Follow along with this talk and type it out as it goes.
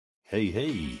Hey,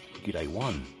 g'day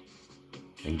one,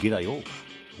 and g'day all.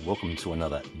 Welcome to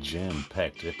another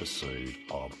jam-packed episode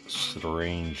of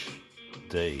Strange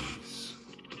Dayz.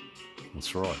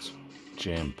 That's right,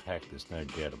 jam-packed, there's no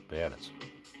doubt about it.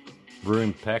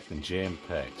 Room-packed and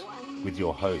jam-packed with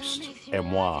your host, and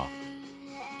moi,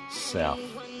 South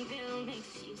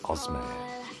Ozman,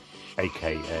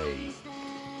 aka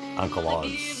Uncle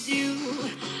Oz.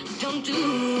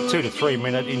 2 to 3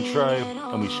 minute intro,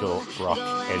 and we shall rock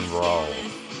and roll.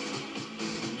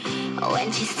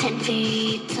 When she's 10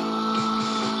 feet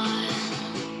tall,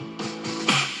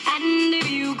 and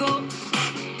if you go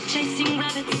chasing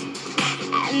rabbits,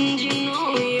 and you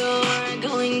know you're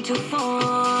going too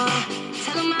far,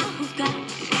 tell them I've got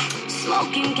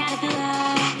smoking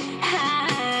caterpillar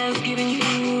has given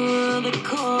you the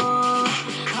call.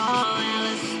 Call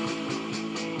Alice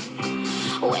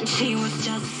when she was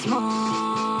just small.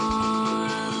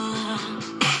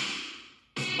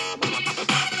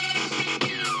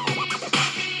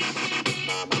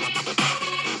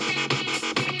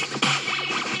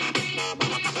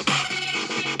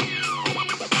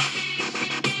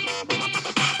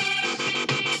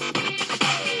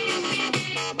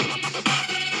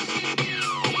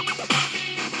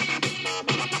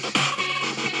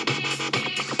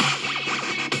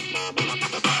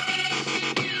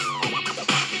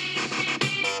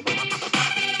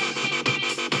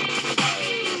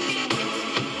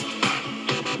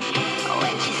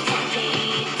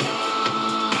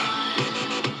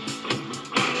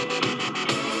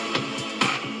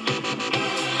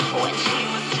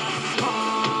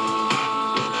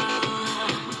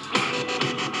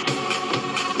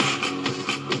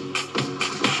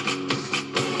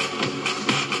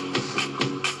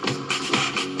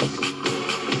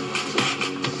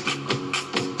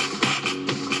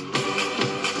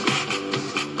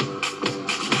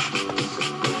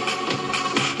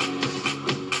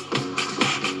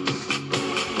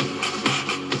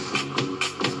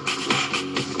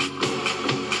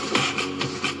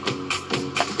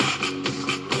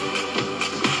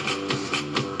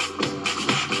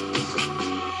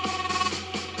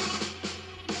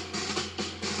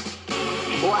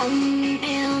 One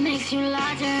pill makes you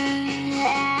larger,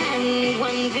 and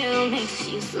one pill makes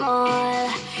you small.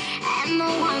 And the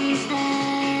ones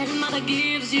that mother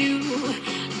gives you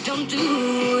don't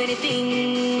do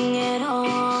anything at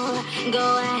all.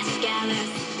 Go ask Alice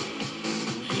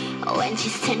when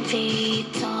she's 10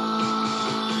 feet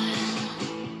tall.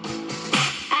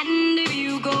 And if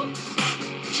you go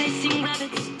chasing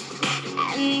rabbits,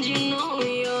 and you know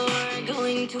you're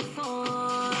going too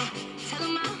far, tell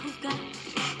them I've got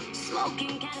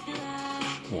smoking caterpillar.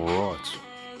 All right,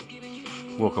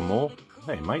 welcome all.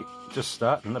 Hey mate, just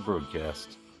starting the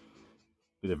broadcast.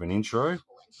 Bit of an intro,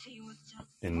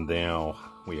 and now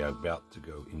we are about to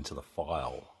go into the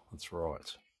file. That's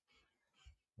right,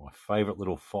 my favourite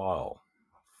little file,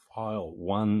 file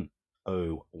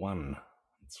 101.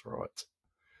 That's right,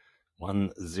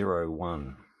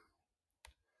 101.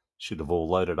 Should have all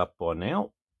loaded up by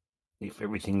now. If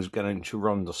everything's going to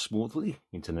run smoothly,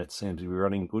 internet seems to be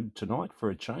running good tonight for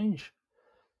a change.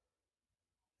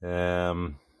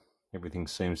 Everything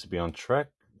seems to be on track.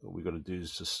 All we've got to do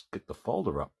is just get the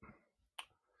folder up.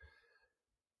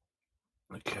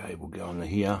 Okay, we'll go into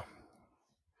here.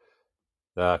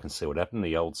 I can see what happened.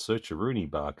 The old search-a-rooney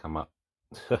bar come up.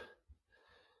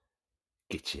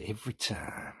 Get you every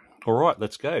time. All right,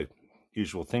 let's go.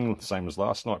 Usual thing, same as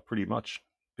last night, pretty much.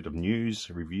 Bit of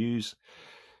news, reviews,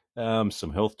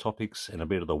 some health topics, and a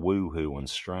bit of the woo-hoo on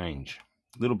Strange.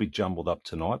 A little bit jumbled up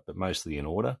tonight, but mostly in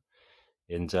order.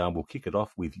 And we'll kick it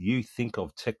off with, you think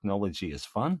of technology as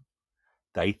fun?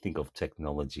 They think of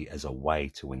technology as a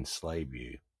way to enslave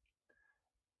you.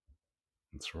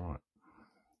 That's right.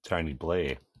 Tony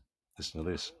Blair. Listen to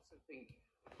this.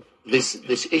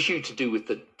 This issue to do with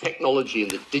the technology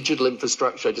and the digital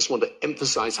infrastructure, I just want to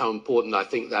emphasize how important I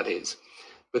think that is.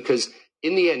 Because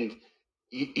in the end,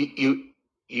 you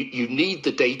need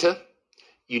the data.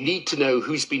 You need to know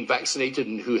who's been vaccinated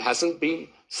and who hasn't been.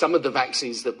 Some of the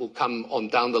vaccines that will come on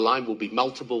down the line will be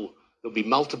multiple. There'll be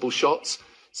multiple shots.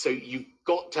 So you've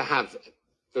got to have,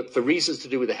 for reasons to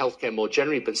do with the healthcare more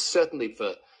generally, but certainly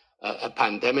for a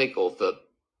pandemic or for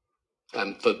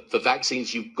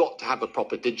vaccines, you've got to have a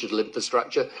proper digital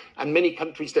infrastructure. And many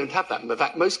countries don't have that. In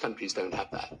fact, most countries don't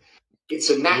have that. It's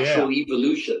a natural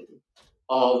evolution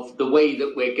of the way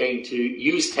that we're going to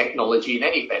use technology in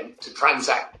any event to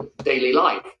transact daily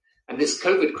life. And this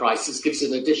COVID crisis gives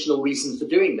an additional reason for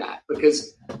doing that.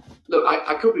 Because, look,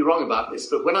 I could be wrong about this,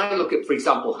 but when I look at, for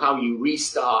example, how you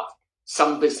restart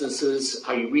some businesses,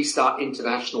 how you restart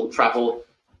international travel,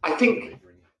 I think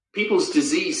people's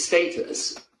disease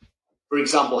status, for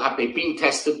example, have they been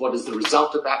tested? What is the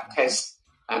result of that test?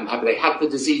 Have they had the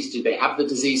disease? Do they have the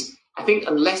disease? I think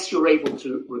unless you're able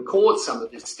to record some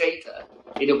of this data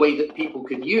in a way that people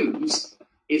can use,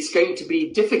 it's going to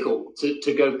be difficult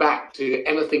to go back to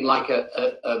anything like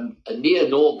a near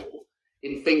normal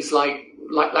in things like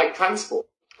transport.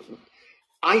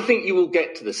 I think you will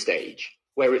get to the stage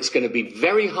where it's going to be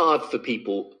very hard for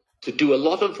people to do a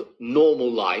lot of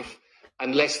normal life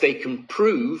unless they can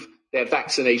prove their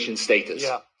vaccination status.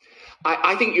 Yeah.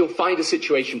 I think you'll find a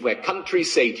situation where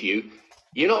countries say to you,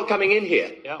 you're not coming in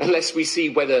here unless we see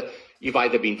whether you've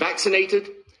either been vaccinated,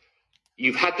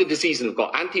 you've had the disease and have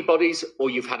got antibodies, or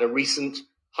you've had a recent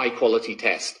high-quality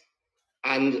test.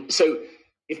 And so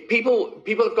if people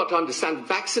have got to understand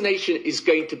vaccination is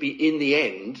going to be, in the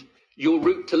end, your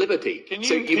route to liberty. You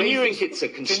may think it's a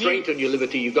constraint on your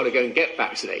liberty, you've got to go and get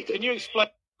vaccinated. Can you explain?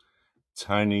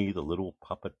 Tony, the little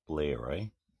puppet Blair, eh?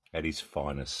 At his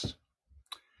finest.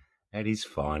 At his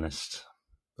finest.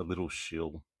 The little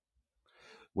shill.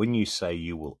 When you say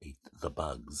you will eat the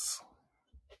bugs,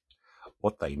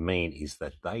 what they mean is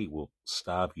that they will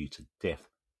starve you to death.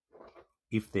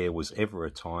 If there was ever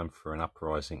a time for an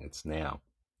uprising, it's now,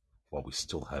 while we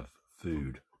still have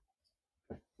food.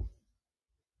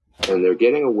 And they're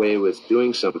getting away with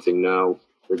doing something now.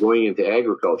 They're going into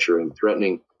agriculture and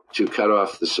threatening to cut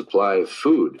off the supply of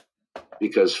food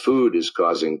because food is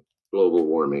causing global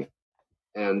warming.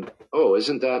 And, oh,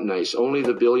 isn't that nice? Only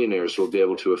the billionaires will be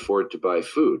able to afford to buy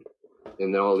food,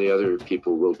 and all the other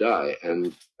people will die,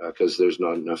 and because there's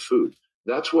not enough food.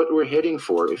 That's what we're heading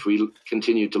for if we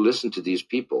continue to listen to these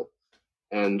people.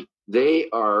 And they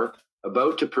are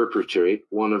about to perpetrate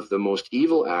one of the most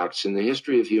evil acts in the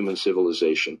history of human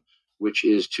civilization, which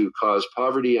is to cause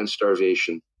poverty and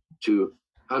starvation to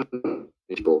hundreds of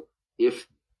people if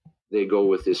they go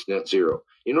with this net zero.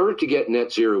 In order to get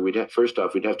net zero, we'd have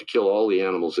to kill all the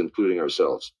animals, including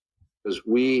ourselves, because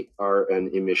we are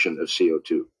an emission of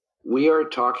CO2. We are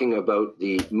talking about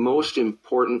the most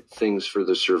important things for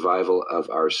the survival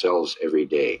of ourselves every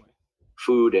day: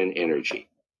 food and energy.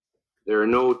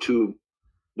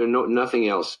 Nothing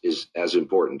else is as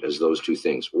important as those two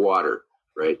things. Water,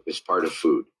 right, is part of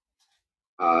food.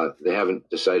 They haven't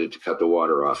decided to cut the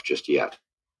water off just yet.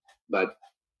 But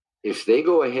if they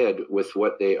go ahead with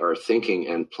what they are thinking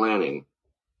and planning,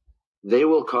 they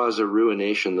will cause a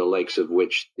ruination the likes of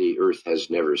which the earth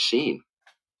has never seen.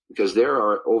 Because there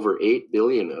are over 8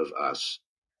 billion of us,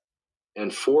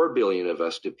 and 4 billion of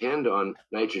us depend on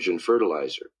nitrogen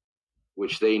fertilizer,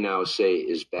 which they now say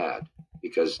is bad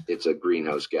because it's a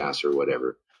greenhouse gas or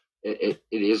whatever. It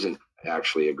isn't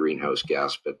actually a greenhouse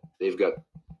gas, but they've got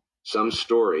some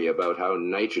story about how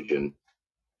nitrogen,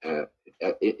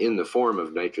 in the form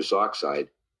of nitrous oxide,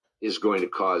 is going to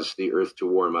cause the earth to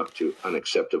warm up to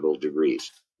unacceptable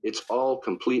degrees. It's all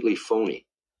completely phony.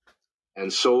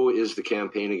 And so is the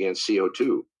campaign against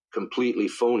CO2, completely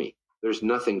phony. There's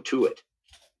nothing to it.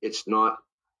 It's not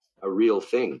a real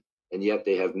thing. And yet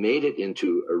they have made it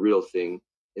into a real thing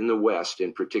in the West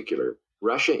in particular.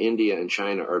 Russia, India, and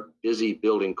China are busy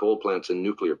building coal plants and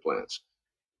nuclear plants.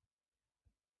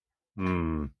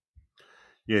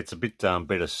 Yeah, it's a bit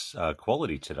better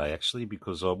quality today, actually,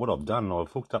 because what I've done,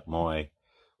 I've hooked up my...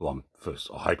 Well,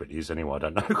 I hope it is anyway. I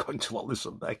don't know until I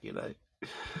listen back,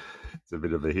 It's a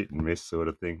bit of a hit and miss sort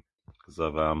of thing. Because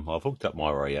I've hooked up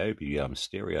my Ryobi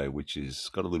stereo, which has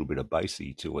got a little bit of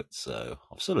bassy to it. So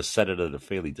I've sort of set it at a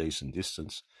fairly decent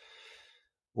distance.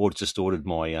 Just ordered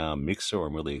my mixer.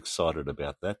 I'm really excited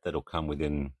about that. That'll come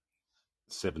within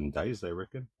 7 days, they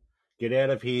reckon. Get out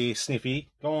of here,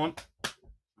 Sniffy. Go on.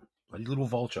 Bloody little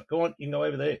vulture. Go on, you can go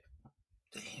over there.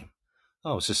 Damn.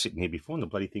 I was just sitting here before and the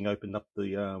bloody thing opened up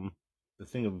the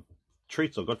thing of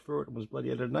treats I got for it. It was bloody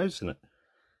had a nose in it.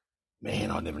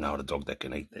 Man, I never know a dog that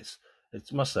can eat this.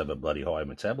 It must have a bloody high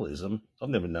metabolism. I've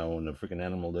never known a freaking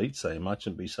animal to eat so much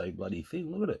and be so bloody thin.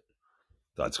 Look at it.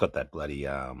 So it's got that bloody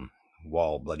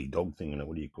wild bloody dog thing in it.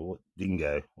 What do you call it?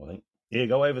 Dingo, I think. Yeah,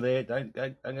 go over there. Don't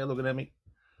go looking at me.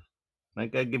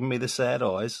 Don't go giving me the sad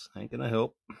eyes. Ain't gonna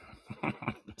help.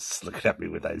 Just looking at me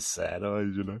with those sad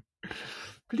eyes,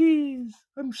 Please,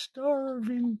 I'm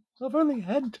starving. I've only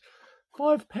had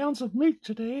 5 pounds of meat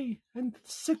today and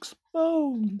 6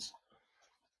 bones.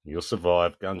 You'll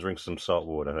survive. Go and drink some salt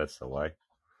water. That's the way.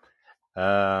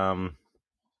 All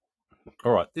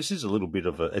right. This is a little bit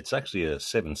of it's actually a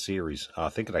 7 series. I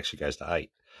think it actually goes to 8.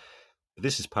 But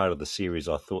this is part of the series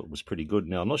I thought was pretty good.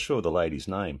 Now, I'm not sure of the lady's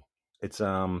name. It's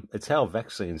how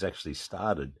vaccines actually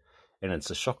started, and it's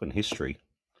a shocking history.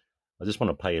 I just want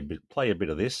to play a bit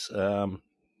of this.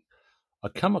 I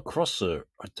come across her.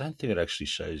 I don't think it actually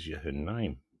shows you her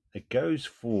name. It goes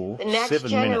for The next 7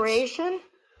 generation? minutes.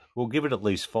 We'll give it at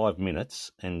least 5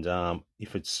 minutes, and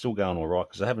if it's still going all right,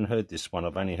 because I haven't heard this one,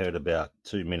 I've only heard about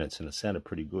 2 minutes, and it sounded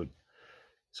pretty good.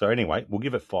 So anyway, we'll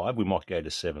give it 5. We might go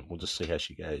to 7. We'll just see how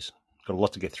she goes. Got a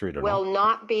lot to get through tonight. Will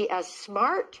not be as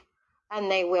smart, and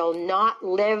they will not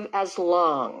live as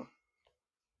long.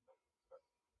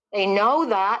 They know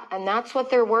that, and that's what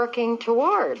they're working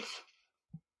towards.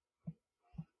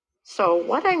 So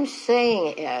what I'm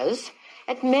saying is,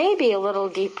 it may be a little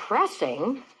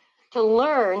depressing to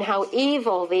learn how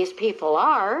evil these people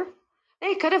are.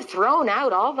 They could have thrown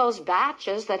out all those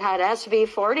batches that had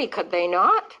SV40, could they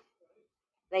not?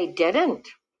 They didn't.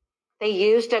 They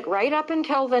used it right up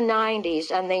until the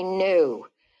 90s, and they knew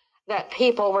that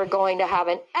people were going to have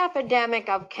an epidemic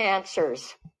of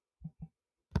cancers.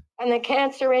 And the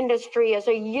cancer industry is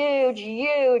a huge,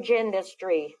 huge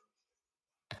industry.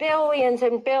 Billions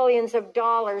and billions of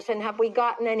dollars, and have we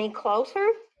gotten any closer?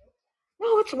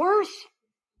 No, it's worse.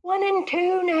 1 in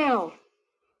 2 now.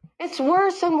 It's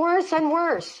worse and worse and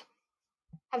worse.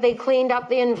 Have they cleaned up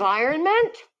the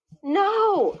environment?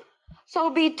 No.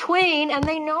 So between, and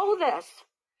they know this.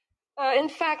 In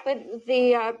fact,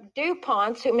 the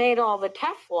DuPonts who made all the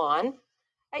Teflon,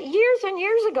 years and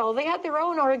years ago, they had their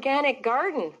own organic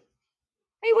garden.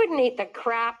 They wouldn't eat the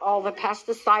crap, all the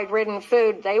pesticide-ridden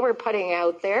food they were putting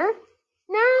out there.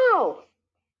 No.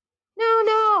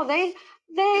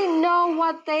 They know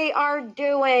what they are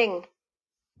doing.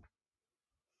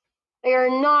 They are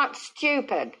not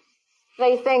stupid.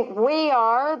 They think we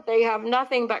are. They have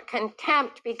nothing but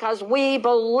contempt because we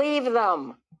believe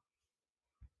them.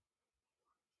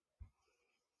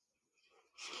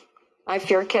 If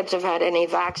your kids have had any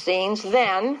vaccines,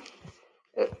 then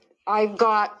I've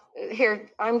got here,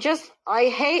 I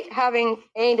hate having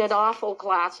ain't it awful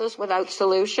classes without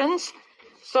solutions.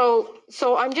 So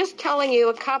I'm just telling you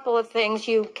a couple of things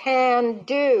you can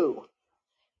do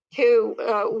to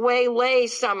waylay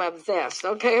some of this.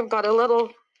 Okay, I've got a little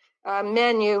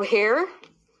menu here.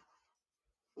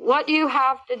 What you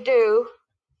have to do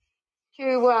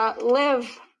to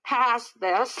live past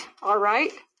this, all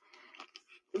right?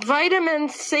 Vitamin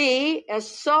C is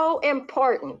so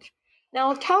important. Now,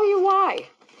 I'll tell you why.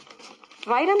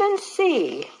 Vitamin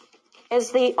C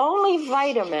is the only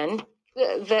vitamin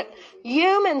that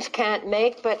humans can't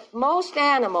make, but most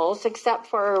animals, except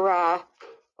for,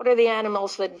 what are the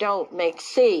animals that don't make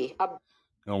C?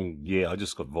 Oh, yeah, I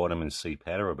just got vitamin C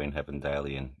powder I've been having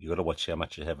daily, and you got to watch how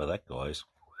much you have of that, guys.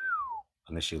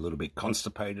 Unless you're a little bit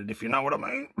constipated, if you know what I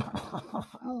mean.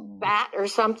 Bat or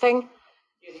something.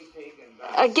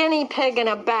 A guinea pig and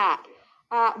a bat.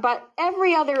 But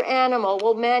every other animal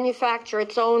will manufacture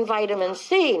its own vitamin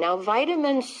C. Now,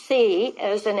 vitamin C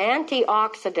is an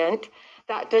antioxidant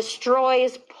that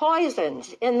destroys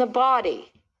poisons in the body.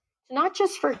 It's not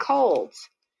just for colds.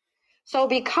 So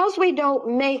because we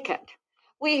don't make it,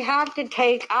 we have to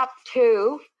take up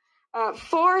to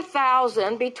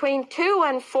 4,000, between 2,000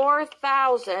 and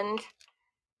 4,000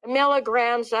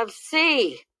 milligrams of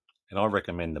C. And I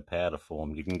recommend the powder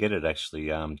form. You can get it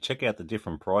actually. Check out the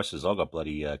different prices. I got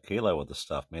bloody kilo of the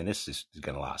stuff, man. This is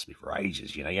going to last me for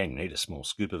ages. You know, you only need a small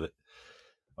scoop of it.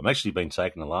 I've actually been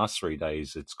taking the last 3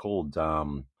 days. It's called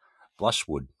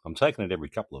Blushwood. I'm taking it every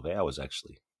couple of hours,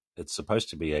 actually. It's supposed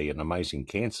to be an amazing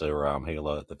cancer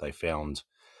healer that they found.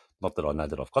 Not that I know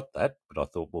that I've got that, but I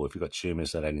thought, well, if you've got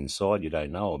tumours that ain't inside you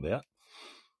don't know about,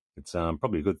 it's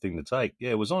probably a good thing to take. Yeah,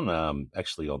 it was on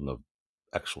actually on the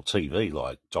actual TV,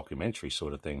 like documentary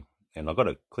sort of thing. And I got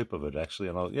a clip of it actually.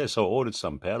 And so I ordered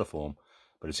some powder form,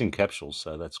 but it's in capsules,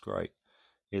 so that's great.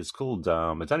 Yeah, it's called,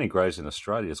 it only grows in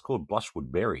Australia. It's called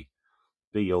Blushwood Berry,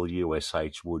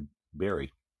 BLUSH wood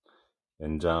berry.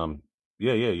 And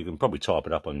you can probably type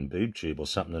it up on BoobTube or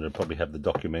something, and it'll probably have the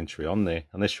documentary on there.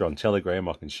 Unless you're on Telegram,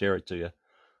 I can share it to you.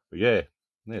 But yeah,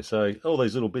 so all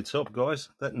these little bits help, guys.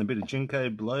 That and a bit of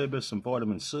ginkgo biloba, some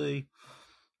vitamin C.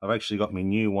 I've actually got my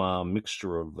new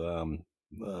mixture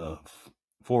of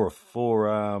four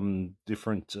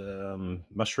different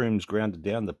mushrooms grounded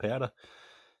down to powder,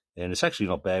 and it's actually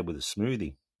not bad with a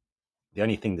smoothie. The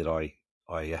only thing that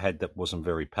I had that wasn't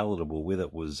very palatable with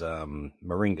it was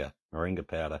moringa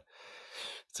powder.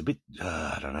 It's a bit,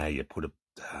 I don't know, you put a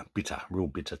real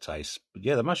bitter taste. But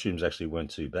yeah, the mushrooms actually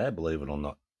weren't too bad, believe it or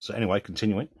not. So anyway,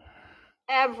 continuing.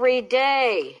 Every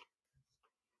day.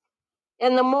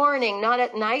 In the morning, not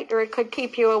at night, or it could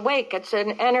keep you awake. It's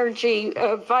an energy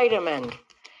vitamin.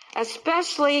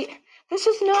 Especially, this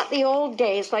is not the old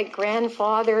days like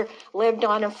grandfather lived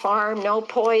on a farm, no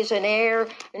poison air,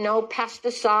 no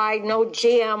pesticide, no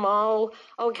GMO,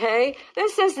 okay?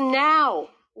 This is now.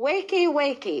 Wakey,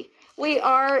 wakey. We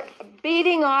are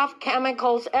beating off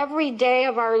chemicals every day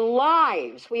of our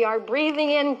lives. We are breathing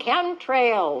in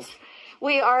chemtrails.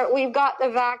 We've got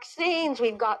the vaccines,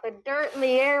 we've got the dirt in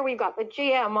the air, we've got the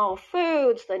GMO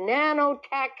foods, the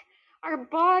nanotech. Our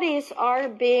bodies are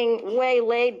being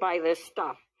waylaid by this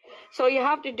stuff. So you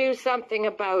have to do something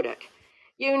about it.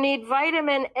 You need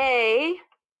vitamin A.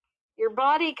 Your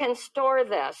body can store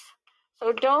this.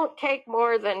 So don't take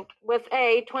more than, with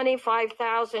A,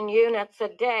 25,000 units a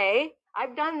day.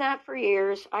 I've done that for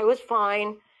years. I was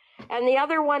fine. And the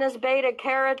other one is beta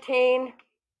carotene.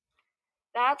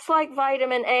 That's like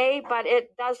vitamin A, but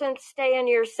it doesn't stay in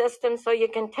your system, so you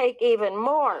can take even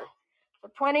more.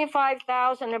 So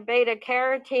 25,000 of beta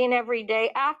carotene every day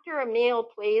after a meal,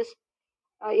 please.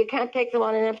 You can't take them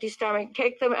on an empty stomach.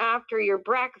 Take them after your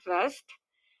breakfast.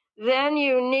 Then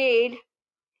you need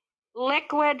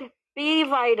liquid B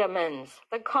vitamins,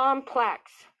 the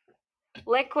complex.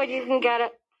 Liquid, you can get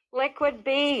it. Liquid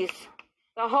Bs,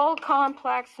 the whole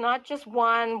complex, not just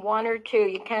one or two.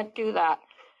 You can't do that.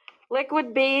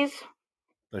 Liquid Bs.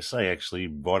 They say actually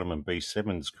vitamin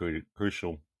B7 is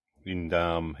crucial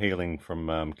in healing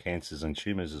from cancers and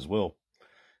tumours as well.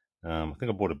 I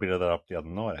think I bought a bit of that up the other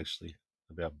night actually,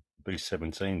 about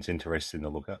B17. It's interesting to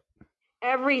look up.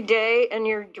 Every day in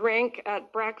your drink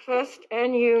at breakfast,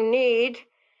 and you need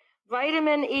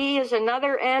vitamin E is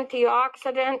another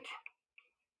antioxidant.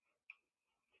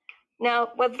 Now,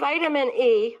 with vitamin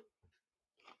E,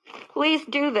 please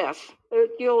do this.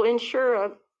 You'll ensure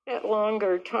a bit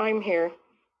longer time here,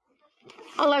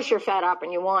 unless you're fed up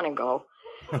and you want to go.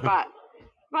 But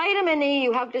vitamin E,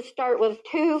 you have to start with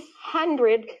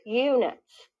 200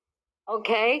 units,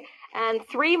 okay? And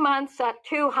 3 months at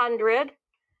 200,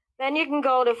 then you can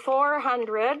go to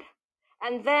 400,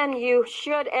 and then you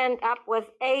should end up with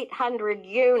 800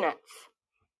 units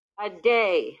a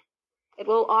day. It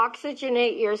will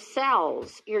oxygenate your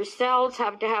cells. Your cells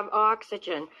have to have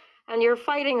oxygen, and you're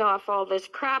fighting off all this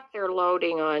crap they're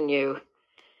loading on you.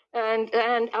 And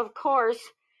of course,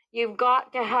 you've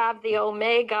got to have the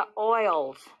omega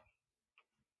oils.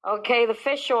 Okay, the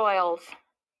fish oils.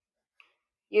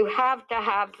 You have to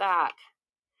have that.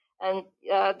 And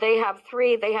they have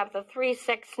three. They have the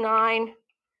 369.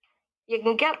 You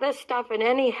can get this stuff in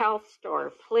any health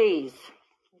store. Please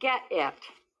get it.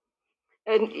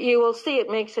 And you will see it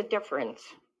makes a difference.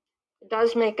 It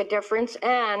does make a difference.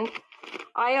 And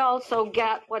I also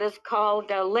get what is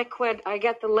called liquid. I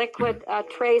get the liquid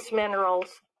trace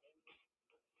minerals.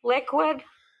 Liquid.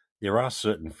 There are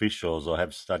certain fish oils I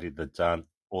have studied that aren't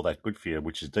all that good for you,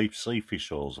 which is deep sea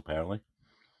fish oils apparently.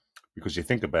 Because you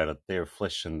think about it, their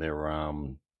flesh and their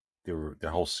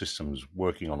whole system's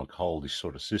working on a coldish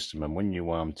sort of system, and when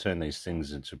you turn these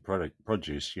things into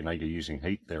produce, you're using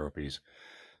heat therapies.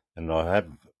 And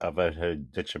I've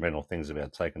heard detrimental things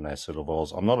about taking those sort of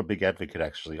oils. I'm not a big advocate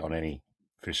actually on any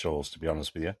fish oils, to be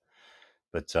honest with you.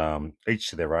 But each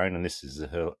to their own, and this is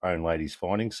her own lady's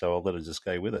finding, so I'll let her just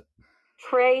go with it.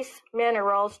 Trace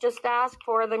minerals. Just ask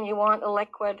for them. You want a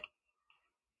liquid,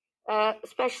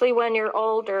 especially when you're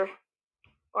older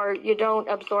or you don't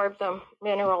absorb them,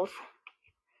 minerals.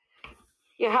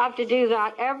 You have to do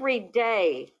that every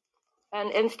day.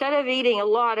 And instead of eating a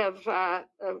lot of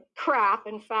crap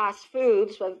and fast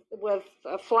foods with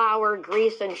flour,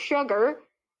 grease, and sugar,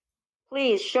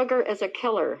 please, sugar is a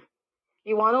killer.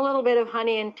 You want a little bit of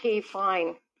honey and tea,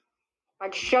 fine.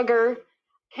 But sugar,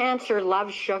 cancer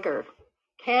loves sugar.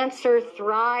 Cancer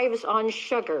thrives on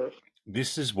sugar.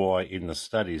 This is why in the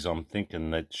studies I'm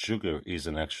thinking that sugar is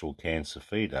an actual cancer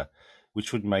feeder,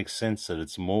 which would make sense that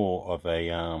it's more of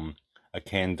a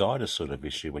candida sort of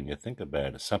issue when you think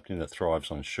about it, something that thrives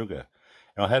on sugar.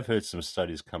 And I have heard some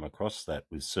studies come across that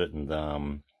with certain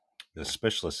the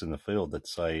specialists in the field that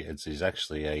say it is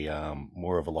actually a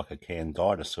more of like a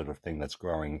candida sort of thing that's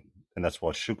growing, and that's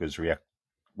why sugars react.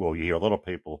 Well, you hear a lot of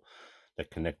people that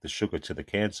connect the sugar to the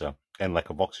cancer and lack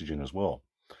of oxygen as well.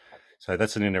 So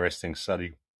that's an interesting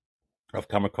study. I've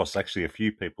come across actually a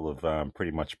few people have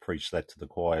pretty much preached that to the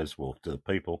choirs, well, to the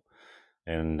people,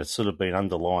 and it's sort of been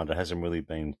underlined. It hasn't really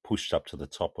been pushed up to the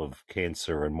top of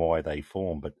cancer and why they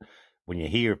form. But when you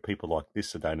hear people like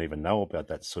this that don't even know about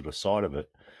that sort of side of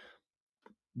it,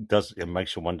 it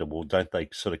makes you wonder, well, don't they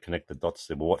sort of connect the dots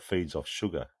there? Well, what feeds off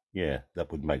sugar? Yeah,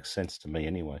 that would make sense to me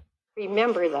anyway.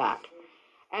 Remember that.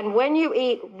 And when you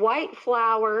eat white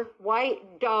flour,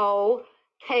 white dough,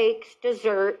 cakes,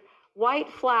 dessert, white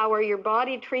flour, your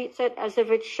body treats it as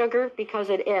if it's sugar because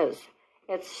it is.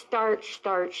 It's starch,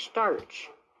 starch, starch.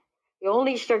 The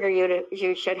only sugar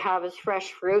you should have is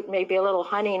fresh fruit, maybe a little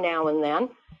honey now and then.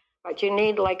 But you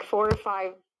need like 4 or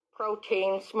 5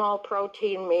 small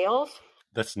protein meals.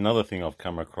 That's another thing I've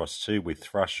come across too with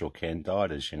thrush or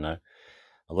candidas, you know.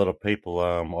 A lot of people,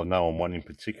 I know on one in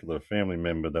particular, a family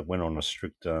member that went on a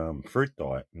strict fruit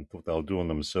diet and thought they were doing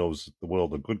themselves the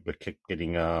world of good, but kept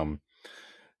getting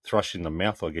thrush in the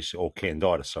mouth, I guess, or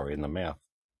candida, sorry, in the mouth,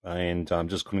 and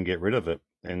just couldn't get rid of it.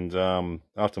 And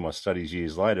after my studies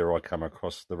years later, I come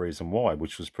across the reason why,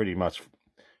 which was pretty much,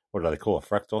 what do they call it,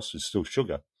 fructose, it's still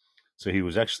sugar. So he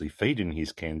was actually feeding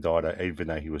his candida, even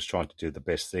though he was trying to do the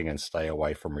best thing and stay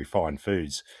away from refined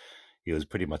foods. He was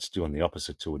pretty much doing the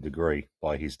opposite to a degree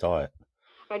by his diet.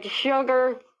 But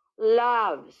sugar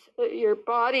loves your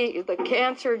body. The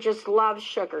cancer just loves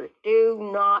sugar. Do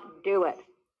not do it.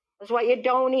 That's what you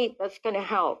don't eat that's going to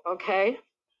help, okay?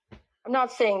 I'm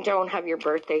not saying don't have your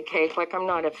birthday cake, like I'm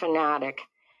not a fanatic.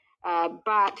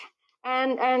 But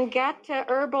get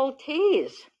herbal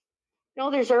teas.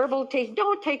 No, there's herbal teas.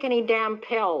 Don't take any damn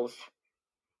pills.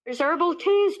 There's herbal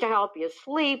teas to help you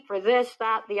sleep, for this,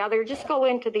 that, the other. Just go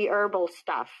into the herbal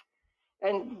stuff.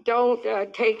 And don't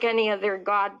take any of their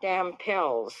goddamn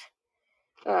pills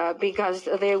because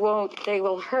they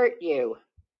will hurt you.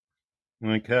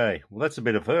 Okay, well, that's a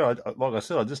bit of her. Like I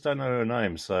said, I just don't know her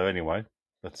name. So anyway,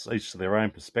 that's each to their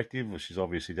own perspective. She's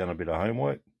obviously done a bit of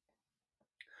homework.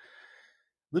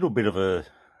 Little bit of a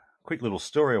quick little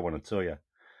story I want to tell you.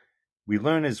 We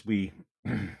learn as we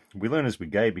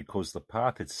go, because the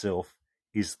path itself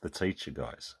is the teacher,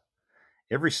 guys.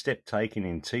 Every step taken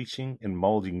in teaching and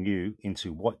molding you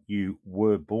into what you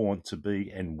were born to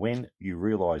be, and when you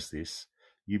realize this,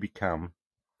 you become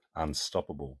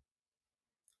unstoppable.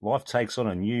 Life takes on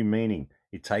a new meaning.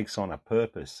 It takes on a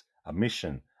purpose, a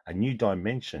mission, a new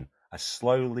dimension.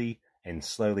 Slowly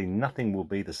nothing will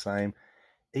be the same,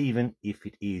 even if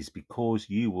it is, because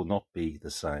you will not be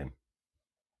the same.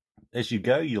 As you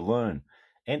go, you learn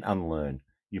and unlearn.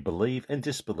 You believe and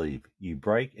disbelieve. You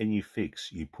break and you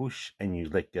fix. You push and you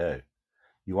let go.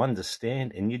 You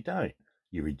understand and you don't.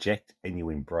 You reject and you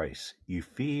embrace. You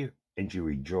fear and you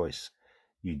rejoice.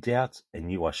 You doubt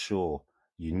and you are sure.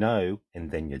 You know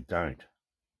and then you don't.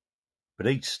 But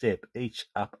each step, each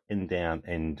up and down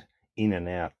and in and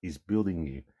out, is building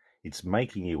you. It's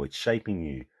making you, it's shaping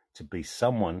you to be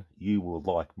someone you will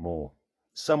like more.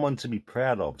 Someone to be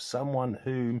proud of. Someone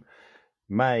who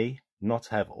may not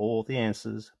have all the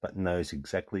answers, but knows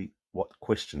exactly what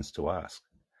questions to ask.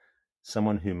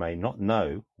 Someone who may not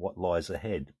know what lies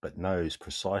ahead, but knows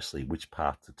precisely which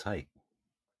path to take.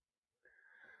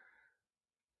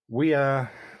 We are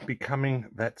becoming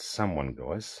that someone,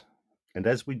 guys. And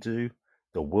as we do,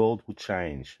 the world will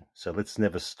change. So let's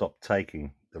never stop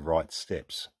taking the right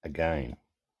steps again.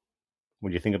 What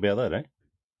do you think about that, eh?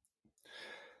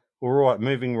 All right,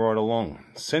 moving right along.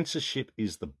 Censorship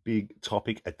is the big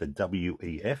topic at the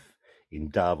WEF in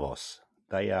Davos.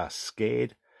 They are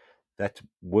scared. That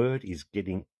word is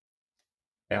getting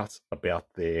out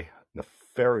about their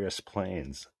nefarious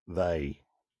plans. They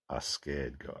are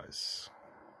scared, guys.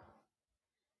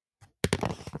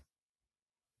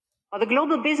 For the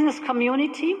global business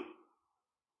community,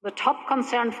 the top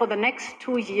concern for the next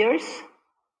 2 years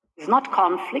is not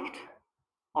conflict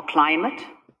or climate.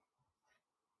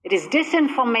 It is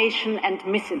disinformation and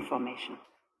misinformation,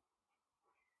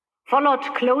 followed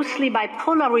closely by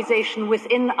polarization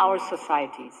within our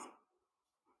societies.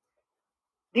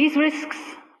 These risks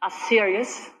are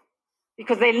serious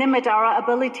because they limit our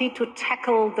ability to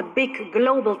tackle the big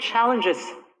global challenges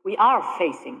we are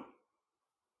facing.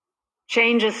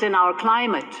 Changes in our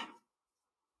climate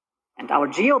and our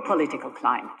geopolitical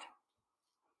climate,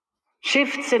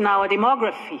 shifts in our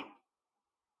demography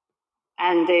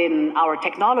and in our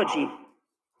technology,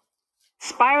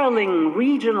 spiraling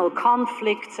regional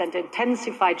conflicts and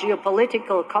intensified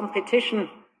geopolitical competition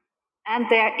and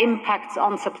their impacts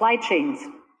on supply chains.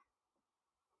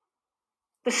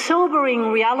 The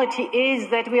sobering reality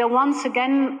is that we are once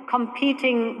again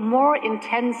competing more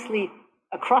intensely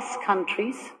across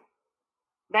countries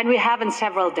than we have in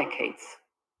several decades.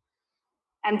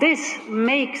 And this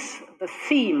makes the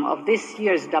theme of this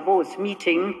year's Davos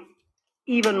meeting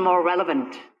even more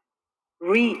relevant: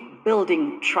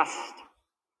 rebuilding trust.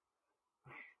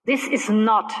 This is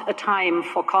not a time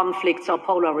for conflicts or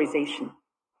polarization.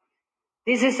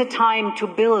 This is a time to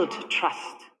build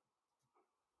trust.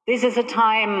 This is a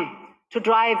time to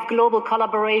drive global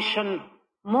collaboration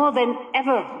more than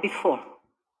ever before.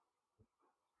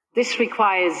 This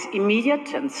requires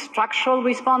immediate and structural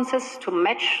responses to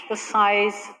match the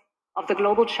size of the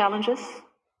global challenges.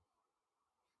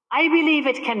 I believe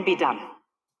it can be done,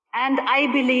 and I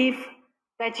believe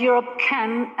that Europe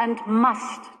can and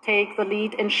must take the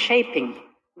lead in shaping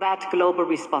that global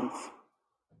response.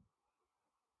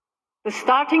 The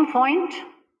starting point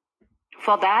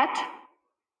for that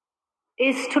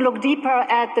is to look deeper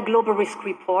at the Global Risk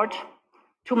Report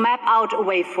to map out a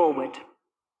way forward.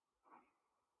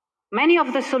 Many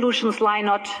of the solutions lie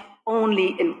not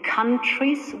only in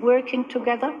countries working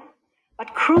together,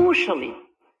 but crucially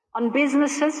on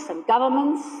businesses and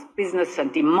governments, business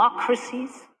and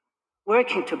democracies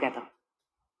working together.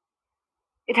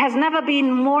 It has never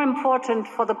been more important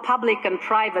for the public and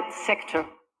private sector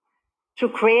to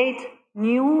create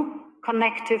new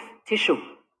connective tissue,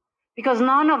 because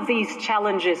none of these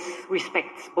challenges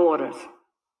respects borders.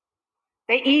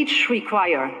 They each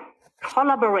require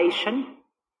collaboration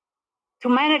to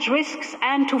manage risks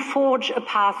and to forge a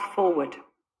path forward.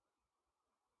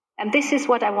 And this is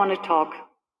what I want to talk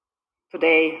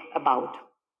today about.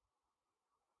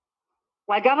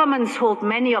 While governments hold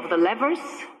many of the levers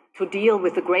to deal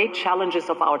with the great challenges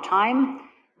of our time,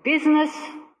 business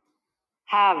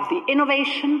have the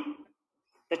innovation,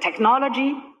 the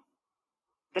technology,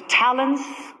 the talents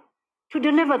to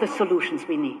deliver the solutions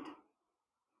we need,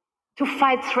 to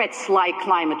fight threats like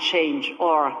climate change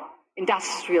or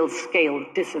industrial scale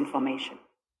disinformation.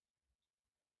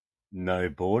 No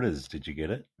borders, did you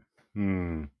get it?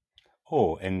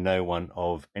 Oh, and no one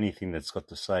of anything that's got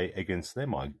to say against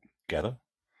them, I gather.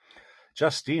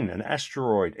 Just in, an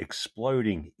asteroid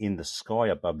exploding in the sky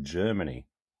above Germany.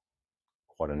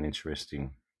 Quite an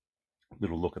interesting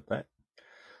little look at that.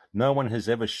 No one has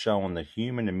ever shown that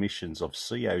human emissions of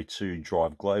CO2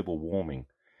 drive global warming.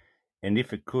 And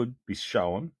if it could be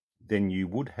shown, then you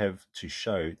would have to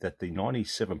show that the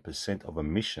 97% of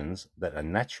emissions that are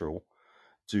natural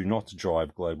do not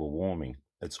drive global warming.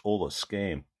 It's all a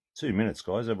scam. 2 minutes,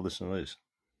 guys. Have a listen to this.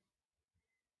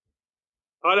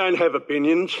 I don't have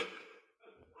opinions.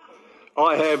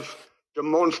 I have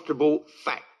demonstrable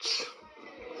facts.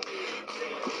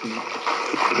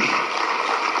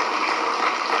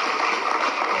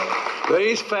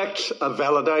 These facts are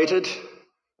validated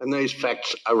and these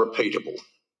facts are repeatable.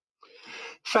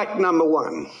 Fact number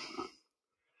one,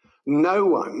 no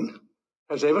one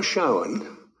has ever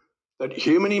shown that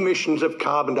human emissions of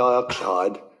carbon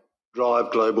dioxide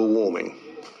drive global warming.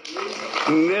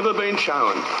 Never been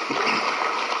shown.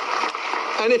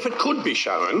 And if it could be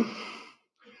shown,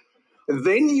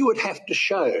 then you would have to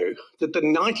show that the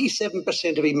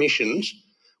 97% of emissions,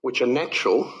 which are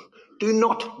natural, do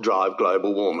not drive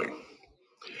global warming.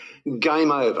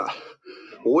 Game over.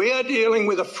 We are dealing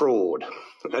with a fraud.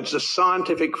 It's a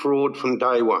scientific fraud from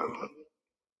day one.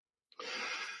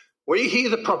 We hear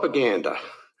the propaganda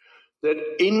that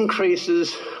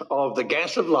increases of the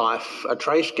gas of life, a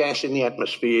trace gas in the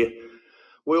atmosphere,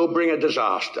 will bring a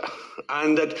disaster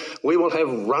and that we will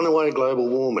have runaway global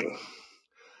warming.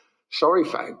 Sorry,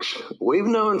 folks, we've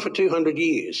known for 200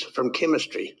 years from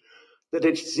chemistry that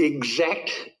it's the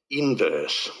exact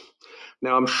inverse.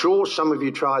 Now, I'm sure some of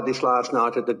you tried this last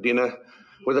night at the dinner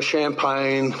with a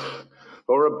champagne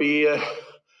or a beer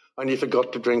and you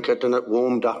forgot to drink it and it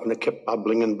warmed up and it kept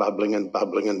bubbling and bubbling and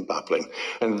bubbling and bubbling.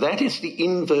 And that is the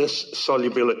inverse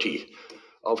solubility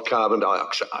of carbon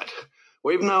dioxide.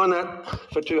 We've known that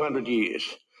for 200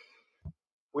 years.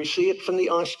 We see it from the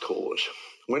ice cores.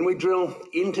 When we drill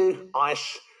into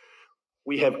ice,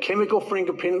 we have chemical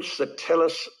fingerprints that tell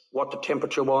us what the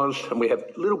temperature was, and we have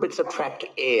little bits of trapped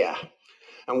air.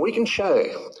 And we can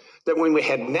show that when we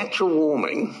had natural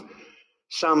warming,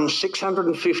 some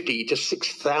 650 to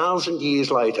 6,000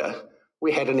 years later,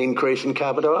 we had an increase in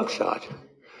carbon dioxide.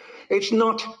 It's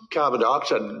not carbon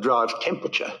dioxide that drives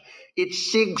temperature.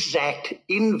 It's the exact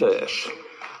inverse.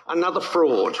 Another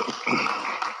fraud.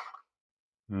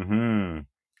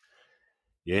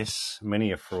 Yes,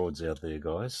 many are frauds out there,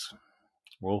 guys.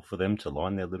 All for them to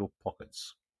line their little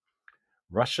pockets.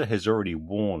 Russia has already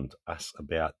warned us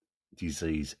about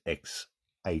disease X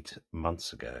 8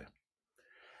 months ago.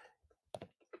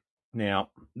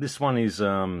 Now, this one is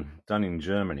done in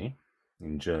Germany,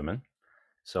 in German.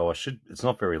 So it's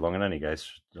not very long. It only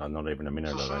goes, not even a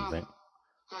minute, I don't think.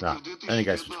 No, it only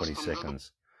goes for 20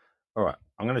 seconds. All right,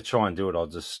 I'm going to try and do it.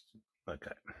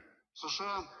 Okay.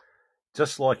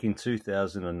 Just like in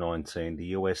 2019, the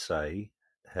USA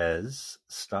has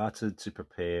started to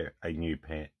prepare a new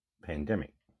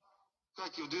pandemic.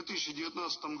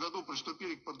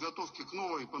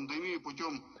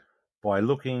 By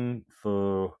looking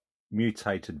for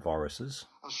mutated viruses,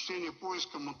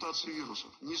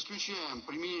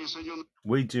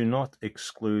 we do not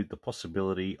exclude the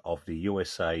possibility of the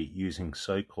USA using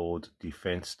so-called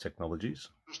defense technologies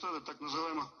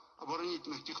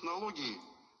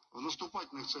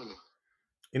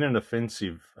in an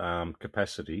offensive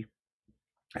capacity,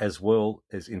 as well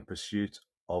as in pursuit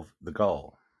of the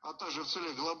goal.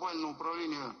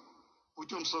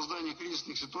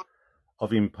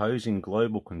 of imposing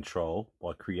global control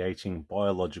by creating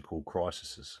biological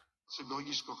crises.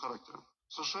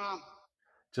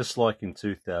 Just like in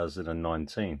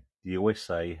 2019, the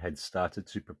USA had started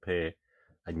to prepare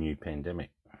a new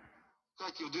pandemic.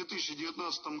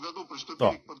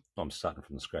 Oh, I'm starting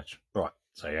from the scratch. Right,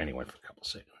 so I only went for a couple of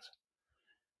seconds.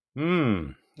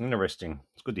 Interesting.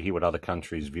 It's good to hear what other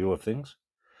countries' view of things.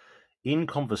 In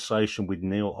conversation with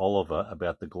Neil Oliver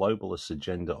about the globalist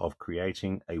agenda of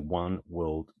creating a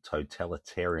one-world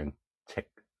totalitarian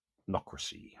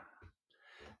technocracy.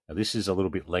 Now, this is a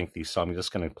little bit lengthy, so I'm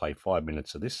just going to play 5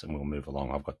 minutes of this and we'll move along.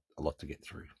 I've got a lot to get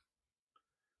through.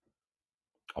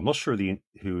 I'm not sure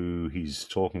who he's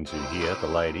talking to here, the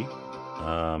lady.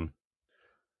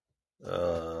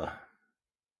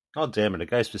 Oh, damn it, it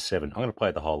goes for 7. I'm going to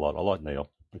play the whole lot. I like Neil.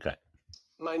 Okay.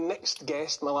 My last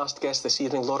guest this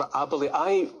evening, Laura Aberley,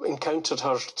 I encountered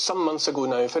her some months ago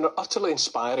now. I found her utterly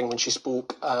inspiring when she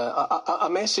spoke. A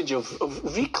message of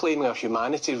reclaiming our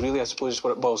humanity, really, I suppose, is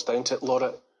what it boils down to.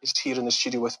 Laura is here in the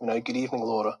studio with me now. Good evening,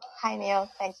 Laura. Hi, Neil.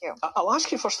 Thank you. I'll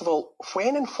ask you, first of all,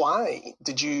 when and why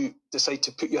did you decide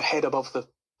to put your head above the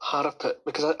parapet?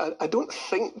 Because I don't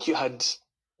think you hadn't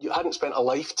spent a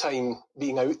lifetime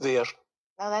being out there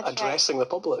addressing the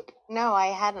public. No, I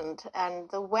hadn't. And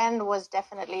the when was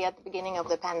definitely at the beginning of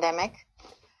the pandemic.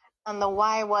 And the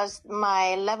why was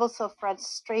my levels of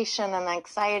frustration and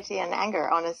anxiety and anger,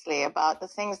 honestly, about the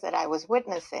things that I was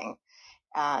witnessing.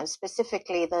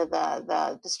 Specifically,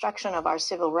 the destruction of our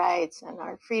civil rights and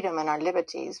our freedom and our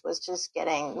liberties was just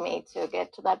getting me to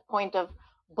get to that point of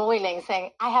boiling,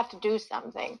 saying, I have to do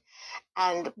something.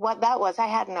 And what that was, I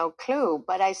had no clue,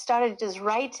 but I started just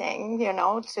writing,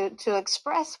 to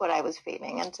express what I was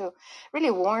feeling and to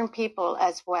really warn people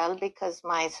as well, because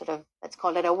my sort of, let's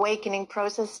call it awakening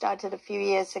process started a few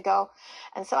years ago.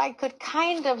 And so I could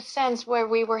kind of sense where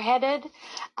we were headed.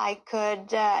 I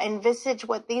could envisage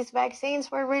what these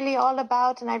vaccines were really all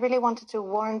about, and I really wanted to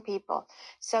warn people.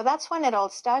 So that's when it all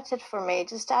started for me,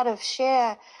 just out of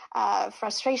sheer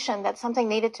frustration that something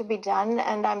needed to be done.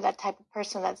 And I'm that type of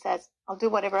person that says, I'll do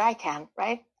whatever I can,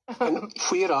 right? And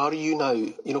where are you now?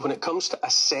 When it comes to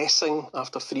assessing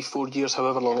after 3-4 years,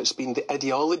 however long it's been, the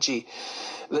ideology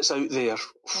that's out there,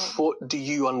 what do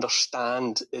you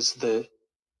understand is the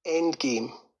end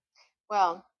game?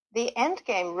 Well, the end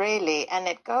game really, and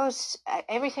it goes,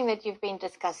 everything that you've been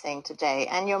discussing today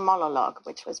and your monologue,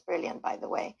 which was brilliant, by the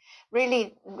way,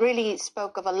 really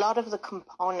spoke of a lot of the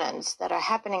components that are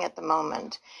happening at the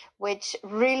moment, which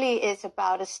really is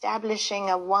about establishing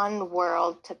a one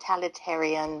world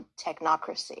totalitarian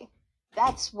technocracy.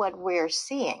 That's what we're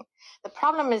seeing. The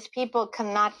problem is people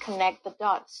cannot connect the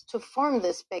dots to form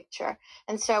this picture.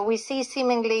 And so we see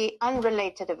seemingly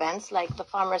unrelated events like the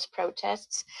farmers'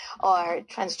 protests or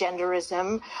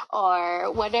transgenderism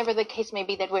or whatever the case may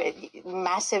be, that we're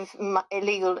massive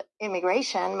illegal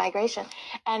migration.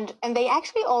 And they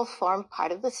actually all form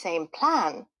part of the same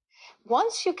plan.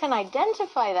 Once you can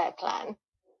identify that plan,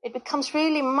 it becomes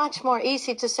really much more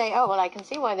easy to say, oh, well, I can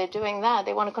see why they're doing that.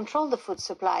 They want to control the food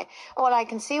supply. Oh, well, I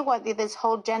can see why this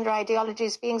whole gender ideology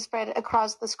is being spread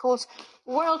across the schools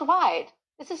worldwide.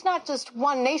 This is not just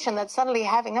one nation that's suddenly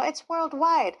having, no, it's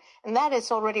worldwide. And that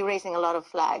is already raising a lot of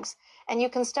flags. And you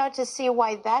can start to see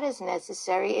why that is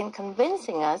necessary in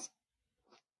convincing us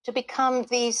to become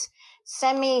these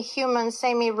semi-human,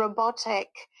 semi-robotic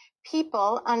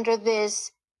people under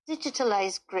this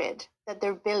digitalized grid that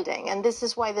they're building. And this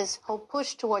is why this whole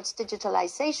push towards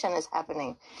digitalization is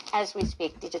happening as we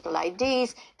speak. Digital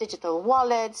IDs, digital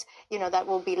wallets, that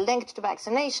will be linked to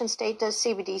vaccination status,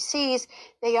 CBDCs.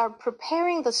 They are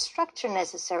preparing the structure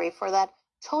necessary for that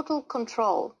total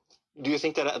control. Do you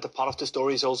think that at the part of the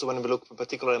story is also, when we look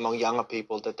particularly among younger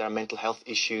people, that there are mental health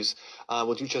issues?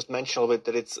 What you just mentioned of it,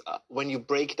 that it's when you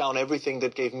break down everything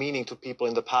that gave meaning to people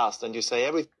in the past and you say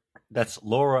everything. That's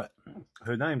Laura.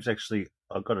 Her name's actually,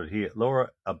 I've got it here, Laura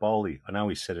Aberley. I know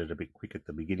we said it a bit quick at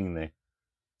the beginning there.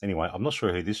 Anyway, I'm not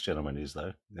sure who this gentleman is,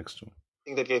 though, next to him.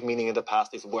 Thing that gave meaning in the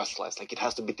past is worthless. Like, it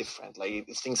has to be different. Like,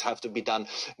 things have to be done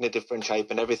in a different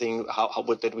shape, and everything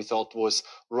that we thought was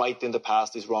right in the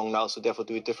past is wrong now, so therefore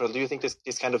do it differently. Do you think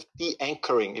this kind of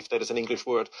de-anchoring, if that is an English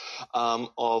word,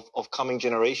 of coming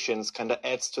generations kind of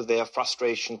adds to their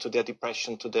frustration, to their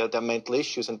depression, to their mental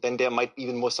issues, and then they might be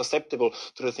even more susceptible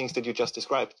to the things that you just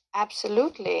described?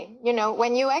 Absolutely.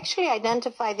 When you actually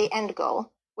identify the end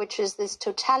goal, which is this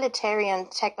totalitarian,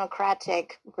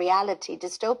 technocratic reality,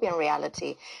 dystopian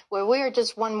reality, where we are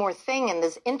just one more thing in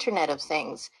this internet of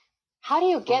things. How do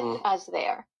you get us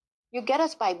there? You get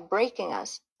us by breaking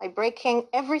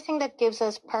everything that gives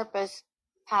us purpose,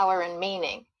 power, and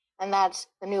meaning. and that's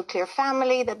the nuclear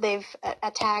family that they've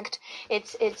attacked.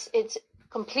 It's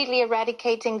completely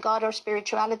eradicating God or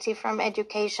spirituality from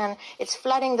education. It's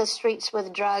flooding the streets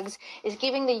with drugs. It's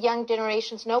giving the young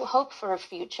generations no hope for a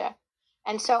future.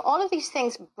 And so all of these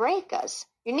things break us.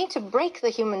 You need to break the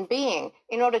human being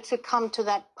in order to come to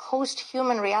that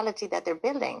post-human reality that they're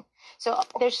building. So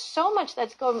there's so much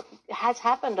has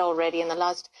happened already in the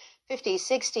last 50,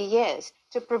 60 years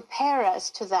to prepare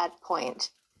us to that point.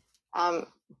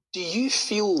 Do you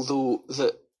feel, though,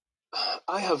 that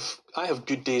I have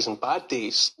good days and bad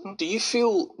days. Do you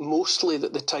feel mostly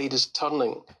that the tide is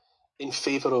turning in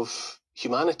favour of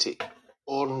humanity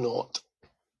or not?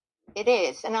 It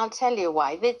is, and I'll tell you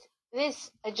why.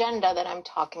 This agenda that I'm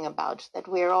talking about, that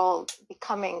we're all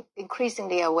becoming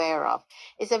increasingly aware of,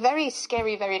 is a very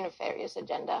scary, very nefarious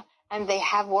agenda. And they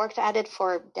have worked at it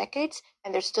for decades,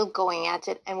 and they're still going at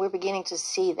it, and we're beginning to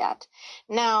see that.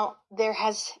 Now, there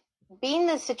has been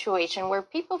a situation where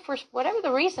people, for whatever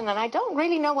the reason, and I don't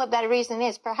really know what that reason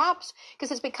is, perhaps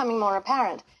because it's becoming more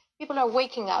apparent, people are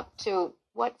waking up to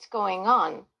what's going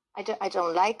on. I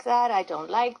don't like that. I don't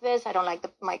like this. I don't like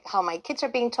how my kids are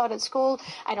being taught at school.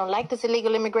 I don't like this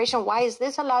illegal immigration. Why is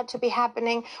this allowed to be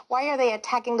happening? Why are they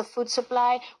attacking the food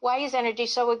supply? Why is energy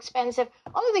so expensive?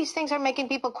 All of these things are making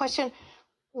people question,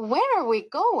 where are we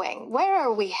going? Where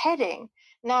are we heading?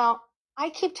 Now, I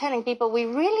keep telling people we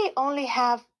really only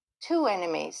have two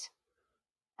enemies,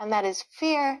 and that is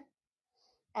fear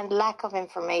and lack of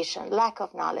information, lack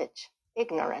of knowledge,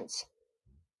 ignorance.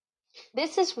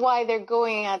 This is why they're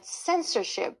going at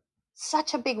censorship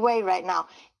such a big way right now.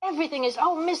 Everything is,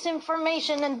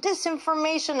 misinformation and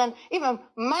disinformation and even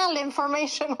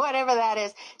malinformation, whatever that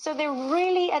is. So they're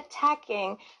really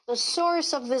attacking the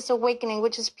source of this awakening,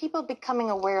 which is people becoming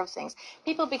aware of things,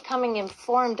 people becoming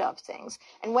informed of things.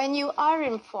 And when you are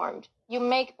informed, you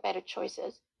make better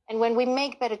choices. And when we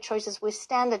make better choices, we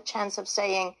stand a chance of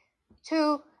saying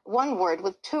one word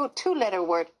with two-letter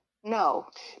word, no.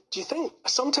 Do you think,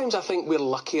 sometimes I think we're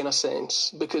lucky in a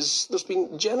sense, because there's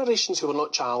been generations who were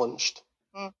not challenged.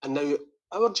 And now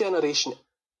our generation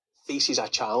faces a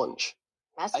challenge.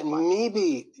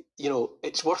 Maybe,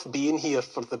 it's worth being here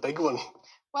for the big one.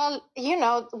 Well,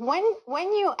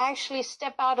 when you actually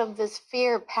step out of this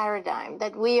fear paradigm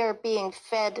that we are being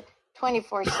fed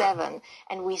 24/7,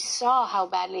 and we saw how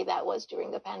badly that was during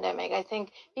the pandemic. I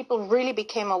think people really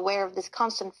became aware of this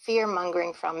constant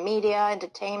fear-mongering from media,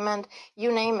 entertainment,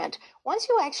 you name it. Once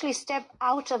you actually step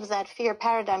out of that fear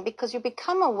paradigm, because you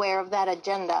become aware of that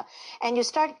agenda, and you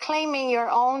start claiming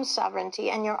your own sovereignty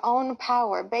and your own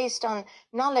power based on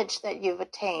knowledge that you've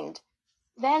attained,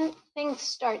 then things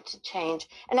start to change.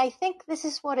 And I think this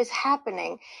is what is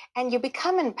happening. And you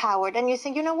become empowered, and you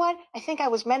think, you know what? I think I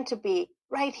was meant to be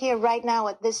right here, right now,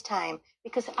 at this time,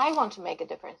 because I want to make a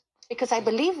difference, because I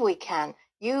believe we can.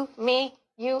 You, me,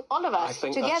 you, all of us, I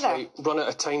think together. That's right. Run out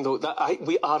of time, though.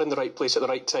 We are in the right place at the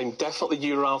right time. Definitely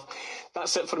you, Ralph.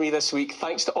 That's it for me this week.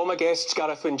 Thanks to all my guests,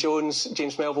 Gareth Wynne-Jones,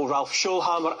 James Melville, Ralph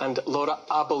Scholhammer, and Laura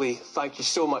Aberley. Thank you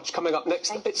so much. Coming up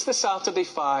next, it's the Saturday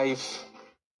 5.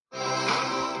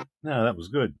 No, that was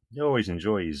good. I always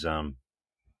enjoy his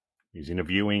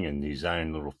interviewing and his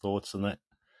own little thoughts and that.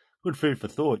 Good food for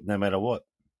thought, no matter what.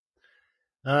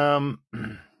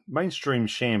 Mainstream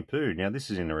shampoo. Now,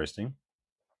 this is interesting.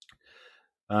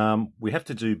 We have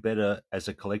to do better as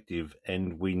a collective,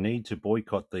 and we need to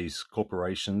boycott these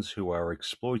corporations who are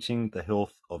exploiting the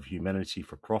health of humanity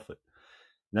for profit.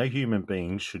 No human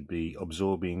being should be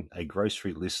absorbing a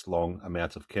grocery list long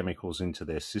amount of chemicals into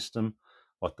their system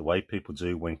like the way people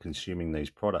do when consuming these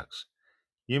products.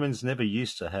 Humans never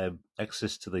used to have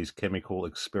access to these chemical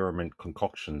experiment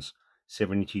concoctions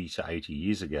 70 to 80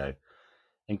 years ago.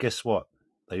 And guess what?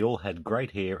 They all had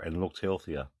great hair and looked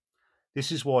healthier.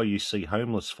 This is why you see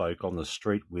homeless folk on the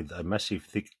street with a massive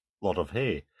thick lot of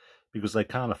hair, because they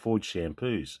can't afford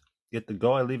shampoos. Yet the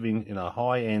guy living in a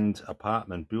high-end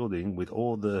apartment building with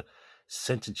all the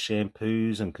scented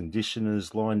shampoos and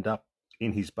conditioners lined up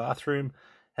in his bathroom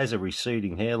has a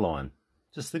receding hairline.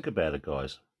 Just think about it,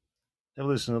 guys. Have a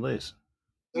listen to this.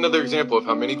 Another example of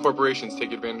how many corporations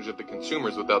take advantage of the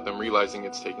consumers without them realizing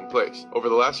it's taking place. Over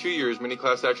the last few years, many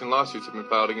class action lawsuits have been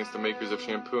filed against the makers of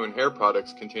shampoo and hair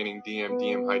products containing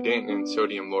DM-hydroxy and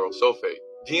sodium lauryl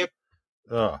sulfate.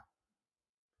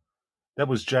 That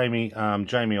was Jamie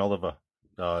Oliver.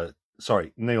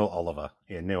 Neil Oliver.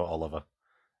 Yeah, Neil Oliver.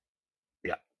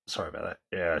 Yeah, sorry about that.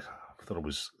 Yeah,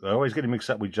 I always get him mixed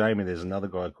up with Jamie. There's another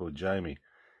guy called Jamie.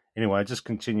 Anyway, just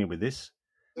continue with this.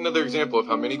 Another example of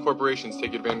how many corporations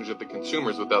take advantage of the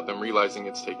consumers without them realizing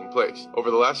it's taking place.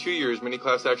 Over the last few years, many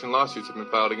class action lawsuits have been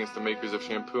filed against the makers of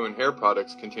shampoo and hair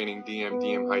products containing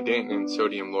DM-hydantin and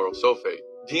sodium lauryl sulfate.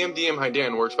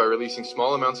 DM-hydantin works by releasing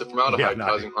small amounts of formaldehyde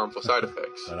causing harmful side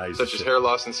effects, such as hair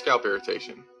loss and scalp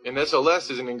irritation. And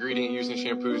SLS is an ingredient used in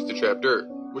shampoos to trap dirt,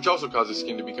 which also causes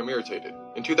skin to become irritated.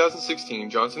 In 2016,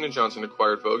 Johnson & Johnson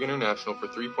acquired Vogue International for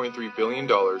 $3.3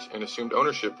 billion and assumed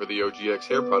ownership for the OGX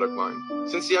hair product line.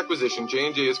 Since the acquisition,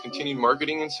 J&J has continued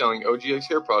marketing and selling OGX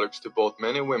hair products to both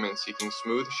men and women seeking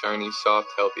smooth, shiny, soft,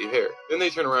 healthy hair. Then they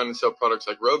turn around and sell products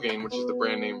like Rogaine, which is the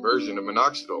brand name version of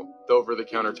minoxidil, the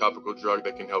over-the-counter topical drug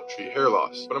that can help treat hair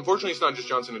loss. But unfortunately, it's not just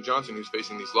Johnson & Johnson who's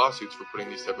facing these lawsuits for putting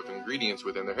these type of ingredients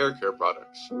within their hair care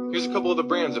products. Here's a couple of the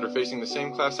brands that are facing the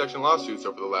same class action lawsuits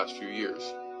over the last few years.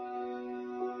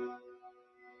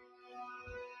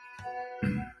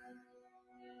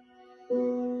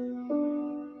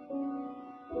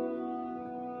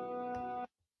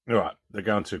 All right, they're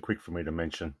going too quick for me to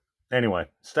mention. Anyway,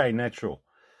 stay natural.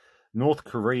 North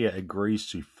Korea agrees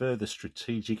to further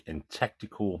strategic and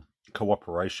tactical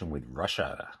cooperation with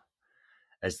Russia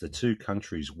as the two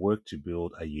countries work to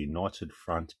build a united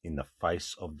front in the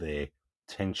face of their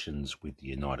tensions with the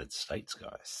United States,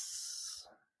 guys.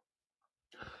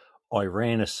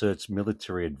 Iran asserts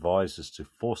military advisors to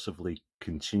forcibly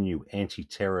continue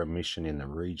anti-terror mission in the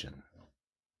region.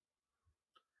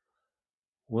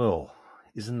 Well,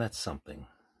 isn't that something?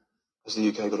 Has the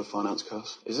UK got a finance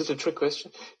curse? Is it a trick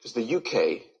question? Because the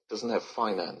UK doesn't have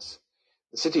finance.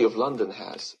 The City of London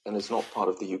has, and it's not part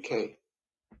of the UK.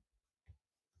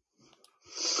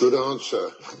 Good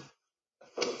answer.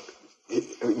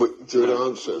 Good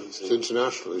answer. It's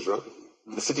international, is right.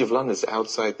 The City of London is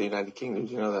outside the United Kingdom.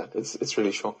 Do you know that? It's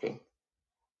really shocking.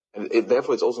 And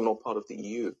therefore, it's also not part of the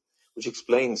EU, which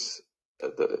explains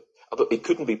although it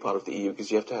couldn't be part of the EU because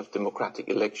you have to have democratic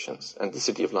elections, and the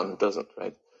City of London doesn't,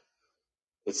 right?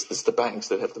 It's the banks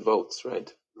that have the votes,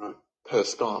 right? Right. Per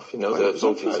staff, the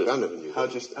voting system. How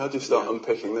do you start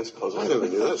unpicking this puzzle? I never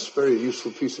knew that. That's a very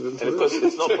useful piece of information. And of course,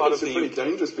 it's not part of the UK. It's a pretty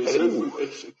dangerous piece of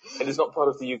information. And it's not part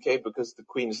of the UK because the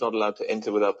Queen is not allowed to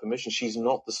enter without permission. She's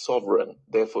not the sovereign,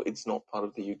 therefore it's not part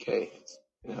of the UK.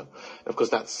 And of course,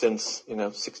 that's since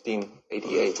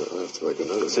 1688.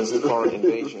 Since the foreign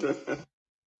invasion.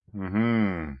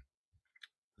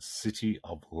 City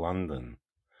of London.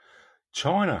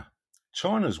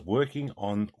 China's working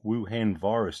on Wuhan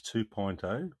virus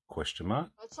 2.0, question mark.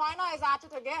 China is at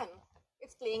it again.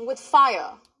 It's playing with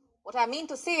fire. What I mean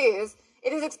to say is,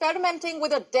 it is experimenting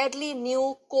with a deadly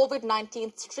new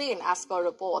COVID-19 strain as per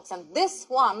reports. And this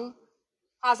one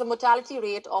has a mortality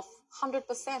rate of 100%.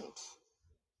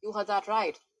 You heard that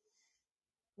right.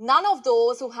 None of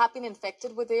those who have been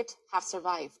infected with it have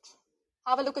survived.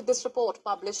 Have a look at this report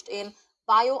published in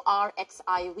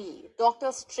BioRxiv.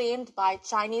 Doctors trained by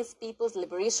Chinese People's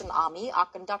Liberation Army are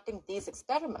conducting these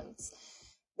experiments.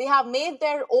 They have made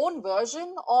their own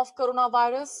version of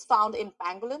coronavirus found in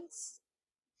pangolins.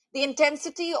 The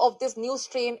intensity of this new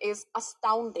strain is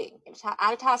astounding. And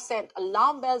it has sent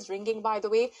alarm bells ringing, by the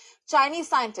way. Chinese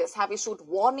scientists have issued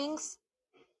warnings.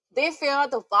 They fear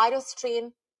the virus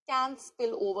strain can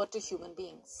spill over to human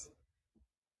beings.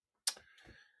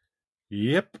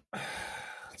 Yep,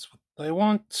 that's what they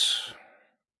want.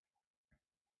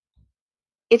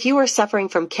 If you are suffering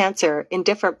from cancer in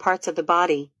different parts of the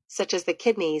body, such as the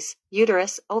kidneys,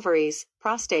 uterus, ovaries,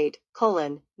 prostate,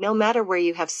 colon, no matter where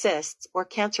you have cysts or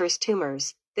cancerous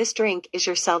tumors, this drink is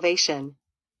your salvation.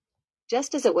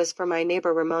 Just as it was for my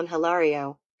neighbor Ramon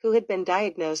Hilario, who had been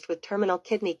diagnosed with terminal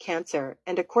kidney cancer,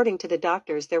 and according to the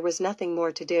doctors there was nothing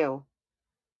more to do.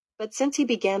 But since he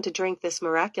began to drink this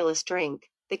miraculous drink,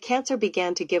 the cancer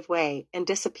began to give way and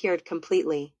disappeared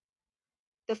completely.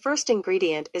 The first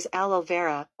ingredient is aloe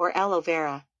vera or aloe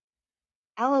vera.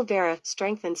 Aloe vera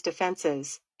strengthens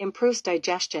defenses, improves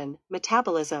digestion,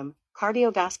 metabolism,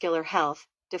 cardiovascular health,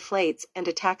 deflates and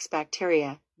attacks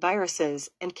bacteria, viruses,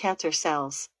 and cancer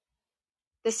cells.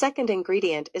 The second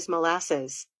ingredient is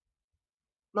molasses.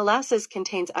 Molasses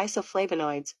contains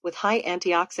isoflavonoids with high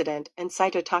antioxidant and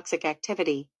cytotoxic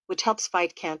activity, which helps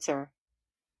fight cancer.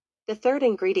 The third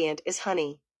ingredient is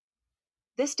honey.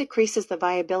 This decreases the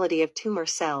viability of tumor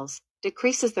cells,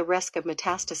 decreases the risk of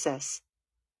metastasis.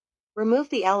 Remove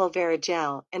the aloe vera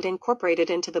gel and incorporate it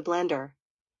into the blender.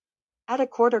 Add a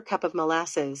 1/4 cup of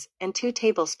molasses and 2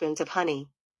 tablespoons of honey.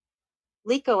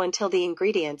 Liquor until the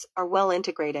ingredients are well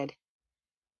integrated.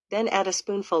 Then add a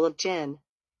spoonful of gin.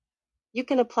 You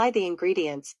can apply the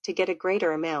ingredients to get a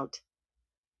greater amount.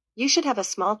 You should have a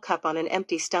small cup on an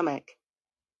empty stomach.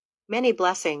 Many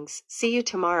blessings. See you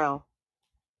tomorrow.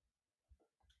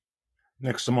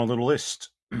 Next on my little list.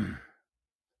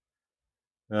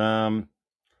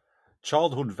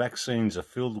 Childhood vaccines are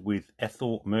filled with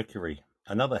ethyl mercury,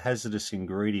 another hazardous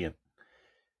ingredient.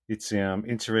 It's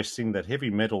interesting that heavy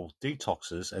metal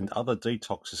detoxes and other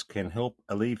detoxes can help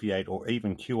alleviate or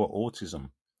even cure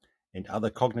autism and other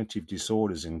cognitive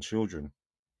disorders in children.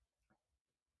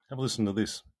 Have a listen to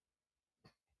this.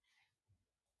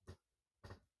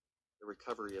 The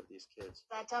recovery of these kids.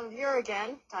 That time of year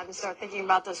again, time to start thinking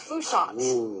about those flu shots.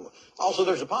 Ooh. Also,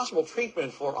 there's a possible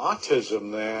treatment for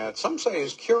autism that some say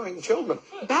is curing children.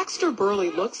 Baxter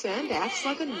Burley looks and acts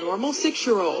like a normal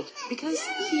 6-year-old because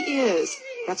he is.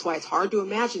 That's why it's hard to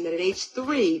imagine that at age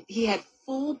 3, he had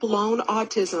full-blown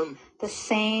autism. The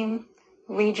same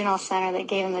regional center that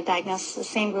gave him the diagnosis, the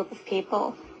same group of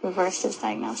people reversed his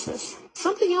diagnosis.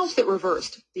 Something else that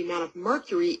reversed, the amount of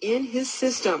mercury in his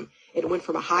system. It went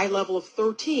from a high level of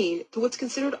 13 to what's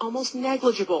considered almost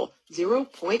negligible,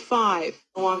 0.5.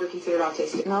 No longer considered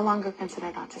autistic. No longer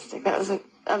considered autistic. That was a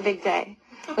big day.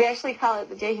 We actually call it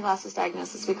the day he lost his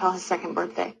diagnosis. We call his second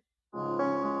birthday.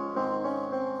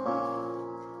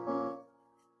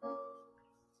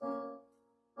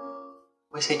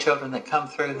 We see children that come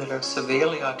through that are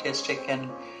severely autistic and,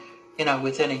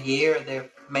 within a year they're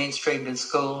mainstreamed in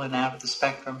school and out of the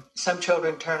spectrum. Some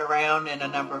children turn around in a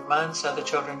number of months, other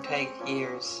children take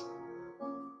years.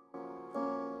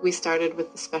 We started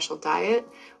with the special diet.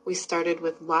 We started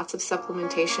with lots of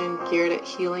supplementation geared at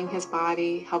healing his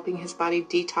body, helping his body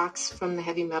detox from the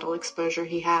heavy metal exposure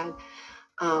he had.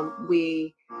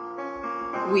 We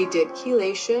did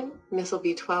chelation, methyl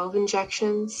B12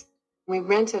 injections. We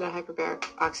rented a hyperbaric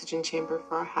oxygen chamber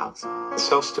for our house. The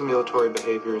self-stimulatory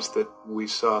behaviors that we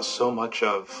saw so much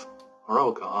of are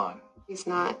all gone. He's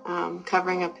not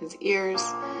covering up his ears.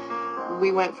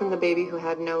 We went from the baby who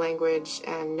had no language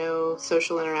and no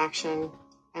social interaction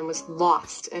and was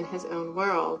lost in his own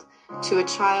world to a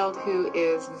child who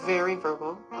is very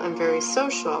verbal and very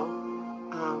social.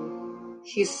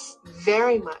 He's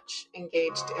very much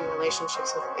engaged in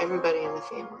relationships with everybody in the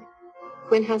family.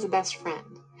 Quinn has a best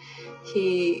friend.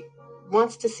 He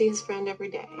wants to see his friend every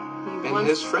day.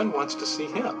 His friend wants to see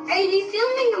him. Are you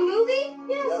filming a movie?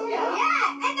 Yes.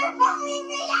 Yeah, and they're following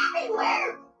me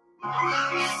everywhere.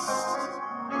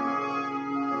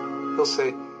 He'll say,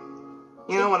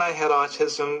 when I had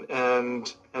autism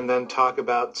and then talk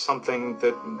about something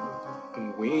that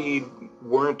we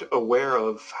weren't aware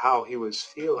of how he was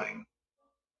feeling.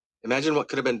 Imagine what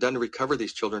could have been done to recover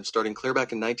these children starting clear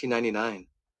back in 1999,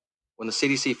 when the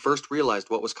CDC first realized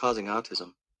what was causing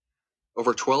autism.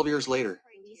 Over 12 years later,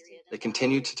 they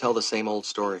continued to tell the same old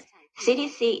story.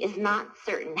 CDC is not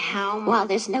certain how much. While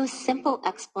there's no simple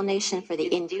explanation for the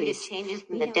increase changes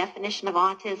in the definition of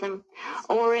autism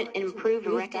or an improved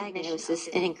diagnosis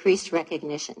and increased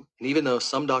recognition. And even though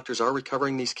some doctors are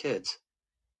recovering these kids,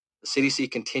 the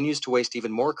CDC continues to waste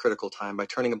even more critical time by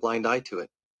turning a blind eye to it.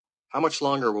 How much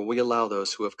longer will we allow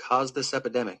those who have caused this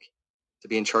epidemic to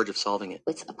be in charge of solving it?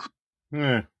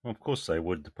 Yeah, of course they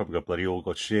would. They've probably all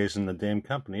got shares in the damn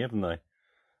company, haven't they?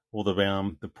 All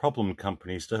the problem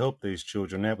companies to help these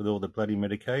children out with all the bloody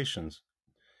medications.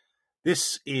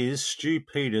 This is Stu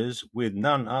Peters with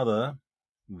none other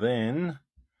than...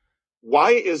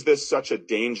 Why is this such a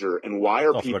danger, and why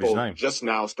are people just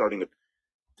now starting to...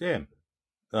 Damn.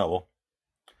 Oh,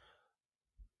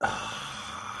 well.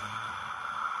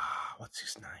 What's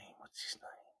his name?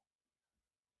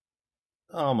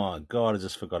 Oh, my God, I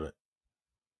just forgot it.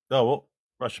 Oh, well,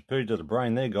 rush a poo to the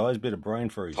brain there, guys. Bit of brain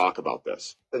freeze. Talk about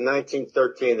this. In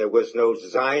 1913, there was no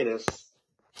Zionist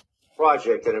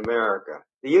project in America.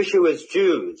 The issue is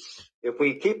Jews. If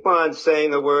we keep on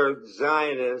saying the word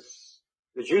Zionists,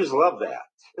 the Jews love that.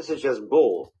 This is just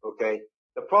bull, okay?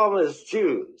 The problem is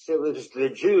Jews. It was the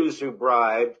Jews who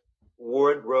bribed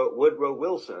Woodrow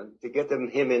Wilson to get him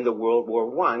into World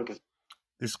War I.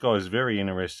 This guy is very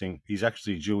interesting. He's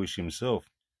actually Jewish himself.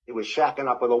 He was shacking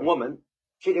up with a woman,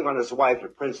 cheating on his wife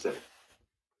at Princeton.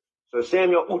 So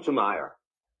Samuel Untermeyer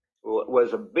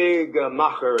was a big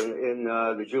macher in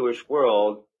the Jewish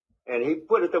world, and he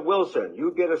put it to Wilson,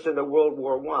 you get us into World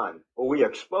War I, or we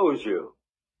expose you.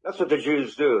 That's what the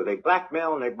Jews do. They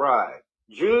blackmail and they bribe.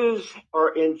 Jews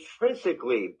are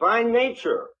intrinsically, by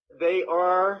nature, they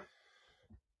are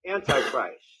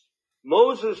Antichrist.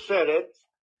 Moses said it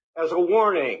as a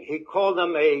warning. He called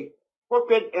them a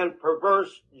crooked and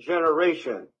perverse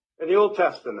generation. In the Old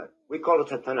Testament, we called it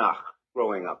the Tanakh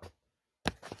growing up.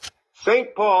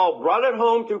 St. Paul brought it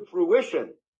home to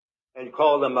fruition and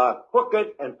called them a crooked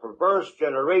and perverse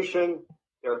generation.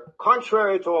 They're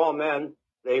contrary to all men.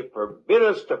 They forbid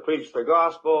us to preach the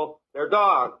gospel. They're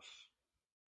dogs.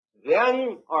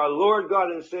 Then our Lord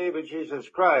God and Savior Jesus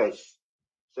Christ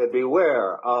said,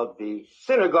 beware of the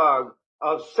synagogue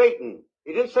of Satan.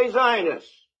 He didn't say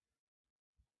Zionists.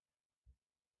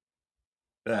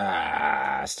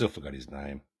 Still forgot his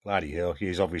name. Bloody hell,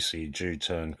 he's obviously a Jew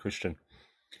turned Christian.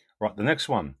 Right, the next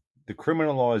one. The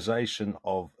criminalisation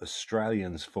of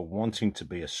Australians for wanting to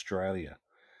be Australian.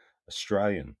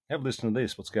 Have a listen to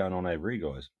this. What's going on over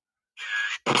here, guys?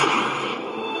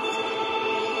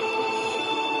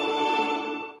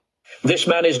 This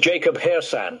man is Jacob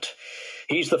Hairsant.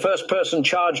 He's the first person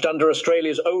charged under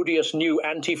Australia's odious new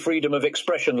anti-freedom of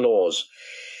expression laws.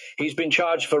 He's been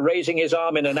charged for raising his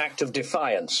arm in an act of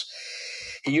defiance.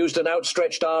 He used an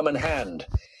outstretched arm and hand.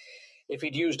 If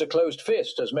he'd used a closed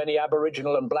fist, as many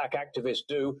Aboriginal and black activists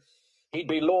do, he'd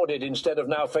be lauded instead of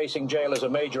now facing jail as a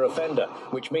major offender,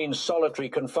 which means solitary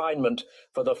confinement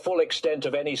for the full extent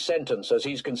of any sentence, as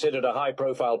he's considered a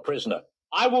high-profile prisoner.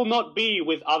 I will not be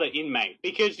with other inmates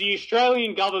because the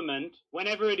Australian government,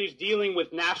 whenever it is dealing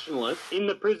with nationalists in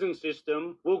the prison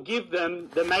system, will give them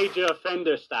the major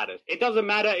offender status. It doesn't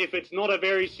matter if it's not a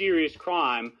very serious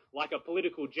crime, like a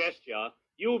political gesture,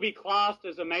 you will be classed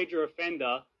as a major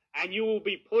offender and you will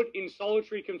be put in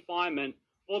solitary confinement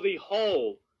for the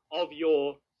whole of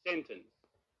your sentence.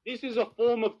 This is a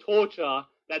form of torture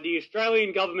that the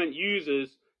Australian government uses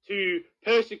to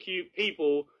persecute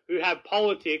people who have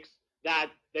politics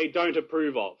that they don't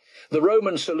approve of. The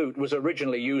Roman salute was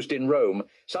originally used in Rome,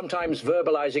 sometimes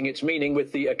verbalizing its meaning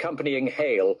with the accompanying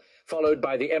hail, followed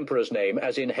by the emperor's name,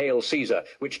 as in Hail Caesar,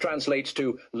 which translates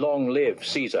to Long Live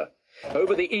Caesar.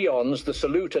 Over the eons, the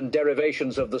salute and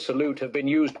derivations of the salute have been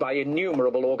used by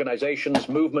innumerable organizations,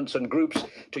 movements and groups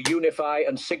to unify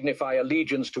and signify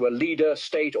allegiance to a leader,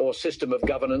 state or system of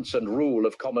governance and rule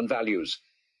of common values.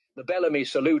 The Bellamy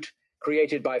salute,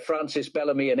 created by Francis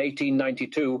Bellamy in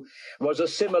 1892, was a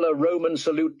similar Roman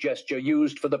salute gesture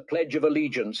used for the Pledge of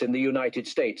Allegiance in the United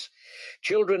States.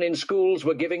 Children in schools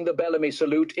were giving the Bellamy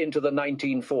salute into the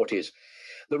 1940s.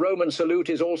 The Roman salute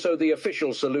is also the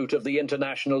official salute of the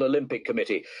International Olympic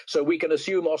Committee, so we can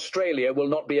assume Australia will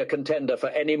not be a contender for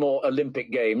any more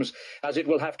Olympic Games, as it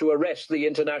will have to arrest the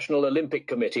International Olympic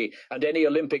Committee and any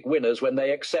Olympic winners when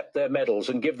they accept their medals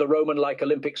and give the Roman-like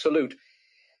Olympic salute.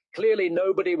 Clearly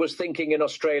nobody was thinking in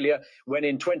Australia when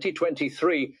in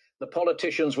 2023 the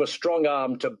politicians were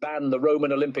strong-armed to ban the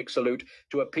Roman Olympic salute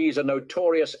to appease a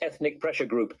notorious ethnic pressure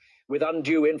group with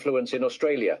undue influence in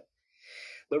Australia.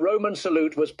 The Roman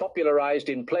salute was popularized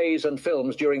in plays and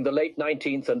films during the late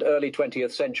 19th and early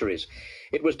 20th centuries.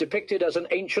 It was depicted as an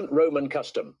ancient Roman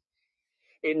custom.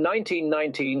 In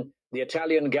 1919, the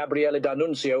Italian Gabriele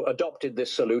D'Annunzio adopted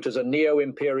this salute as a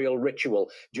neo-imperial ritual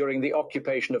during the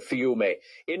occupation of Fiume,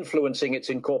 influencing its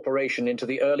incorporation into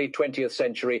the early 20th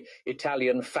century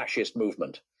Italian fascist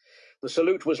movement. The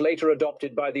salute was later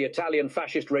adopted by the Italian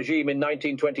fascist regime in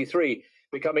 1923,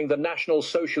 becoming the National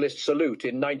Socialist Salute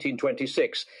in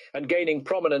 1926 and gaining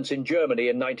prominence in Germany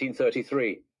in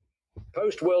 1933.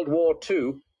 Post-World War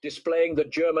II, displaying the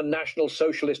German National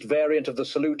Socialist variant of the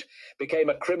salute became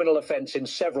a criminal offence in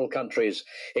several countries,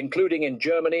 including in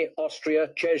Germany, Austria,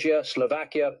 Czechia,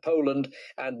 Slovakia, Poland,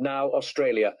 and now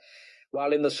Australia,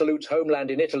 while in the salute's homeland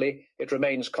in Italy, it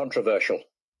remains controversial.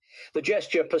 The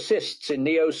gesture persists in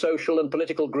neo-social and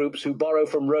political groups who borrow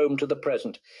from Rome to the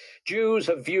present. Jews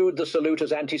have viewed the salute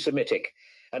as anti-Semitic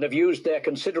and have used their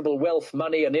considerable wealth,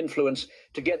 money, and influence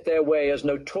to get their way as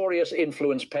notorious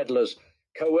influence peddlers,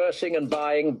 coercing and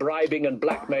buying, bribing and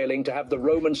blackmailing to have the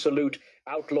Roman salute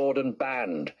outlawed and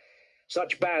banned.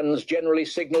 Such bans generally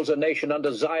signals a nation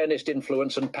under Zionist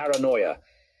influence and paranoia.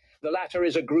 The latter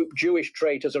is a group Jewish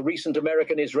trait, as a recent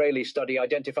American-Israeli study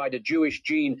identified a Jewish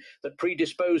gene that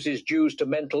predisposes Jews to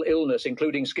mental illness,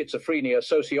 including schizophrenia,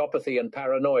 sociopathy and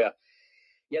paranoia.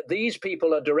 Yet these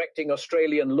people are directing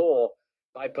Australian law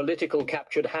by political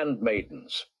captured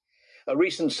handmaidens. A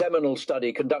recent seminal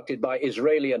study conducted by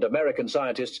Israeli and American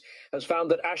scientists has found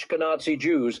that Ashkenazi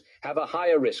Jews have a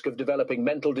higher risk of developing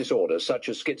mental disorders such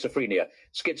as schizophrenia,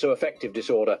 schizoaffective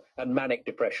disorder, and manic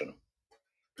depression.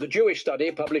 The Jewish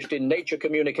study, published in Nature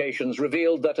Communications,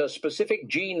 revealed that a specific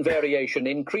gene variation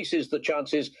increases the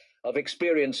chances of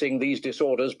experiencing these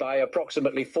disorders by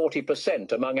approximately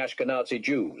 40% among Ashkenazi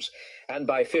Jews, and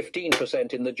by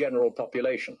 15% in the general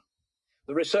population.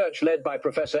 The research, led by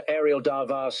Professor Ariel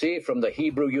Darvasi from the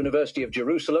Hebrew University of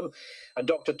Jerusalem and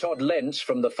Dr. Todd Lentz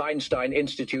from the Feinstein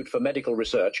Institute for Medical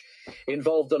Research,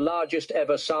 involved the largest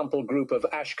ever sample group of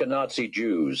Ashkenazi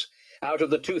Jews, Out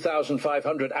of the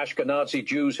 2,500 Ashkenazi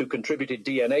Jews who contributed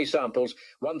DNA samples,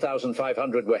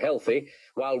 1,500 were healthy,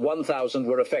 while 1,000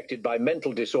 were affected by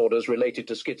mental disorders related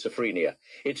to schizophrenia.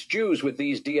 It's Jews with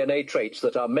these DNA traits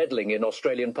that are meddling in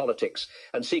Australian politics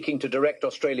and seeking to direct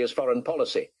Australia's foreign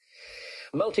policy.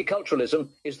 Multiculturalism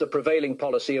is the prevailing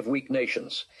policy of weak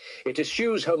nations. It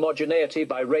eschews homogeneity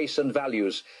by race and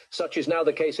values. Such is now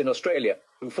the case in Australia,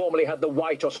 who formerly had the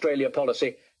White Australia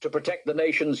policy to protect the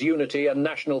nation's unity and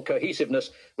national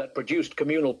cohesiveness that produced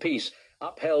communal peace,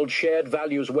 upheld shared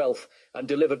values wealth, and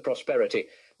delivered prosperity,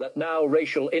 that now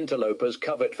racial interlopers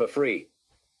covet for free.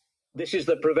 This is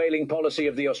the prevailing policy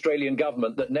of the Australian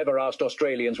government that never asked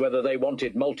Australians whether they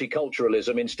wanted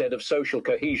multiculturalism instead of social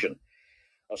cohesion.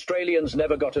 Australians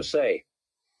never got a say.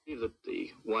 Do you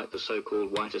believe that the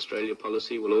so-called White Australia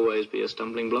policy will always be a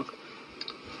stumbling block?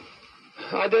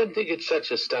 I don't think it's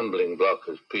such a stumbling block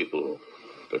as people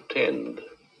pretend,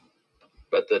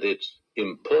 but that it's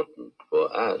important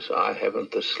for us, I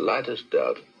haven't the slightest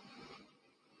doubt.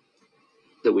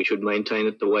 That we should maintain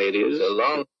it the way it is? So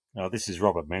long this is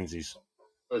Robert Menzies.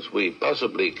 as we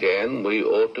possibly can, we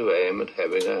ought to aim at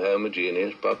having a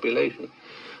homogeneous population.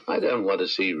 I don't want to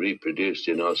see reproduced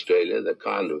in Australia the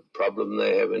kind of problem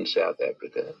they have in South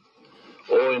Africa,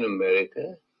 or in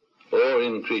America, or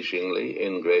increasingly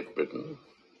in Great Britain.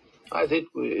 I think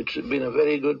it's been a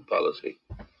very good policy,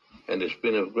 and it's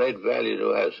been of great value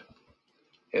to us.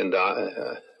 And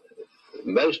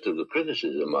most of the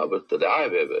criticism of it that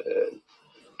I've ever heard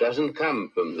doesn't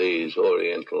come from these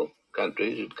Oriental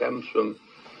countries. It comes from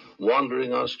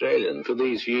wandering Australians. For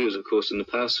these views, of course, in the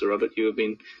past, Sir Robert, you have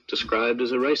been described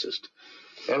as a racist.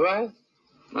 Have I?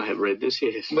 I have read this,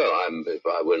 yes. Well, if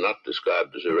I were not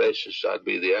described as a racist, I'd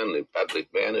be the only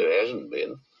public man who hasn't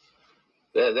been.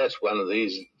 That's one of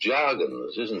these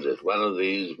jargons, isn't it? One of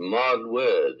these mod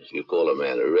words. You call a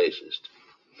man a racist.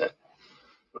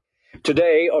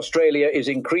 Today, Australia is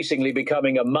increasingly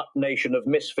becoming a mutt nation of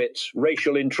misfits,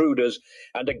 racial intruders,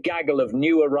 and a gaggle of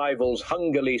new arrivals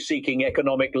hungrily seeking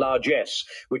economic largesse,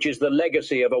 which is the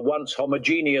legacy of a once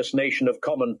homogeneous nation of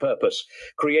common purpose,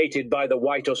 created by the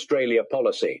White Australia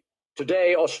policy.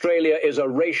 Today, Australia is a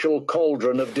racial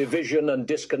cauldron of division and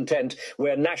discontent,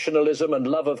 where nationalism and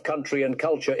love of country and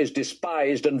culture is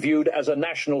despised and viewed as a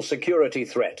national security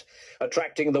threat,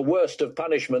 attracting the worst of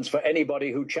punishments for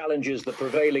anybody who challenges the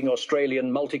prevailing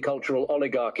Australian multicultural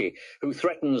oligarchy, who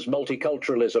threatens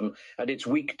multiculturalism and its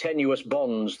weak, tenuous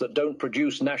bonds that don't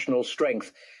produce national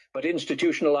strength, but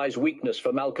institutionalize weakness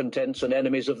for malcontents and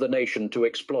enemies of the nation to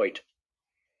exploit.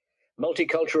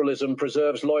 Multiculturalism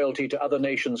preserves loyalty to other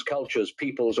nations' cultures,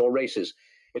 peoples, or races.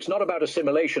 It's not about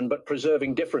assimilation, but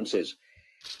preserving differences.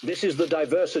 This is the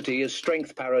diversity is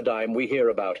strength paradigm we hear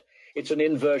about. It's an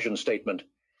inversion statement,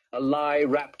 a lie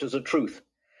wrapped as a truth.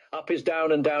 Up is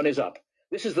down and down is up.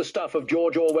 This is the stuff of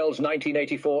George Orwell's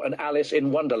 1984 and Alice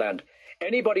in Wonderland.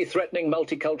 Anybody threatening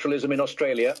multiculturalism in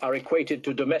Australia are equated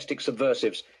to domestic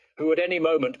subversives, who at any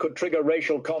moment could trigger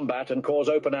racial combat and cause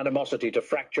open animosity to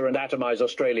fracture and atomize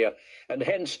Australia, and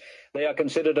hence they are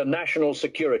considered a national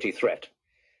security threat.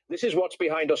 This is what's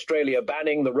behind Australia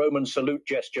banning the Roman salute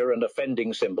gesture and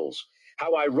offending symbols.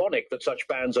 How ironic that such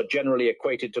bans are generally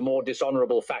equated to more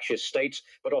dishonourable fascist states,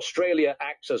 but Australia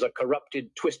acts as a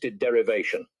corrupted, twisted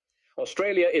derivation.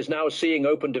 Australia is now seeing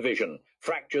open division,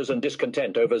 fractures and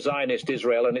discontent over Zionist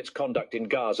Israel and its conduct in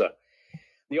Gaza.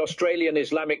 The Australian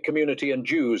Islamic community and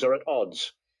Jews are at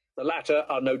odds. The latter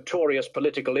are notorious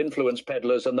political influence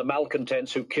peddlers and the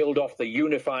malcontents who killed off the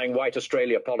unifying White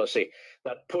Australia policy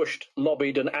that pushed,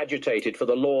 lobbied and agitated for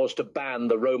the laws to ban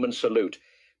the Roman salute,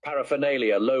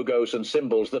 paraphernalia, logos and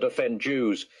symbols that offend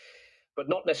Jews, but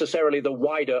not necessarily the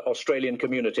wider Australian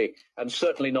community, and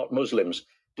certainly not Muslims.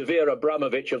 Devere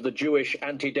Abramovich of the Jewish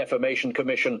Anti-Defamation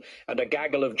Commission and a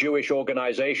gaggle of Jewish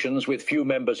organizations with few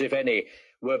members, if any,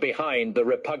 were behind the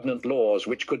repugnant laws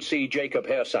which could see Jacob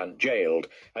Hersant jailed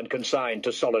and consigned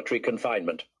to solitary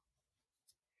confinement.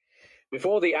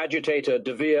 Before the agitator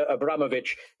Devere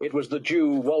Abramovich, it was the Jew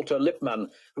Walter Lippmann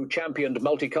who championed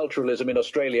multiculturalism in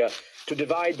Australia to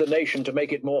divide the nation to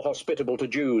make it more hospitable to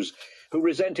Jews, who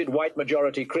resented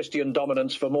white-majority Christian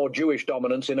dominance for more Jewish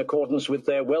dominance in accordance with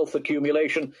their wealth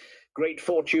accumulation, great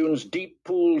fortunes, deep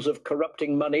pools of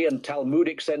corrupting money, and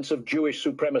Talmudic sense of Jewish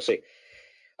supremacy.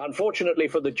 Unfortunately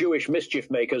for the Jewish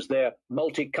mischief-makers, their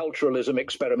multiculturalism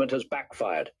experiment has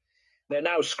backfired. They're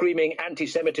now screaming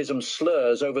anti-Semitism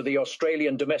slurs over the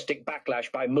Australian domestic backlash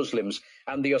by Muslims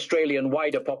and the Australian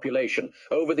wider population,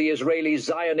 over the Israeli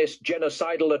Zionist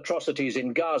genocidal atrocities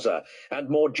in Gaza and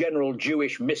more general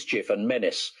Jewish mischief and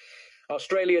menace.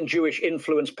 Australian Jewish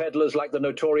influence peddlers like the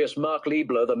notorious Mark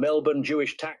Liebler, the Melbourne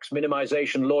Jewish tax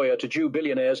minimisation lawyer to Jew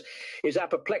billionaires, is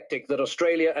apoplectic that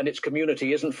Australia and its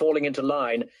community isn't falling into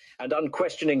line and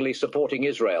unquestioningly supporting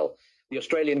Israel. The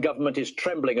Australian government is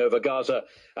trembling over Gaza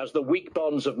as the weak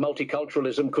bonds of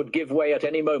multiculturalism could give way at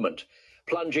any moment,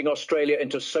 plunging Australia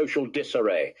into social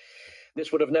disarray.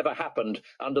 This would have never happened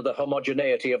under the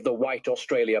homogeneity of the white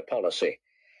Australia policy.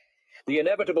 The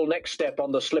inevitable next step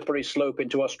on the slippery slope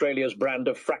into Australia's brand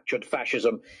of fractured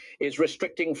fascism is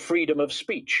restricting freedom of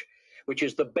speech, which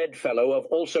is the bedfellow of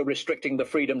also restricting the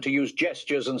freedom to use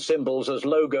gestures and symbols as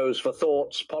logos for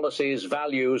thoughts, policies,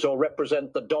 values, or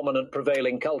represent the dominant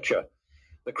prevailing culture.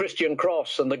 The Christian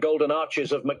cross and the golden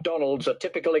arches of McDonald's are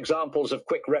typical examples of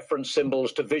quick reference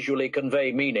symbols to visually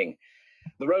convey meaning.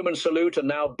 The Roman salute and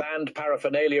now banned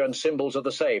paraphernalia and symbols are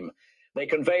the same. They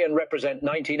convey and represent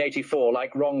 1984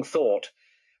 like wrong thought.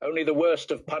 Only the worst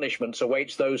of punishments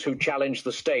awaits those who challenge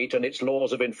the state and its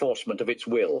laws of enforcement of its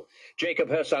will. Jacob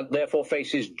Hersant therefore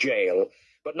faces jail,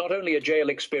 but not only a jail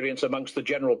experience amongst the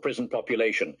general prison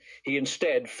population. He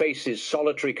instead faces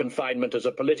solitary confinement as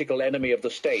a political enemy of the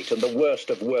state and the worst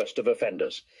of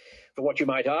offenders. For what you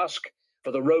might ask?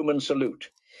 For the Roman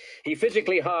salute. He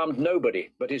physically harmed nobody,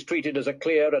 but is treated as a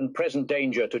clear and present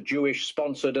danger to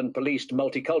Jewish-sponsored and policed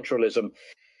multiculturalism.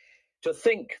 To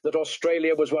think that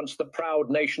Australia was once the proud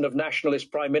nation of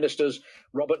nationalist prime ministers,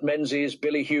 Robert Menzies,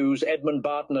 Billy Hughes, Edmund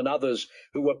Barton and others,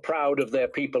 who were proud of their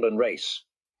people and race.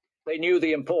 They knew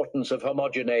the importance of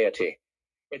homogeneity.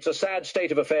 It's a sad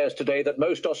state of affairs today that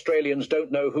most Australians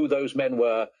don't know who those men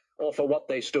were or for what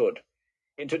they stood.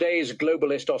 In today's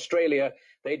globalist Australia,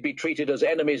 they'd be treated as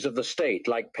enemies of the state,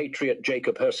 like patriot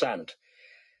Jacob Hersant.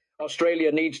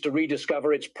 Australia needs to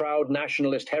rediscover its proud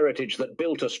nationalist heritage that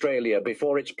built Australia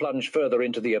before it's plunged further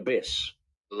into the abyss.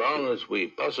 As long as we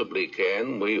possibly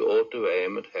can, we ought to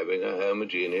aim at having a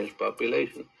homogeneous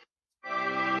population.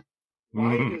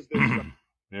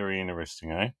 Very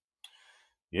interesting, eh?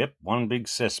 Yep, one big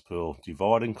cesspool,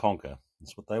 divide and conquer.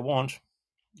 That's what they want.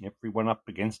 Everyone up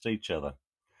against each other.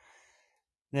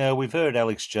 Now, we've heard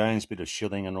Alex Jones, bit of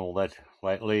shilling and all that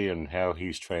lately, and how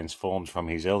he's transformed from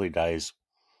his early days.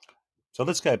 So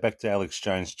let's go back to Alex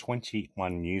Jones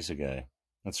 21 years ago.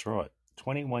 That's right,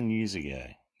 21 years ago.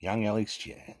 Young Alex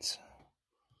Jones.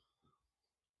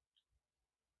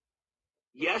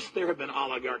 Yes, there have been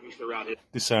oligarchies throughout it.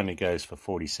 This only goes for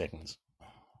 40 seconds.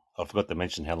 I forgot to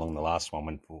mention how long the last one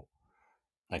went for.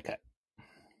 Okay.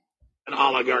 And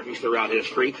oligarchies throughout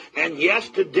history. And yes,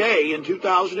 today in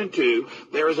 2002,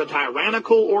 there is a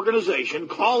tyrannical organization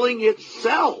calling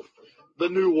itself the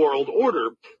New World Order,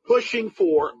 pushing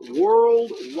for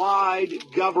worldwide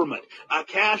government, a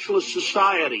cashless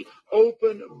society,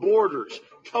 open borders,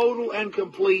 total and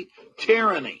complete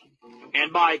tyranny.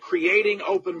 And by creating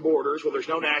open borders where there's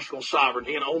no national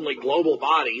sovereignty and only global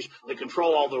bodies that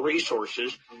control all the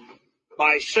resources,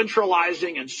 by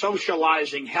centralizing and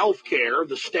socializing healthcare,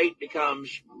 the state becomes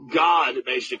God,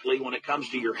 basically, when it comes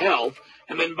to your health.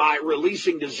 And then by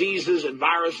releasing diseases and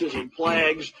viruses and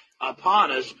plagues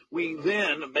upon us, we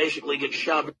then basically get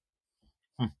shoved.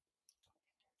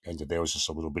 And there was just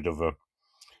a little bit of a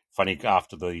funny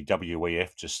after the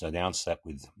WEF just announced that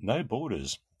with no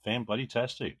borders.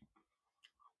 Fan-bloody-tastic.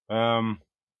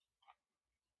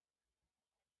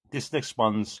 This next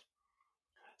one's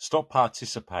stop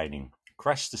participating.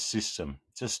 Crash the system.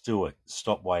 Just do it.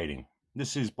 Stop waiting.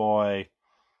 This is by...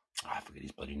 I forget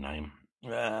his bloody name.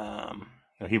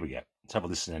 Here we go. Let's have a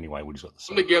listen anyway. What he's got to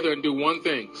say. Come together and do one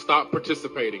thing. Stop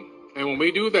participating. And when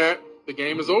we do that, the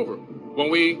game is over. When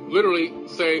we literally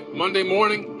say, Monday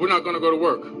morning, we're not going to go to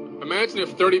work. Imagine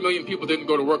if 30 million people didn't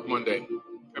go to work Monday.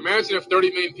 Imagine if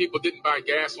 30 million people didn't buy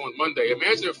gas on Monday.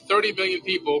 Imagine if 30 million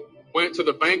people went to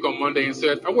the bank on Monday and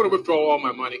said, I want to withdraw all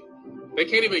my money. They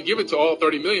can't even give it to all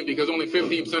 30 million because only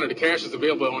 15% of the cash is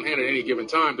available on hand at any given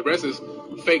time. The rest is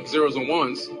fake zeros and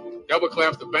ones. That would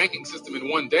collapse the banking system in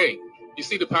one day. You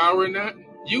see the power in that?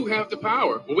 You have the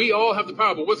power. We all have the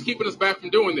power. But what's keeping us back from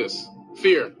doing this?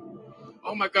 Fear.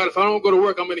 Oh, my God, if I don't go to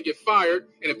work, I'm going to get fired.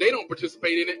 And if they don't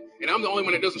participate in it, and I'm the only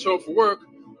one that doesn't show up for work,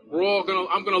 I'm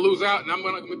going to lose out, and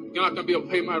you're not going to be able to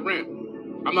pay my rent.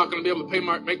 I'm not going to be able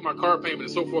to make my car payment,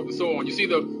 and so forth and so on. You see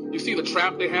the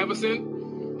trap they have us in?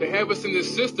 They have us in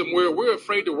this system where we're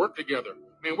afraid to work together.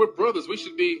 Man, we're brothers. We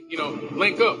should be,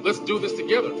 link up. Let's do this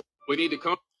together. We need to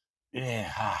come.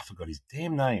 Yeah, I forgot his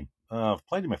damn name. I've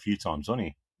played him a few times, hasn't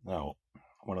he? Oh,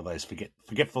 one of those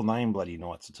forgetful name bloody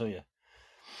nights, I tell you.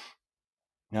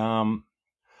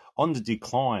 On the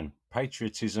decline,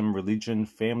 patriotism, religion,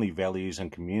 family values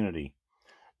and community.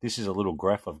 This is a little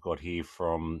graph I've got here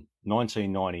from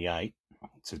 1998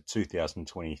 to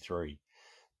 2023.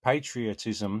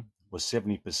 Patriotism was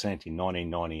 70% in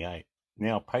 1998.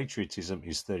 Now patriotism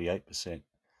is 38%.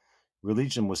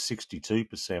 Religion was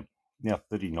 62%, now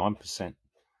 39%.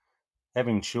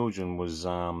 Having children was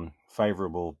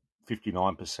favourable,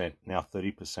 59%, now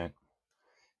 30%.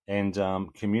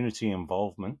 And community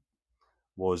involvement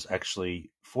was actually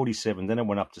 47. Then it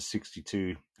went up to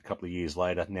 62 a couple of years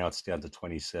later. Now it's down to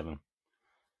 27.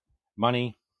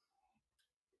 Money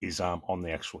is on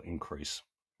the actual increase.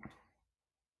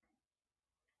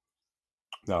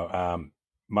 No,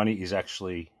 money is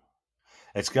actually,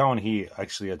 it's going here,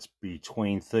 actually it's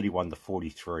between 31 to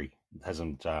 43. It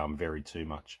hasn't varied too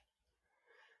much.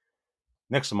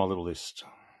 Next on my little list,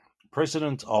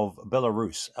 President of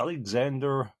Belarus,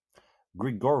 Alexander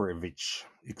Grigorovich,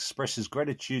 expresses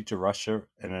gratitude to Russia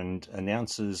and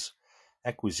announces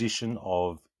acquisition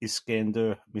of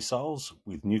Iskander missiles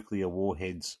with nuclear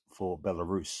warheads for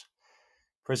Belarus.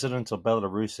 President of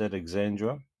Belarus,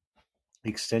 Alexander,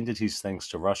 extended his thanks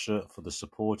to Russia for the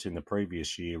support in the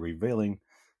previous year, revealing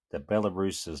that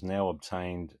Belarus has now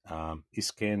obtained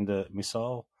Iskander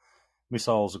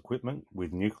missiles equipment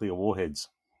with nuclear warheads.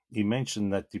 He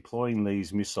mentioned that deploying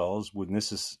these missiles would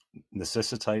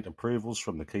necessitate approvals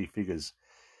from the key figures,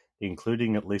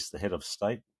 including at least the head of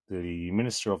state, the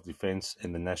Minister of Defence,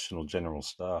 and the National General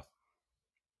Staff.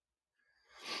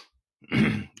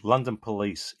 London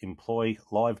police employ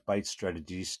live bait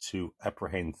strategies to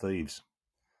apprehend thieves.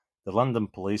 The London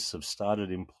police have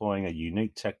started employing a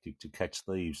unique tactic to catch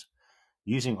thieves,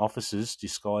 using officers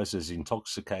disguised as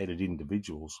intoxicated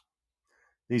individuals.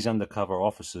 These undercover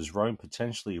officers roam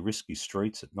potentially risky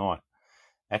streets at night,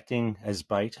 acting as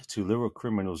bait to lure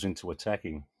criminals into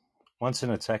attacking. Once an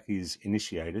attack is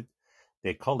initiated,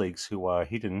 their colleagues who are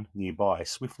hidden nearby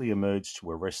swiftly emerge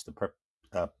to arrest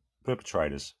the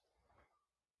perpetrators.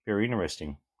 Very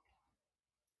interesting.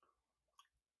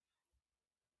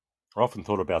 I often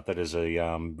thought about that as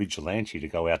a vigilante, to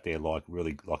go out there like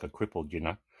a crippled,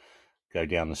 go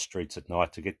down the streets at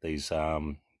night to get these,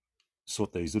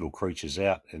 sort these little creatures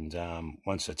out, and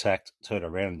once attacked, turn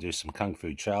around and do some kung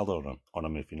fu chow on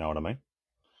them, if you know what I mean.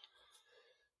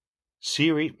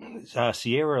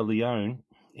 Sierra Leone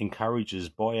encourages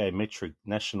biometric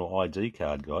national ID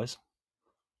card, guys.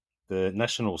 The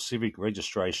National Civic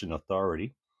Registration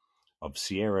Authority of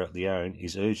Sierra Leone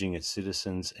is urging its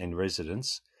citizens and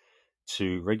residents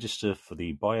to register for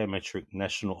the biometric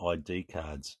national ID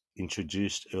cards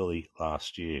introduced early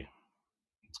last year.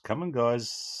 It's coming,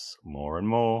 guys, more and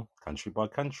more, country by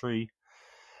country.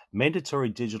 Mandatory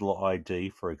digital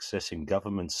ID for accessing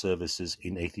government services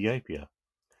in Ethiopia.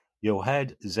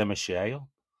 Yohad Zameshael,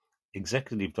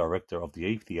 Executive Director of the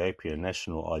Ethiopia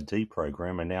National ID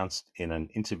Program, announced in an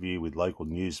interview with local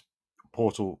news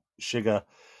portal Shiga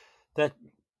that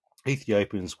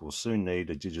Ethiopians will soon need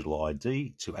a digital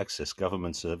ID to access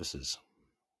government services.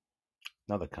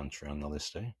 Another country on the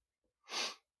list, eh?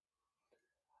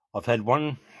 I've had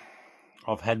one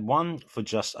for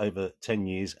just over 10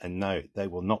 years, and no, they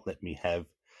will not let me have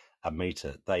a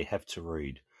meter. They have to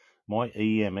read. My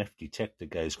EMF detector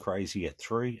goes crazy at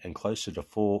 3, and closer to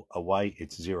 4 away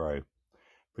it's 0.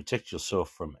 Protect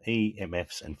yourself from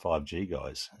EMFs and 5G,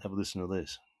 guys. Have a listen to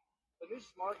this. The new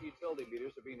smart utility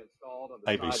meters are being installed on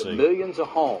the ABC. side of millions of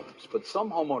homes, but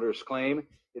some homeowners claim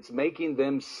it's making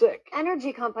them sick.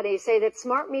 Energy companies say that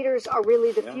smart meters are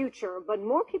really the future, but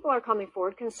more people are coming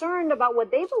forward concerned about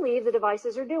what they believe the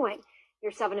devices are doing.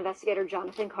 Here's 7 investigator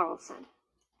Jonathan Carlson.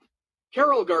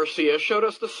 Carol Garcia showed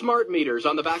us the smart meters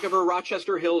on the back of her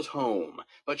Rochester Hills home,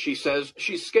 but she says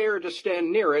she's scared to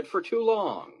stand near it for too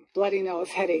long. Bloody nose,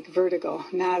 headache, vertigo,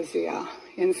 nausea,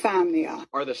 insomnia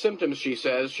Are the symptoms she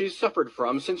says she's suffered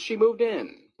from since she moved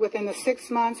in. Within the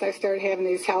 6 months, I started having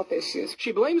these health issues.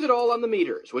 She blames it all on the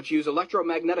meters, which use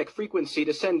electromagnetic frequency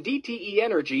to send DTE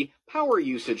Energy power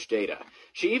usage data.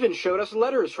 She even showed us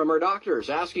letters from her doctors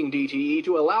asking DTE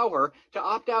to allow her to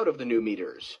opt out of the new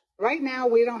meters. Right now,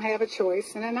 we don't have a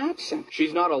choice and an option.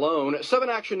 She's not alone. 7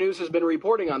 Action News has been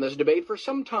reporting on this debate for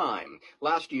some time.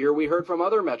 Last year, we heard from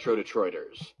other Metro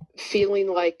Detroiters.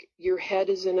 Feeling like your head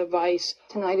is in a vice.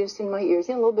 Tinnitus in my ears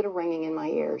and a little bit of ringing in my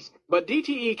ears. But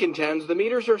DTE contends the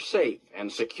meters are safe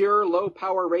and secure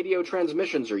low-power radio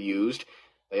transmissions are used.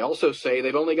 They also say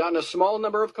they've only gotten a small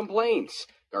number of complaints.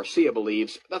 Garcia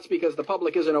believes that's because the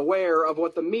public isn't aware of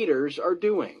what the meters are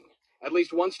doing. At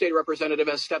least one state representative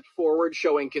has stepped forward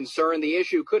showing concern the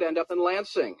issue could end up in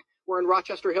Lansing. We're in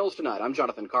Rochester Hills tonight. I'm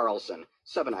Jonathan Carlson,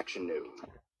 7 Action News.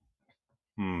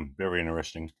 Very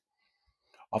interesting.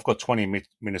 I've got 20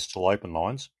 minutes till open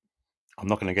lines. I'm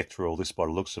not going to get through all this by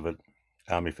the looks of it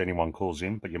if anyone calls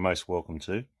in, but you're most welcome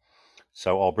to.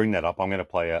 So I'll bring that up. I'm going to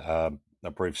play a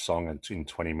brief song in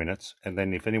 20 minutes. And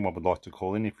then if anyone would like to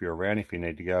call in, if you're around, if you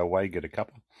need to go away, get a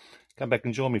cuppa, come back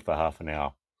and join me for half an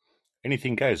hour.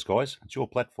 Anything goes, guys. It's your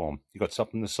platform. You got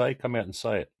something to say, come out and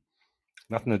say it.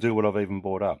 Nothing to do what I've even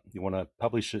brought up. You want to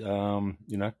publish,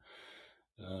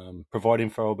 provide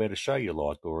info about a show you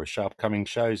like or upcoming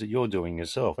shows that you're doing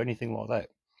yourself, anything like that.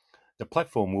 The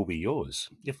platform will be yours.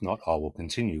 If not, I will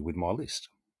continue with my list.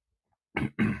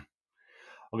 I've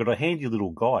got a handy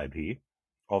little guide here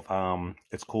of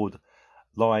it's called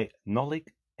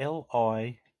linolic,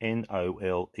 LINOLEIC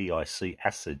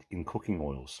acid in cooking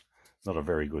oils. Not a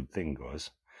very good thing,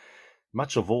 guys.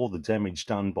 Much of all the damage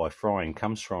done by frying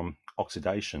comes from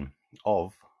oxidation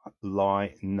of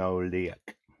linoleic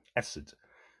acid,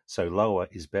 so lower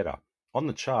is better. On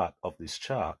the chart of this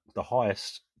chart, the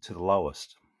highest to the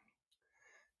lowest.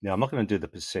 Now, I'm not going to do the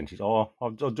percentage. I'll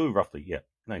do roughly, yeah.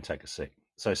 Don't take a sec.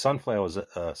 So sunflowers,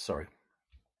 sorry,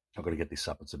 I've got to get this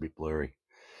up. It's a bit blurry.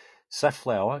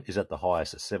 Safflower is at the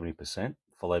highest at 70%,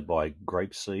 followed by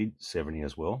grapeseed, 70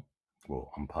 as well,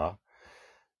 on par.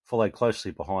 Followed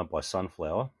closely behind by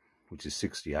sunflower, which is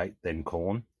 68, then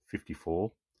corn,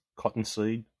 54,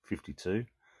 cottonseed, 52,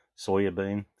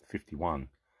 soybean, 51.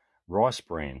 Rice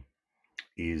bran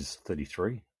is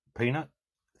 33, peanut,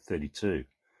 32,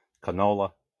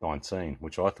 canola, 19,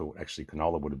 which I thought actually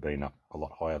canola would have been up a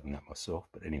lot higher than that myself,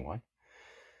 but anyway.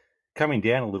 Coming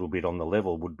down a little bit on the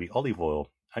level would be olive oil,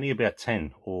 only about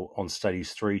 10, or on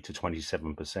studies 3 to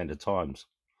 27% at times.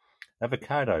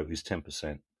 Avocado is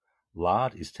 10%,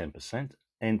 lard is 10%,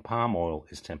 and palm oil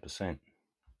is 10%.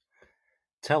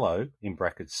 Tallow, in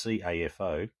brackets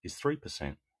CAFO, is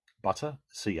 3%. Butter,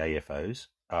 CAFOs,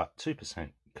 are 2%.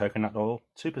 Coconut oil,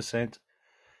 2%.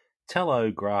 Tallow,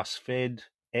 grass-fed,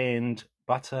 and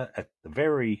butter at the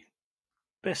very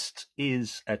best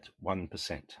is at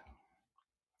 1%.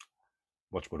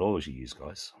 Watch what oils you use,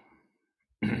 guys.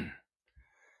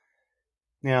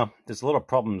 Now, there's a lot of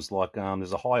problems, like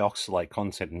there's a high oxalate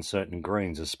content in certain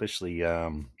greens, especially,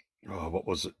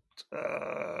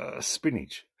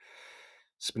 spinach.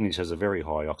 Spinach has a very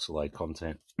high oxalate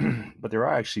content, but there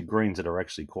are actually greens that are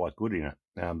actually quite good in it,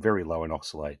 very low in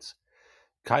oxalates.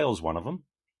 Kale's one of them.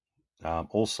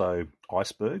 Also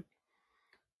iceberg,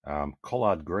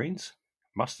 collard greens,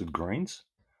 mustard greens,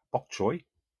 bok choy.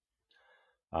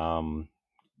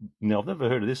 Now, I've never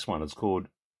heard of this one. It's called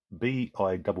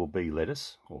BIBB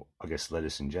lettuce, or I guess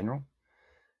lettuce in general.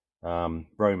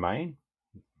 Romaine,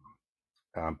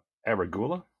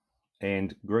 arugula,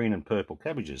 and green and purple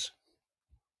cabbages.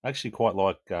 I actually quite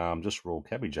like just raw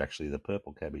cabbage, actually, the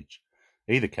purple cabbage.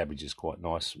 Either cabbage is quite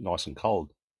nice and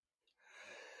cold.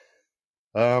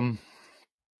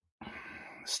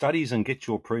 Studies and get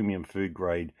your premium food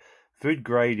grade. Food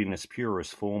grade in its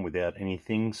purest form without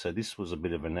anything. So this was a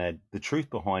bit of an ad. The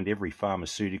truth behind every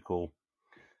pharmaceutical,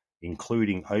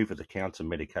 including over-the-counter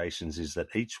medications, is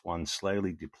that each one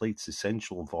slowly depletes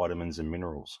essential vitamins and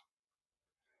minerals.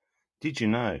 Did you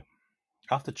know?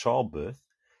 After childbirth,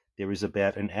 there is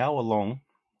about an hour-long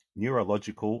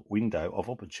neurological window of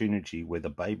opportunity where the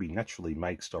baby naturally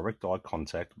makes direct eye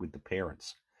contact with the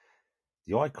parents.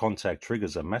 The eye contact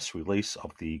triggers a mass release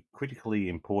of the critically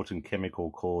important chemical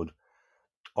called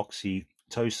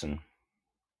oxytocin,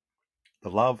 the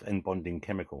love and bonding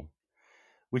chemical,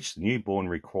 which the newborn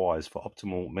requires for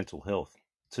optimal mental health.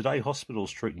 Today,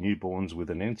 hospitals treat newborns with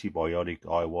an antibiotic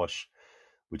eye wash,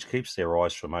 which keeps their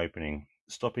eyes from opening,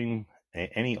 stopping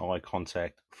any eye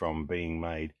contact from being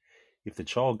made. If the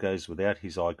child goes without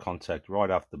his eye contact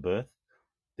right after birth,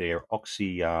 their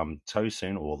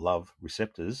oxytocin or love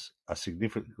receptors are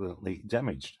significantly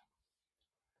damaged.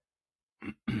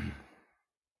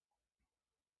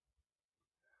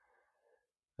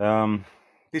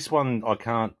 This one I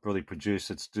can't really produce.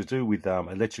 It's to do with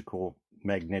electrical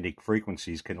magnetic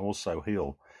frequencies can also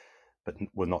heal, but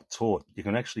we're not taught. You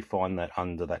can actually find that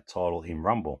under that title in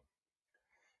Rumble.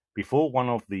 Before one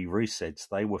of the resets,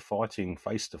 they were fighting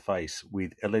face-to-face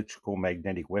with electrical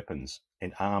magnetic weapons,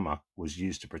 and armor was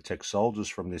used to protect soldiers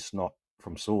from this, not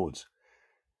from swords.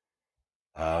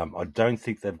 I don't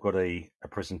think they've got a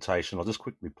presentation. I'll just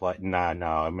quickly play it. No,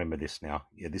 I remember this now.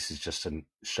 Yeah, this is just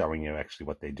showing you actually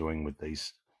what they're doing with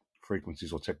these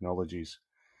frequencies or technologies.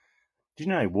 Do you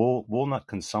know walnut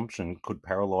consumption could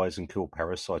paralyze and kill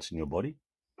parasites in your body?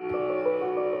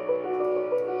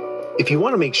 If you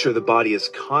want to make sure the body is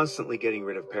constantly getting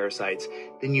rid of parasites,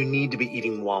 then you need to be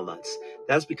eating walnuts.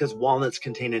 That's because walnuts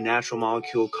contain a natural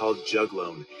molecule called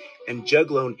juglone. And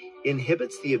juglone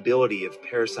inhibits the ability of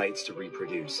parasites to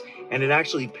reproduce. And it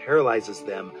actually paralyzes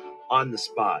them on the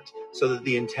spot so that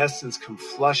the intestines can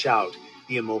flush out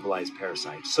the immobilized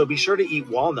parasite. So be sure to eat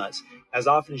walnuts as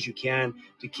often as you can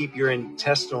to keep your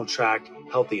intestinal tract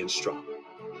healthy and strong.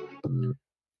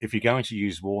 If you're going to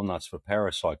use walnuts for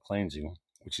parasite cleansing,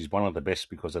 which is one of the best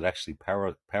because it actually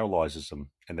paralyzes them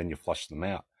and then you flush them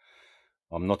out.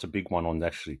 I'm not a big one on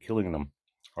actually killing them.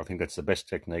 I think that's the best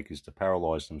technique, is to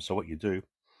paralyze them. So what you do,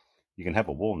 you can have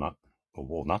a walnut, or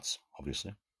walnuts,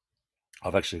 obviously.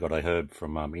 I've actually got a herb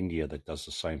from India that does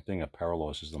the same thing. It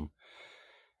paralyzes them.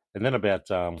 And then about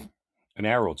an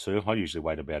hour or two, I usually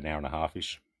wait about an hour and a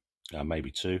half-ish,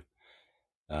 maybe two.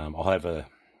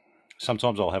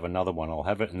 Sometimes I'll have another one. I'll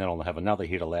have it, and then I'll have another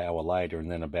hit an hour later, and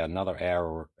then about another hour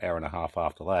or hour and a half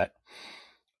after that,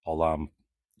 I'll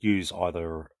use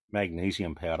either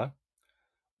magnesium powder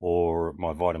or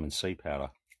my vitamin C powder.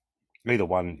 Either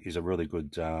one is a really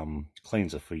good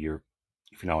cleanser for your,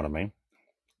 if you know what I mean.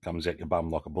 Comes out your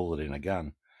bum like a bullet in a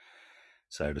gun,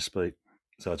 so to speak.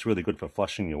 So it's really good for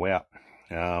flushing you out.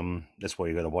 That's why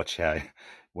you got to watch how,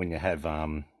 when you have,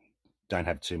 don't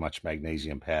have too much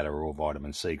magnesium powder or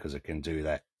vitamin C, because it can do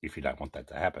that if you don't want that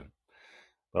to happen.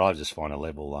 But I just find a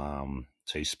level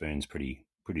teaspoon's pretty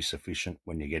sufficient.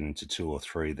 When you get into 2 or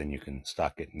 3, then you can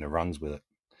start getting the runs with it.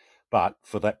 But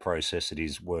for that process, it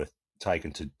is worth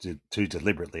taking to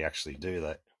deliberately actually do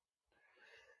that.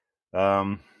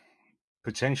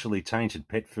 Potentially tainted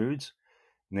pet foods.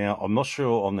 Now, I'm not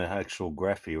sure on the actual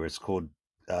graph here. It's called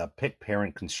Pet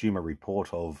Parent Consumer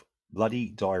Report of Bloody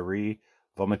Diarrhea,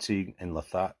 Vomiting and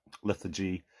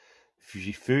Lethargy,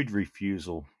 Food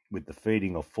Refusal with the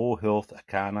feeding of 4 Health,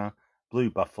 Akana, Blue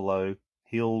Buffalo,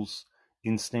 Hills,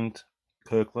 Instinct,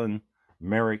 Kirkland,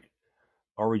 Merrick,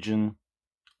 Origin,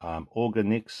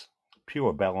 Organics,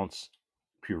 Pure Balance,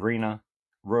 Purina,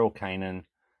 Royal Canin,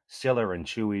 Stella and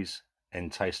Chewy's,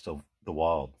 and Taste of the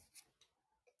Wild.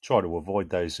 Try to avoid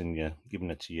those when you're giving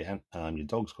it to your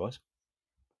dogs, guys.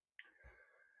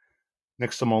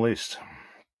 Next on my list,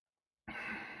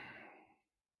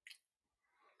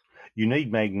 you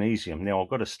need magnesium. Now, I've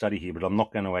got a study here, but I'm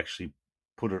not going to actually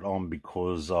put it on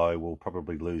because I will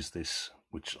probably lose this,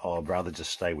 which I'd rather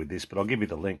just stay with this, but I'll give you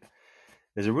the link.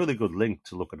 There's a really good link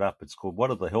to look it up. It's called What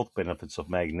Are the Health Benefits of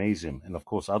Magnesium? And, of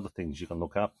course, other things you can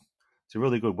look up. It's a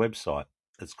really good website.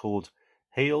 It's called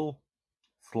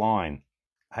Healthline,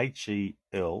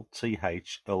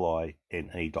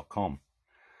 HELTHLINE.com.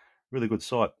 Really good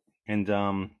site. And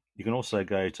you can also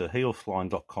go to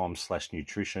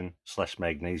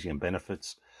healthline.com/nutrition/magnesium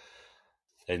benefits.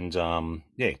 And,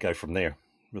 go from there.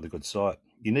 Really good site.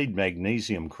 You need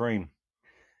magnesium cream.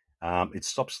 It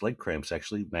stops leg cramps,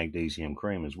 actually, magnesium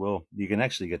cream as well. You can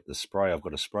actually get the spray. I've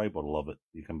got a spray bottle of it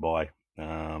you can buy.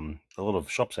 A lot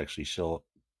of shops actually sell it.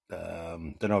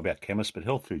 Don't know about chemists, but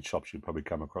health food shops, you'd probably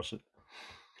come across it.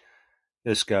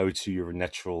 Just go to your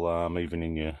natural, even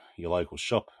in your local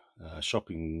shop,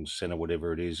 shopping centre,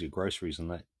 whatever it is, your groceries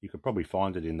and that. You could probably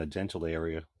find it in the dental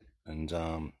area and,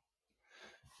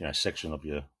 section of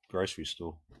your grocery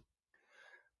store.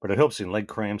 But it helps in leg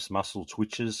cramps, muscle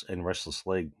twitches, and restless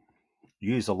leg.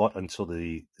 Use a lot until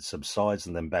it subsides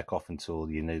and then back off until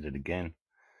you need it again.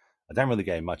 I don't really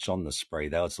go much on the spray,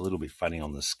 though. It's a little bit funny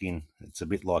on the skin. It's a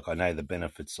bit like I know the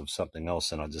benefits of something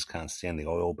else and I just can't stand the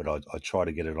oil, but I try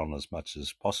to get it on as much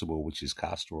as possible, which is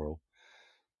castor oil.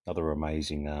 Another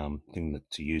amazing thing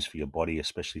to use for your body,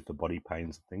 especially for body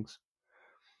pains and things.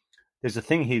 There's a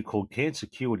thing here called Cancer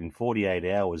Cured in 48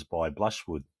 Hours by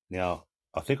Blushwood. Now,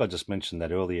 I think I just mentioned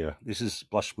that earlier. This is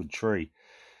Blushwood Tree.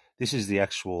 This is the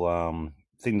actual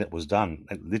thing that was done,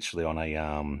 literally on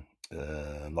a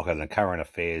like a current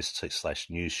affairs /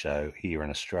 news show here in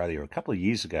Australia a couple of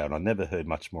years ago, and I never heard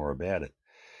much more about it.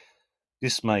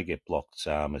 This may get blocked,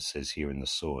 it says here in the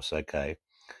source. Okay,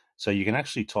 so you can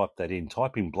actually type that in.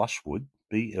 Type in Blushwood,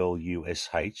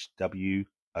 BLUSHWOOD,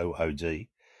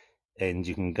 and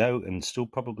you can go and still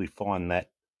probably find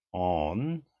that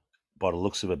on, by the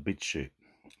looks of a BitChute.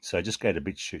 So just go to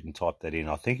BitChute and type that in.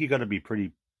 I think you've got to be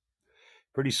pretty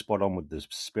spot on with the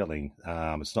spelling.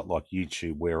 It's not like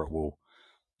YouTube where it will,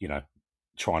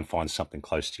 try and find something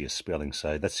close to your spelling.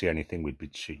 So that's the only thing with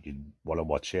BitChute you'd want to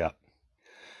watch out.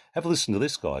 Have a listen to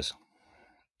this, guys.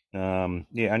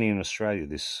 Only in Australia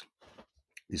this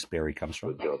berry comes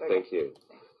from. Good job, thank you.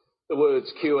 The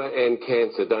words cure and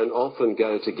cancer don't often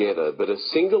go together, but a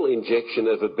single injection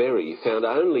of a berry found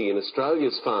only in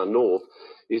Australia's far north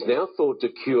is now thought to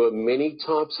cure many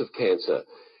types of cancer.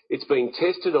 It's been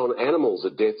tested on animals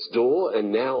at death's door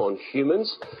and now on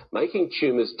humans, making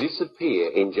tumours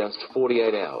disappear in just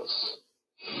 48 hours.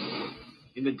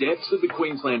 In the depths of the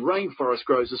Queensland rainforest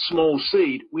grows a small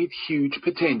seed with huge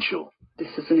potential.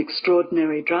 This is an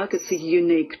extraordinary drug. It's a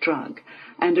unique drug,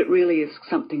 and it really is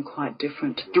something quite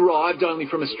different. Derived only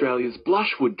from Australia's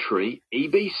blushwood tree,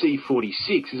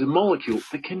 EBC46 is a molecule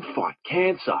that can fight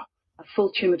cancer. A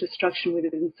full tumour destruction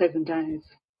within 7 days.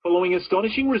 Following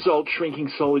astonishing results shrinking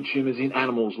solid tumours in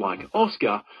animals like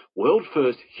Oscar,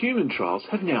 world-first human trials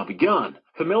have now begun.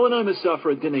 For melanoma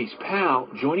sufferer Denise Powell,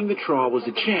 joining the trial was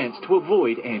a chance to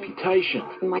avoid amputation.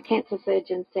 My cancer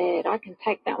surgeon said, I can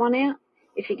take that one out.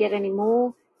 If you get any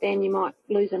more, then you might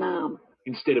lose an arm.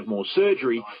 Instead of more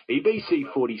surgery,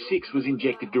 EBC46 was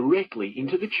injected directly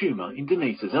into the tumour in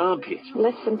Denise's armpit.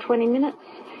 Less than 20 minutes,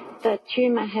 the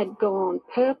tumour had gone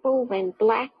purple, then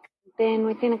black. Then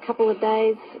within a couple of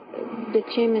days, the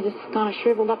tumour just kind of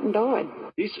shriveled up and died.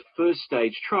 This first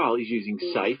stage trial is using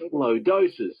safe, low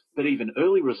doses, but even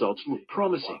early results look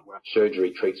promising.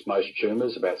 Surgery treats most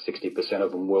tumours, about 60%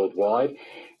 of them worldwide,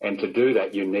 and to do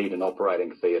that you need an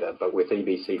operating theatre. But with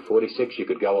EBC46 you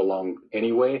could go along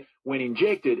anywhere. When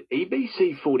injected,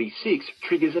 EBC46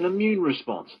 triggers an immune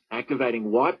response, activating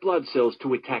white blood cells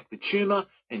to attack the tumour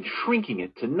and shrinking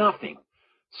it to nothing.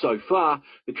 So far,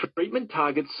 the treatment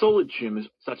targets solid tumours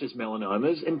such as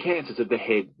melanomas and cancers of the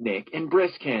head, neck and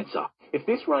breast cancer. If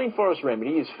this rainforest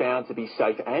remedy is found to be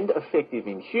safe and effective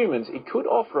in humans, it could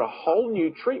offer a whole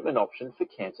new treatment option for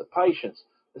cancer patients,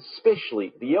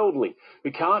 especially the elderly,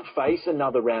 who can't face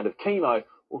another round of chemo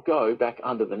or go back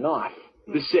under the knife.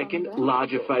 The second,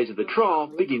 larger phase of the trial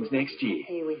begins next year.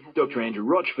 Dr. Andrew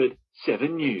Rochford,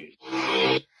 7 News.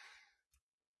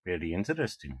 Very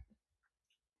interesting.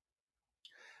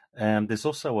 There's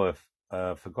also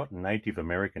a forgotten Native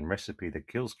American recipe that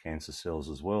kills cancer cells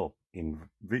as well in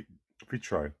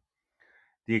vitro.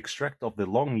 The extract of the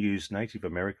long-used Native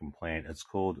American plant, it's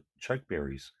called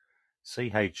chokeberries,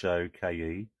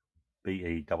 CHOKEBERRIES,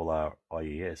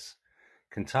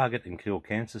 can target and kill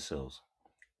cancer cells.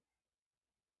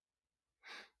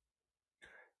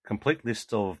 Complete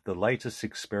list of the latest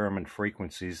experiment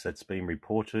frequencies that's been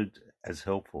reported as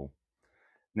helpful.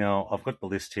 Now, I've got the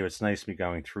list here. It's nice me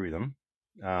going through them,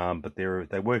 but they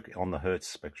work on the Hertz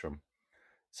spectrum.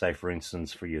 Say, for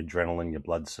instance, for your adrenaline, your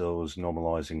blood cells,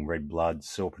 normalizing red blood,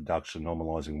 cell production,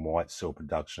 normalizing white cell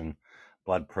production,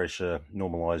 blood pressure,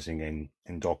 normalizing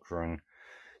endocrine,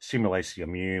 stimulates the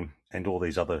immune, and all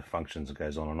these other functions that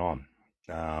goes on and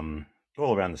on.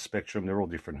 All around the spectrum, they're all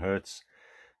different Hertz.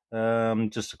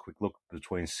 Just a quick look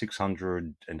between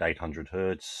 600 and 800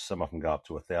 hertz. Some of them go up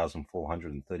to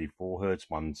 1,434 hertz.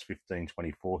 One's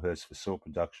 1524 hertz for cell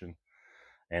production,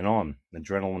 and on.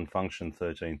 Adrenaline function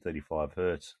 1335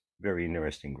 hertz. Very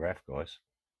interesting graph, guys.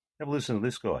 Have a listen to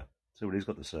this guy. See what he's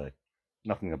got to say.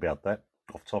 Nothing about that.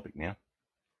 Off topic now.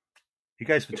 He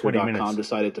goes for 20 minutes.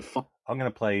 Decided to I'm going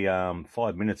to play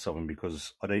 5 minutes of him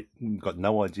because I got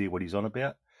no idea what he's on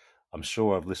about. I'm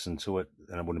sure I've listened to it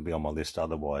and it wouldn't be on my list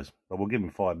otherwise. But we'll give him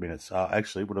 5 minutes.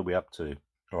 Actually, what are we up to?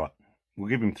 All right. We'll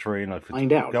give him 3. And if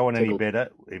it's going any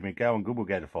better, if it's going good, we'll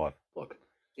go to 5. Look,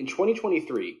 in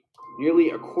 2023, nearly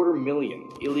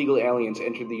 250,000 illegal aliens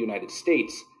entered the United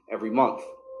States every month.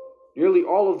 Nearly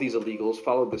all of these illegals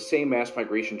followed the same mass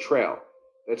migration trail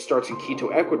that starts in Quito,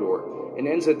 Ecuador, and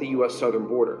ends at the U.S. southern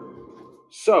border.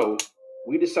 So,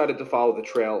 we decided to follow the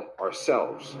trail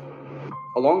ourselves.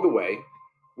 Along the way,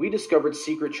 we discovered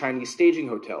secret Chinese staging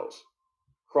hotels,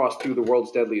 crossed through the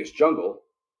world's deadliest jungle,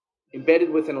 embedded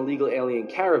with an illegal alien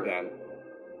caravan,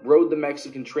 rode the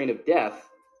Mexican train of death,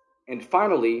 and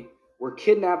finally were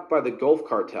kidnapped by the Gulf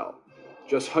Cartel,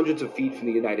 just hundreds of feet from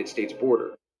the United States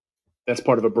border. That's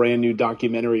part of a brand new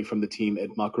documentary from the team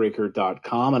at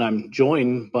muckraker.com, and I'm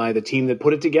joined by the team that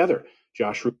put it together.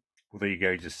 Josh Rubin. Well, there you go.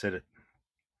 You just said it.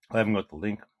 I haven't got the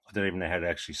link. I don't even know how to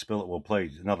actually spell it. We'll play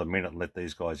another minute and let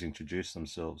these guys introduce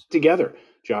themselves. Together,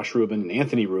 Josh Rubin and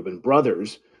Anthony Rubin,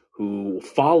 brothers who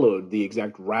followed the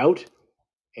exact route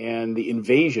and the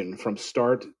invasion from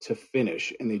start to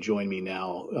finish, and they join me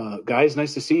now. Guys,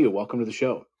 nice to see you. Welcome to the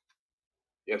show.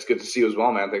 Yeah, it's good to see you as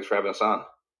well, man. Thanks for having us on.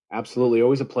 Absolutely.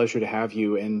 Always a pleasure to have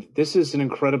you. And this is an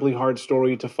incredibly hard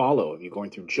story to follow. You're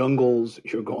going through jungles.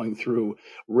 You're going through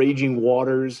raging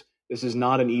waters. This is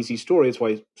not an easy story. It's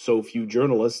why so few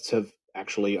journalists have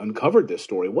actually uncovered this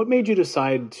story. What made you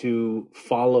decide to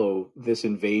follow this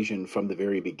invasion from the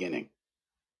very beginning?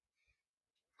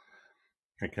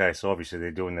 Okay, so obviously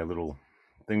they're doing their little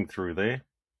thing through there.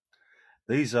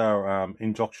 These are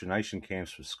indoctrination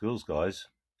camps for schools, guys.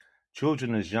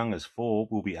 Children as young as 4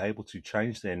 will be able to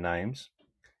change their names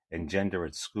and gender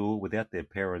at school without their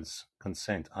parents'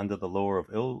 consent under the law of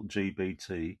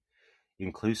LGBT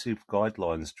inclusive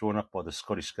guidelines drawn up by the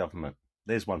Scottish government.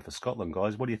 There's one for Scotland,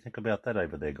 guys. What do you think about that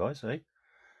over there, guys? Eh?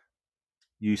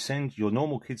 You send your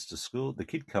normal kids to school, the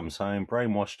kid comes home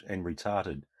brainwashed and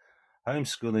retarded.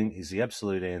 Homeschooling is the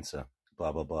absolute answer.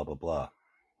 Blah, blah, blah, blah, blah.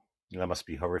 That must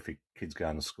be horrific, kids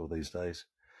going to school these days.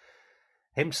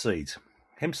 Hemp seeds.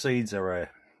 Hemp seeds are a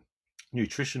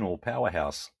nutritional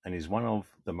powerhouse and is one of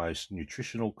the most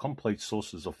nutritional, complete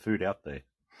sources of food out there.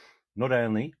 Not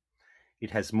only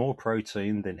it has more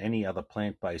protein than any other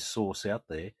plant-based source out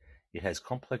there, it has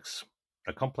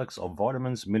a complex of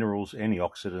vitamins, minerals,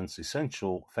 antioxidants,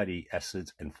 essential fatty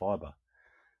acids, and fiber.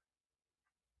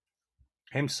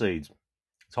 Hemp seeds.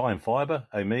 It's high in fiber,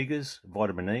 omegas,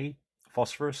 vitamin E,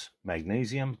 phosphorus,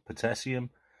 magnesium, potassium,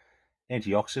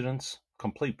 antioxidants,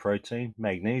 complete protein,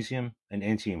 magnesium, and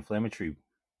anti-inflammatory.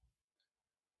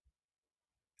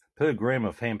 Per gram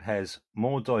of hemp has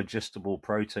more digestible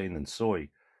protein than soy,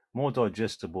 more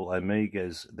digestible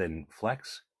omegas than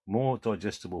flax, more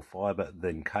digestible fiber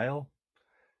than kale.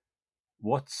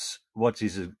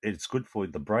 It's good for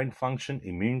the brain function,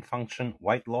 immune function,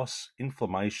 weight loss,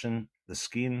 inflammation, the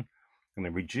skin, and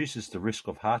it reduces the risk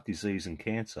of heart disease and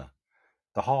cancer.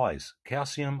 The highs: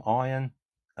 calcium, iron,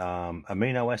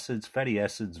 amino acids, fatty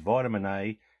acids, vitamin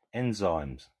A,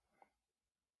 enzymes.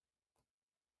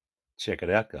 Check it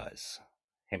out, guys.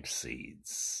 Hemp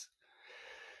seeds.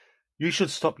 You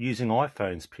should stop using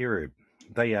iPhones, period.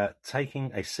 They are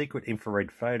taking a secret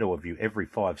infrared photo of you every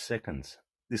 5 seconds.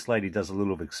 This lady does a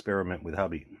little experiment with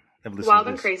hubby. Wild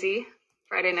and crazy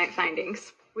Friday night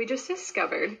findings. We just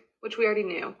discovered, which we already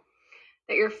knew,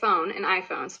 that your phone, an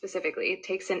iPhone specifically,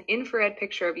 takes an infrared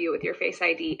picture of you with your Face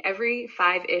ID every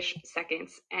 5-ish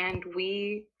seconds. And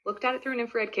we looked at it through an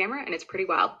infrared camera, and it's pretty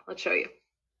wild. Let's show you.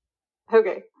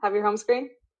 Okay, have your home screen.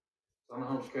 It's on the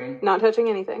home screen. Not touching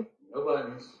anything. No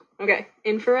buttons. Okay,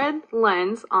 infrared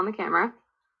lens on the camera.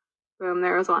 Boom,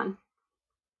 there was 1.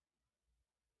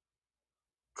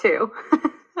 2.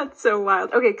 That's so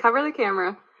wild. Okay, cover the camera.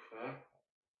 Okay.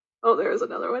 Oh, there was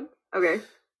another one. Okay,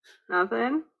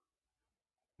 nothing.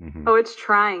 Mm-hmm. Oh, it's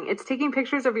trying. It's taking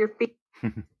pictures of your feet.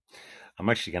 I'm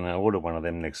actually going to order one of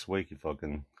them next week if I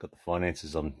can got the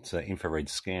finances on the infrared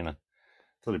scanner.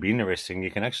 Thought it'd be interesting. You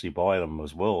can actually buy them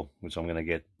as well, which I'm going to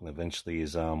get eventually.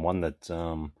 Is one that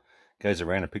goes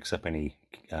around and picks up any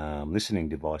listening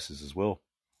devices as well.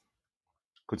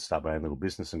 Could start my own little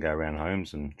business and go around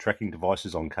homes and tracking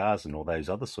devices on cars and all those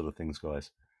other sort of things,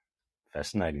 guys.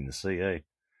 Fascinating to see, eh?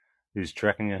 Who's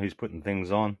tracking you? Who's putting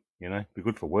things on? You know, be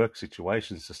good for work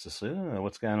situations just to see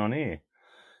what's going on here.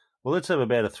 Well, let's have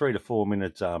about a 3 to 4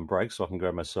 minute break so I can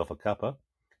grab myself a cuppa,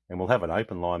 and we'll have an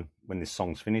open line when this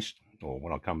song's finished, or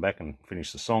when I come back and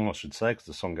finish the song, I should say, because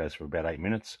the song goes for about 8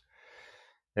 minutes.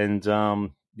 And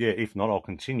yeah, if not, I'll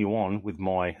continue on with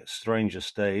my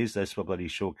strangest days. That's my bloody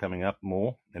show coming up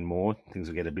more and more. Things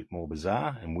will get a bit more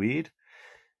bizarre and weird.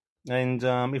 And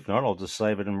if not, I'll just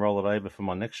save it and roll it over for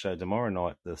my next show tomorrow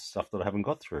night, the stuff that I haven't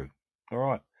got through. All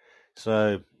right.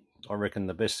 So I reckon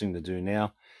the best thing to do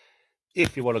now,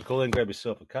 if you want to call in, grab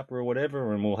yourself a cuppa or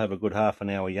whatever, and we'll have a good half an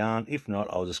hour yarn. If not,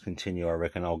 I'll just continue. I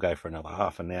reckon I'll go for another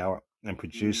half an hour and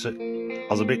produce it. I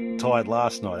was a bit tired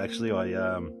last night, actually. I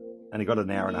only got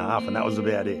an hour and a half, and that was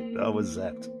about it. I was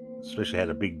zapped. Especially had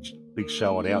a big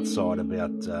show on Outside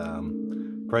about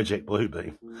Project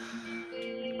Bluebeam.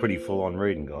 Pretty full-on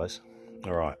reading, guys.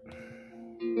 All right.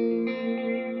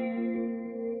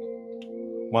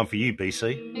 One for you,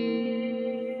 BC.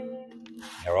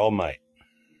 Our old mate.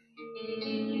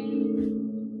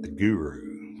 The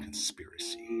Guru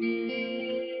Conspiracy.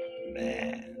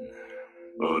 Man.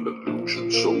 An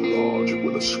illusion so large it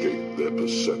will escape their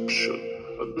perception,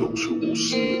 and those who will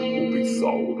see it will be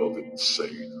thought of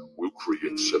insane. We'll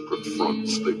create separate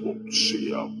fronts, they won't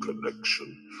see our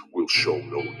connection. We'll show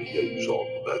no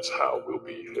liaison, that's how we'll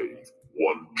behave.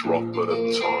 One drop at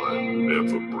a time,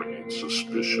 never bringing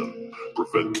suspicion.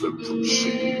 Prevent them from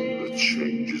seeing the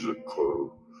changes occur.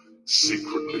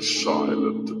 Secretly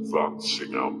silent,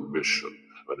 advancing our mission.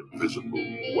 An invisible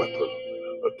weapon,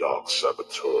 a dark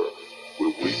saboteur.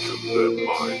 We'll weaken their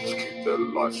minds, keep their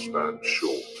lifespan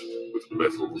short. With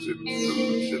metals in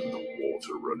foods in the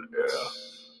water and air.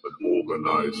 An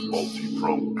organized,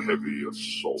 multi-pronged, heavy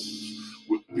assault.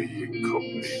 We'll be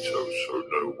incognito so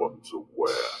no one's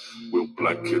aware. We'll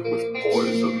blanket with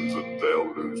poisons and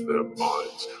they'll lose their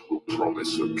minds. We'll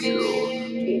promise a cure,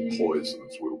 more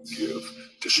poisons we'll give.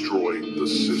 Destroying the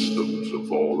systems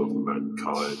of all of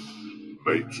mankind.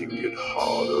 Making it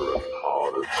harder and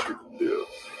harder to live.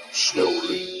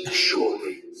 Slowly,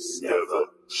 surely, never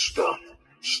stop.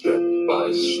 Step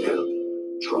by step,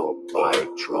 drop by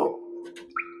drop.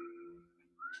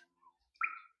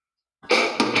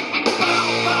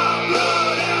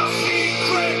 Blood, our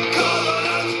secret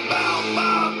covenants, bound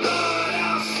by blood,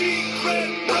 our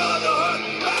secret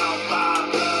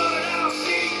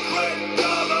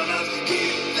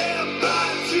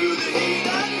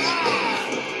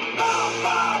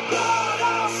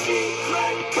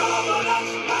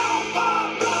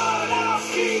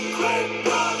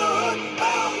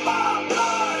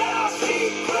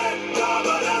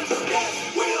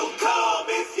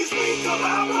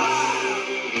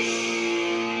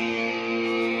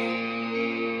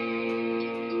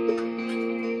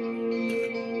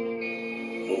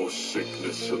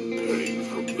stress and pain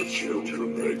from the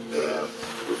children they bear,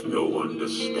 with no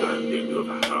understanding of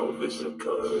how this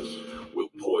occurs, will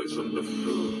poison the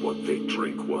food, what they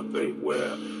drink, what they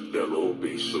wear. They'll all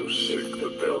be so sick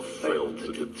that they'll fail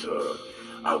to deter.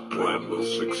 Our plan will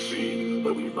succeed,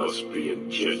 but we must be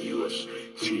ingenuous,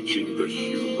 teaching the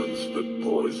humans that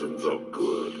poisons are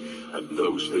good, and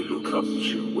those they look up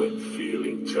to when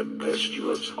feeling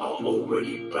tempestuous are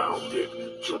already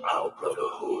bounded to our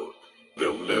brotherhood.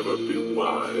 They'll never be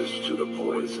wise to the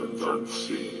poisons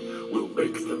unseen. We'll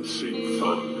make them seem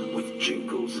fun with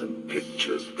jingles and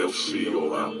pictures. They'll see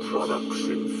all our products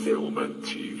in film and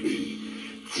TV,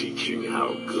 teaching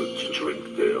how good to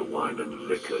drink their wine and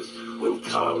liquors. We'll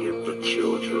target the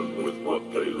children with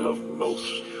what they love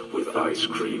most, with ice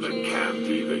cream and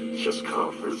candy they just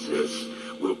can't resist.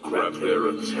 We'll grab their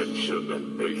attention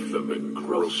and make them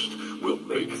engrossed. We'll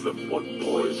make them want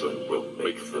poison, we'll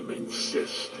make them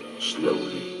insist.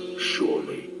 Slowly,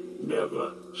 surely,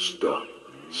 never stop.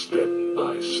 Step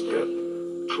by step,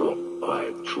 drop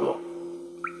by drop.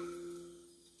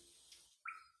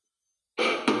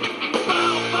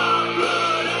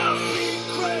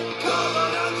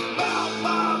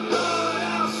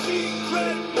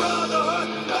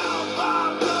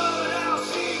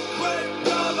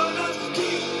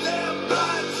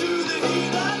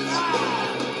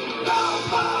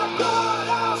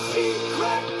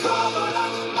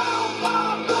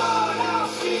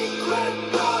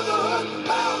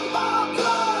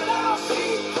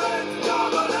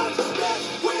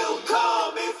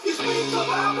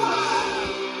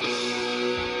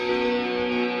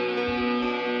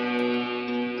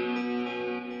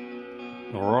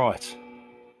 Right.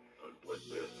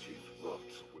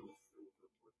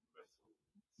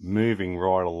 Moving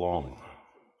right along.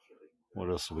 What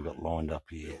else have we got lined up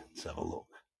here? Let's have a look.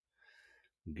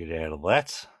 Get out of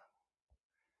that.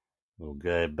 We'll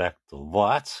go back to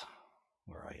that.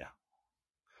 Where are you?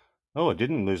 Oh, I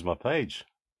didn't lose my page.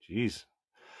 Jeez.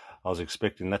 I was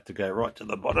expecting that to go right to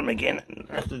the bottom again and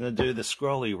having to do the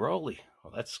scrolly rolly.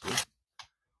 Well, that's good.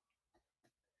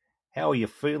 How are you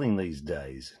feeling these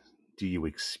days? Do you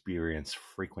experience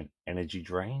frequent energy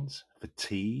drains,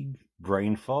 fatigue,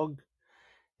 brain fog?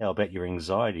 How about your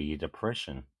anxiety, your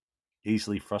depression?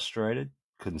 Easily frustrated,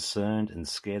 concerned and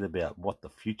scared about what the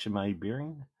future may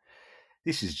bring?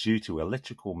 This is due to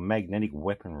electrical magnetic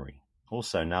weaponry,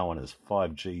 also known as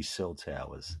 5G cell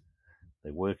towers. They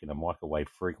work in a microwave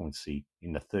frequency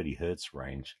in the 30 Hz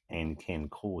range and can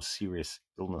cause serious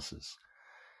illnesses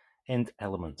and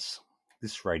ailments.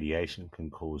 This radiation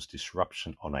can cause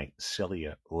disruption on a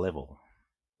cellular level.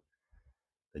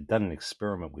 They've done an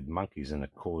experiment with monkeys and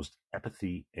it caused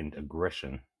apathy and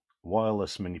aggression.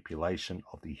 Wireless manipulation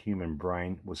of the human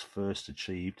brain was first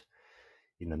achieved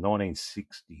in the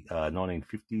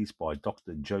 1950s by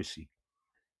Dr. Joseph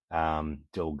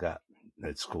Delgado.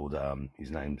 It's called,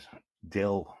 his name's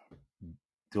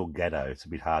Delgado. It's a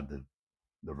bit hard the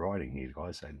writing here,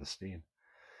 guys, I understand.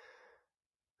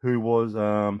 Who was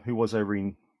a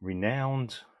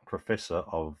renowned professor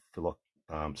of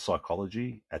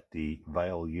psychology at the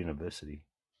Yale University.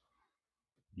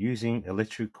 Using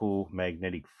electrical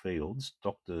magnetic fields,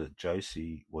 Dr.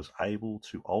 Josie was able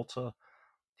to alter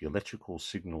the electrical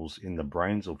signals in the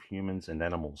brains of humans and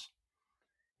animals.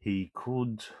 He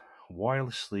could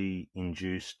wirelessly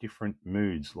induce different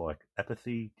moods like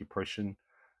apathy, depression,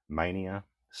 mania,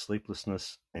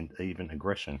 sleeplessness, and even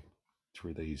aggression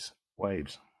through these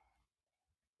waves.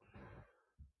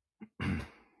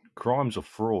 Crimes of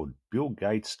fraud. Bill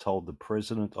Gates told the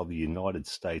President of the United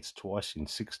States twice in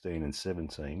 2016 and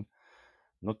 2017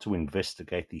 not to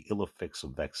investigate the ill effects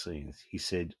of vaccines. He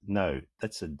said, "No,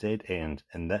 that's a dead end,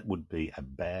 and that would be a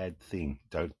bad thing.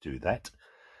 Don't do that."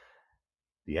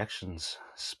 The actions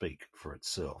speak for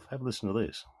itself. Have a listen to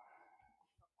this.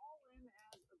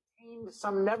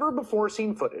 Some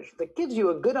never-before-seen footage that gives you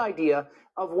a good idea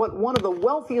of what one of the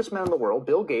wealthiest men in the world,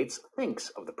 Bill Gates, thinks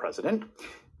of the president.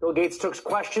 Bill Gates took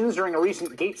questions during a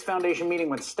recent Gates Foundation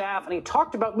meeting with staff, and he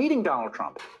talked about meeting Donald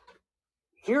Trump.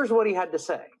 Here's what he had to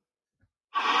say.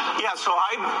 Yeah, so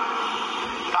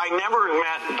I never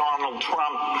met Donald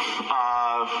Trump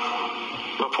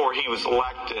before he was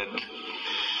elected.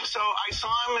 So I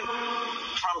saw him at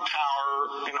Trump Tower.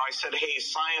 I said, hey,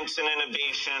 science and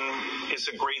innovation is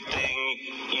a great thing.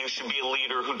 You should be a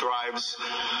leader who drives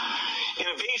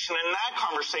innovation. And that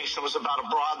conversation was about a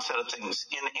broad set of things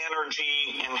in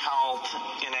energy, in health,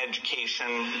 in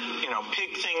education.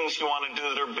 Pick things you want to do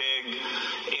that are big.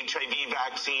 HIV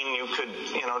vaccine, you could,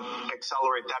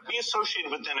 accelerate that. Be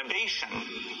associated with innovation.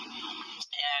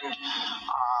 And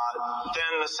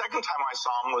then the second time I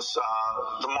saw him was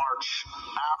the March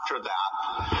after that,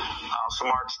 so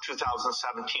March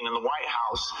 2017 in the White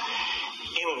House.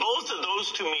 In both of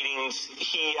those two meetings,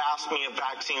 he asked me if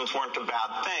vaccines weren't a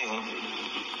bad thing,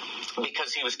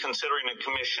 because he was considering a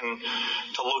commission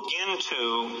to look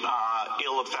into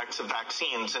ill effects of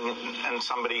vaccines, and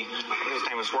somebody, his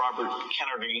name is Robert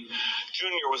Kennedy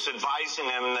Jr., was advising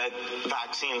him that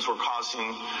vaccines were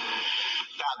causing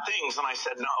bad things, and I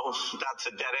said, no, that's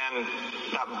a dead end,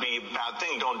 that would be a bad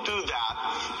thing, don't do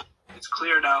that. It's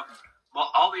clear now, well,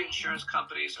 all the insurance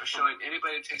companies are showing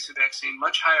anybody who takes a vaccine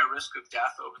much higher risk of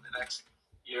death over the next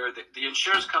year. The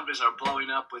insurance companies are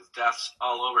blowing up with deaths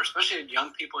all over, especially in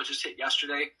young people. It just hit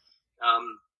yesterday.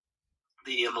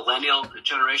 The millennial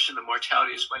generation, the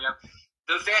mortality is way up.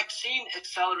 The vaccine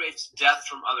accelerates death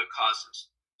from other causes.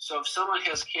 So if someone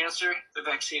has cancer, the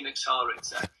vaccine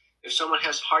accelerates that. If someone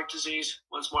has heart disease,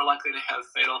 one's more likely to have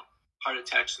fatal heart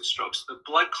attacks and strokes. The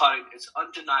blood clotting, it's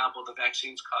undeniable the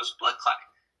vaccines cause blood clotting,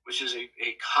 which is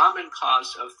a common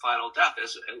cause of final death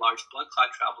as a large blood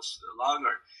clot travels to the lung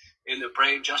or in the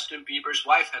brain. Justin Bieber's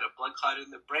wife had a blood clot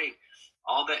in the brain.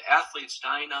 All the athletes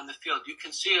dying on the field. You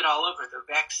can see it all over. The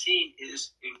vaccine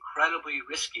is incredibly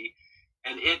risky,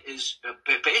 and it is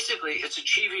basically, it's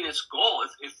achieving its goal.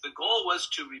 If the goal was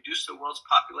to reduce the world's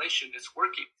population, it's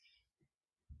working.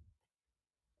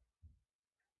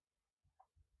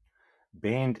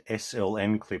 Banned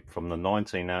SLN clip from the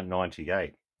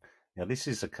 1998. Now, this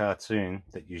is a cartoon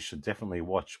that you should definitely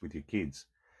watch with your kids.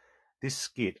 This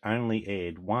skit only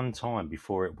aired one time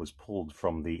before it was pulled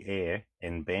from the air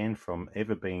and banned from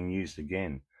ever being used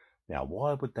again. Now,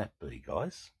 why would that be,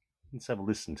 guys? Let's have a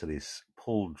listen to this,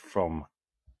 pulled from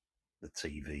the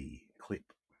TV clip.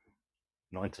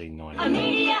 1998. A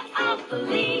media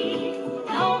oligopoly.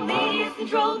 The whole media is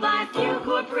controlled by a few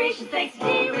corporations thanks to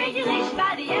deregulation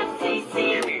by the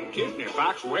FCC. You mean Disney,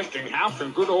 Fox, Westinghouse,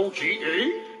 and good old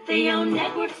GE? They own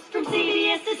networks from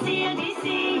CBS to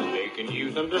CNBC. They can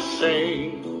use them to say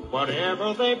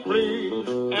whatever they please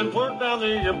and put down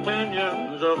the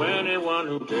opinions of anyone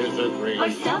who disagrees.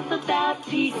 Or stuff about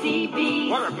PCBs.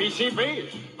 What are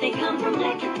PCBs? They come from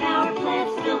electric power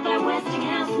plants built by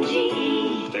Westinghouse and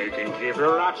GE. They can give you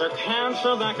lots of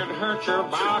cancer that can hurt your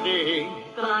body.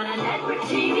 But on network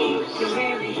TV, you'll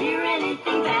rarely hear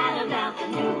anything bad about the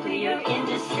nuclear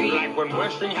industry. Like when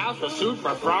Westinghouse was sued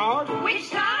for fraud? Which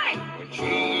time? When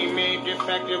GE made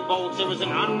defective bolts, it was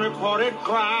an unreported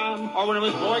crime. Or when it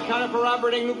was boycotted for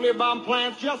operating nuclear bomb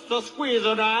plants just to squeeze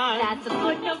a dime. That's a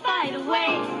footnote, by the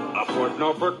way. A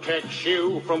footnote protects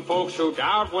you from folks who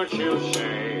doubt what you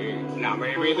say. Now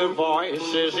maybe the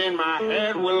voices in my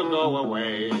head will go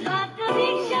away. But the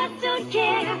big shots don't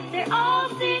care. They're all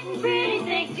sitting pretty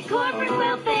thanks to corporate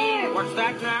welfare. What's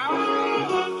that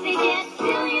now? They get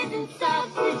billions in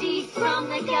subsidies from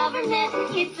the government.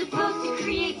 It's supposed to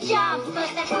create jobs,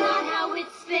 but that's not how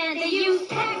it's spent. They use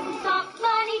tax and soft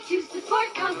money to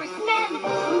support congressmen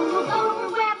who will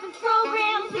over weapons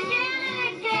programs again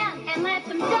and again and let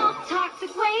them dump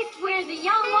toxic waste where the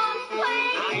young ones play.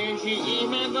 INGE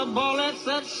made the bullets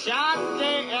that shot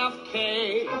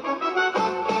JFK.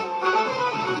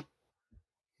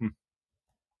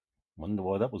 Wonder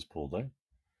why that was pulled, eh?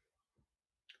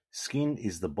 Skin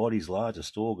is the body's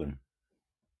largest organ.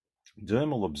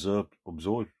 Dermal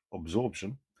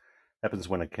absorption happens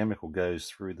when a chemical goes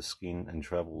through the skin and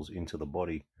travels into the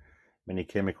body. Many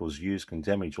chemicals used can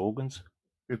damage organs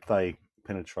if they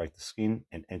penetrate the skin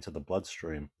and enter the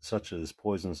bloodstream, such as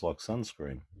poisons like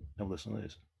sunscreen. Now listen to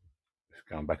this.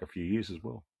 Going back a few years as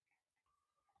well.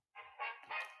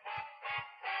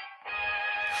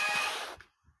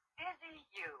 Busy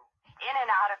you, in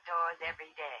and out of doors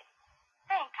every day.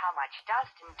 Think how much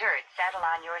dust and dirt settle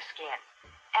on your skin.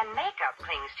 And makeup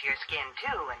clings to your skin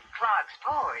too and clogs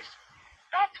pores.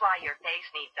 That's why your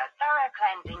face needs a thorough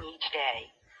cleansing each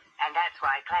day. And that's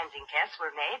why cleansing tests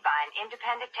were made by an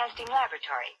independent testing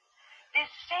laboratory. This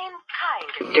same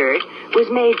kind of dirt was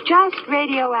made just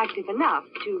radioactive enough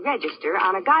to register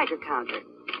on a Geiger counter.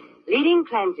 Leading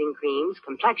cleansing creams,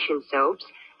 complexion soaps,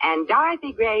 and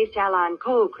Dorothy Gray Salon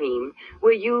Cold Cream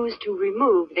were used to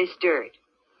remove this dirt.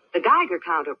 The Geiger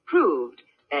counter proved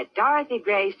that Dorothy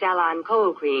Gray Salon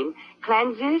Cold Cream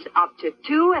cleanses up to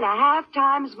 2.5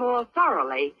 times more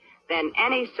thoroughly than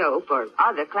any soap or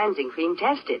other cleansing cream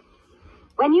tested.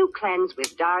 When you cleanse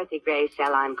with Dorothy Gray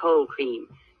Salon Cold Cream,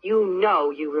 you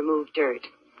know you remove dirt.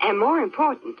 And more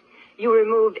important, you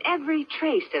remove every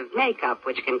trace of makeup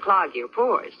which can clog your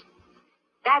pores.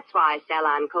 That's why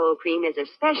Salon Cold Cream is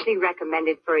especially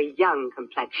recommended for a young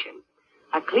complexion.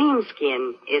 A clean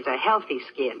skin is a healthy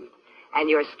skin, and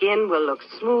your skin will look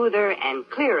smoother and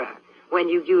clearer when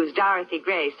you use Dorothy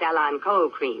Gray Cell-On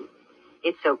Cold Cream.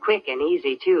 It's so quick and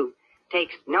easy, too.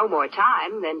 Takes no more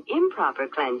time than improper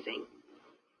cleansing.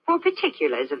 For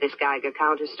particulars of this Geiger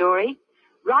counter story,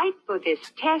 write for this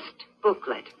test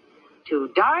booklet to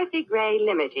Dorothy Gray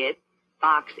Limited,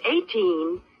 Box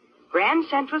 18, Grand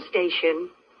Central Station,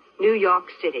 New York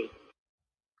City.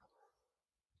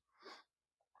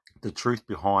 The truth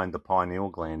behind the pineal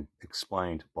gland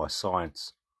explained by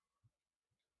science.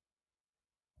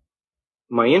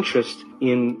 My interest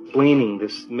in explaining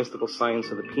this mystical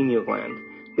science of the pineal gland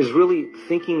is really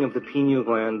thinking of the pineal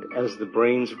gland as the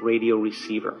brain's radio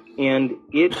receiver. And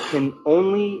it can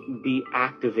only be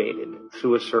activated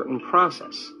through a certain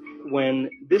process. When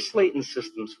this latent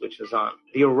system switches on,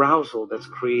 the arousal that's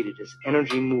created is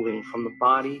energy moving from the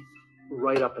body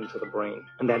right up into the brain.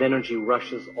 And that energy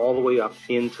rushes all the way up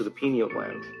into the pineal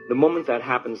gland. The moment that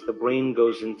happens, the brain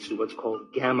goes into what's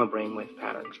called gamma brainwave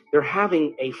patterns. They're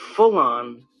having a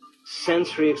full-on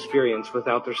sensory experience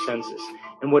without their senses.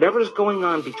 And whatever's going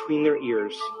on between their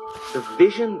ears, the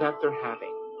vision that they're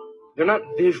having, they're not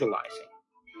visualizing.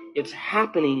 It's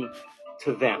happening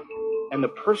to them. And the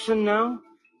person now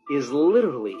is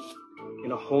literally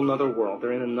in a whole nother world.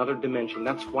 They're in another dimension.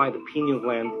 That's why the pineal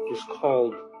gland is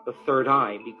called the third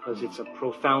eye, because it's a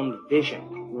profound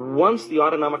vision. Once the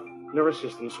autonomic nervous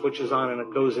system switches on and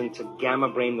it goes into gamma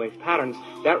brainwave patterns,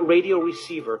 that radio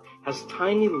receiver has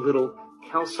tiny little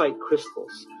calcite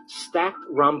crystals, stacked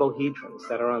rhombohedrons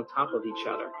that are on top of each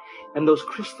other. And those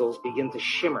crystals begin to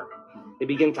shimmer. They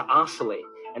begin to oscillate.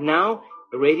 And now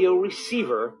the radio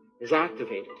receiver is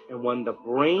activated. And when the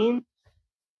brain...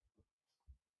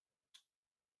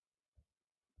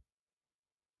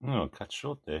 Oh, cut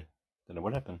short there. Don't know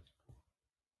what happened.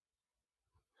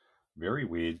 Very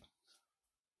weird.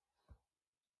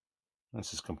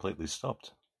 This is completely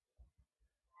stopped.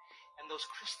 And those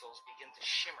crystals begin to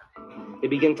shimmer. They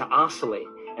begin to oscillate.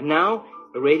 And now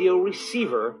the radio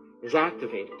receiver is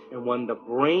activated. And when the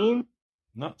brain...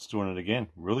 No, it's doing it again.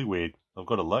 Really weird. I've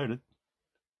got it loaded.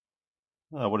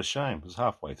 Oh, what a shame. It was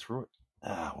halfway through it.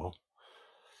 Ah, well.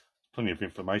 Plenty of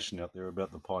information out there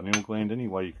about the pineal gland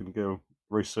anyway. You can go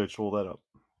research all that up.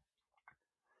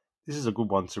 This is a good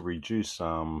one to reduce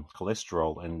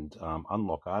cholesterol and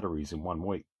unlock arteries in 1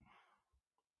 week.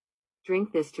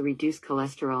 Drink this to reduce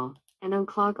cholesterol and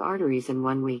unclog arteries in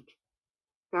 1 week.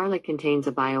 Garlic contains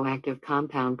a bioactive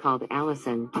compound called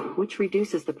allicin, which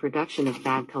reduces the production of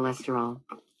bad cholesterol.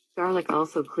 Garlic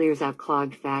also clears out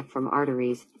clogged fat from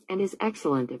arteries and is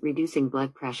excellent at reducing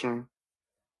blood pressure.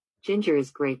 Ginger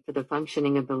is great for the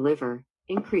functioning of the liver,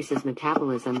 increases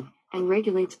metabolism, and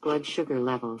regulates blood sugar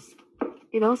levels.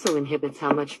 It also inhibits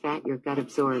how much fat your gut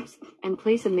absorbs and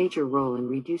plays a major role in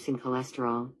reducing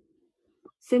cholesterol.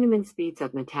 Cinnamon speeds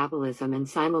up metabolism and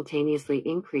simultaneously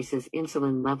increases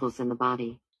insulin levels in the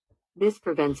body. This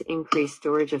prevents increased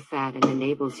storage of fat and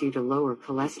enables you to lower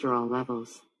cholesterol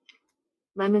levels.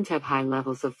 Lemons have high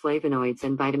levels of flavonoids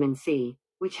and vitamin C,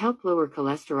 which help lower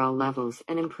cholesterol levels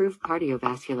and improve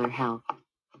cardiovascular health.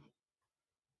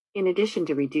 In addition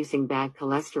to reducing bad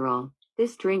cholesterol,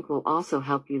 this drink will also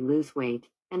help you lose weight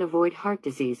and avoid heart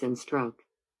disease and stroke.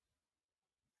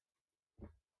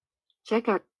 Check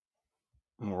our...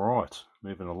 All right,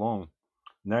 moving along.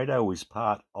 NATO is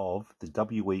part of the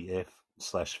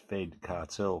WEF/Fed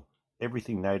cartel.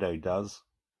 Everything NATO does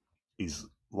is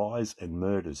lies and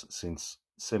murders since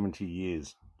 70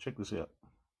 years. Check this out.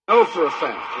 Know for a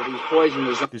fact that he's poisoned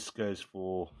his This goes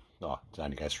for... Oh, it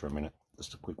only goes for a minute.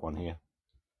 Just a quick one here.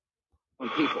 own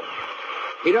people.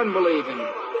 He doesn't believe in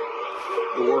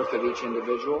the worth of each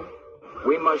individual.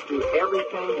 We must do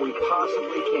everything we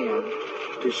possibly can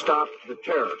to stop the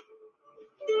terror.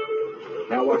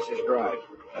 Now watch this drive.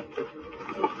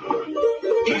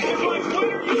 Jesus, when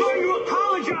are you going to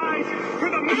apologize for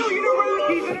the million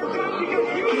Iraqis that are dead because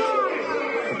you lied?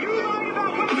 You lied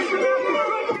about weapons of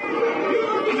mass destruction. You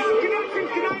lied about connections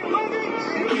to 9/11.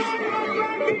 You lied about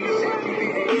Iraq being a tragedy.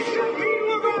 You sent me to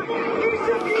Iraq. You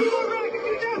sent me to Iraq in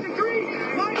 2003.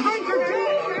 My friends are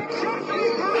dead. Trust me,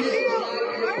 top deal.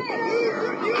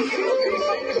 You killed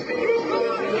people. You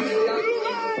lied. You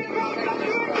lied about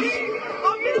W.I.G.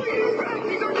 A million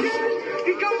Iraqis are dead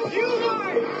because you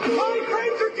lied. My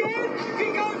friends are dead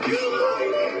because you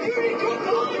lied. You need to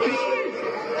apologize.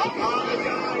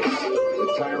 Apologize. The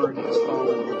tyrant has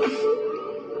fallen,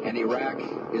 and Iraq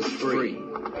is free.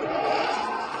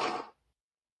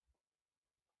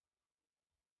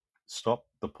 Stop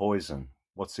the poison.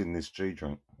 What's in this G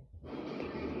drink?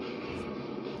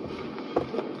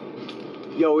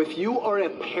 Yo, if you are a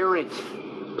parent,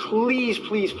 please,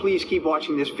 please, please keep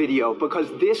watching this video, because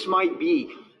this might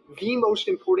be the most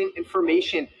important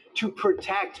information to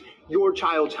protect your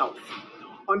child's health.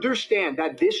 Understand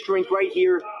that this drink right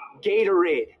here,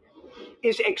 Gatorade,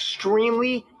 is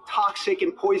extremely toxic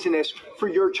and poisonous for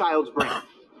your child's brain.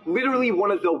 Literally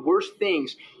one of the worst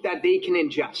things that they can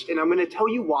ingest. And I'm going to tell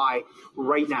you why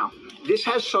right now. This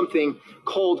has something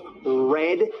called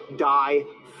red dye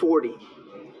 40.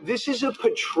 This is a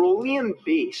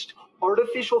petroleum-based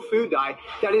artificial food dye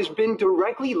that has been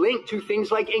directly linked to things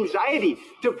like anxiety,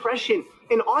 depression,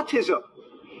 and autism.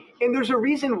 And there's a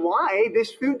reason why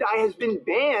this food dye has been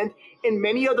banned in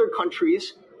many other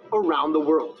countries around the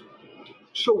world.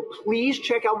 So please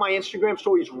check out my Instagram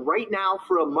stories right now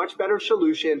for a much better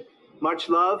solution. Much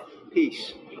love.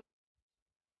 Peace.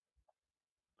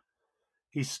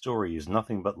 His story is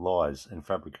nothing but lies and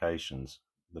fabrications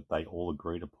that they all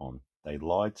agreed upon. They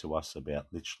lied to us about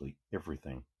literally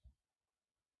everything.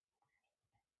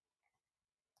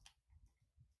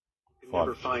 You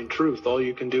never find truth. All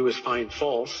you can do is find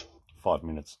false. 5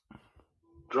 minutes.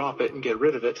 Drop it and get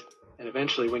rid of it. And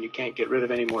eventually, when you can't get rid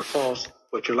of any more false,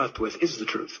 what you're left with is the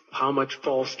truth. How much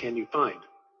false can you find?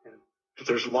 And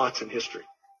there's lots in history.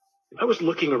 I was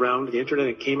looking around the internet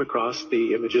and came across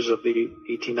the images of the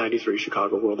 1893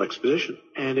 Chicago World Exposition.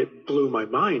 And it blew my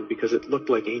mind because it looked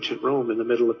like ancient Rome in the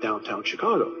middle of downtown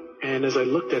Chicago. And as I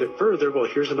looked at it further, well,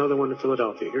 here's another one in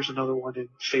Philadelphia. Here's another one in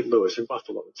St. Louis, in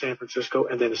Buffalo, in San Francisco.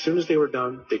 And then as soon as they were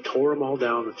done, they tore them all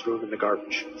down and threw them in the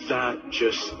garbage. That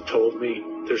just told me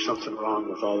there's something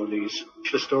wrong with all of these.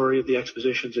 The story of the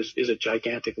expositions is a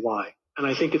gigantic lie. And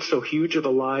I think it's so huge of a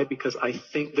lie because I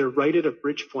think they're right at a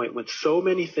bridge point when so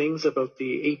many things about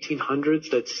the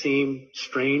 1800s that seem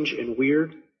strange and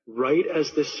weird, right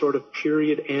as this sort of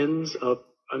period ends of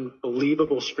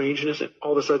unbelievable strangeness, and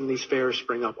all of a sudden these fairs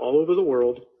spring up all over the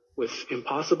world with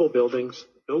impossible buildings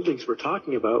we're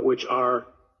talking about, which are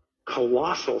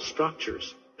colossal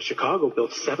structures. Chicago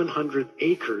built 700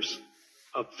 acres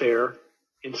of fair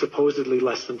in supposedly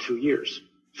less than 2 years.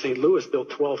 St. Louis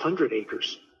built 1,200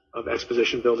 acres of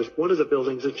exposition buildings. One of the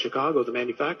buildings in Chicago, the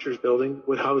manufacturer's building,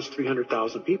 would house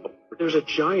 300,000 people. There's a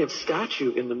giant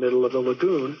statue in the middle of the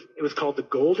lagoon. It was called the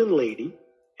Golden Lady,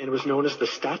 and it was known as the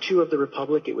Statue of the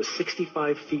Republic. It was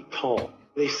 65 feet tall.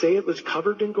 They say it was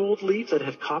covered in gold leaves that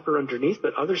had copper underneath,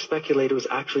 but others speculate it was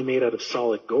actually made out of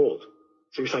solid gold.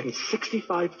 So you're talking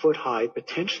 65-foot high,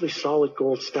 potentially solid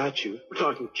gold statue. We're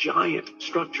talking giant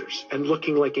structures and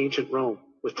looking like ancient Rome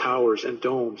with towers and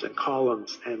domes and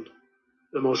columns and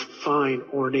the most fine,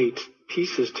 ornate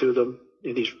pieces to them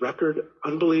in these record,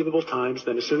 unbelievable times.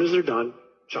 Then as soon as they're done,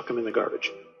 chuck them in the garbage.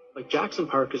 Like Jackson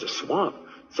Park is a swamp.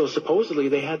 So supposedly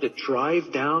they had to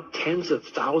drive down tens of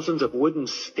thousands of wooden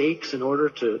stakes in order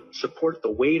to support the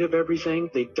weight of everything.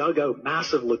 They dug out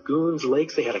massive lagoons,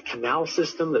 lakes. They had a canal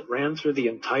system that ran through the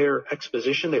entire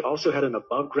exposition. They also had an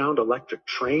above-ground electric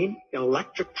train. An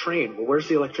electric train, well, where's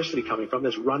the electricity coming from?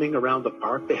 That's running around the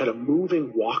park. They had a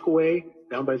moving walkway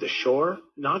down by the shore.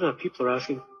 Not enough people are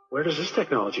asking, where does this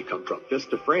technology come from?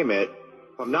 Just to frame it,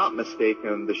 if I'm not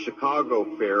mistaken, the Chicago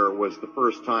Fair was the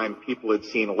first time people had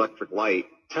seen electric light.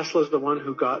 Tesla's the one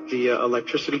who got the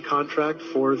electricity contract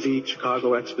for the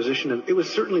Chicago Exposition, and it was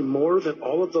certainly more than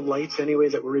all of the lights anyway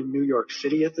that were in New York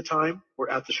City at the time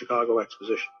were at the Chicago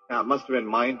Exposition. Now, it must have been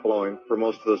mind-blowing for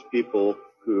most of those people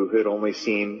who had only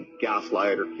seen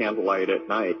gaslight or candlelight at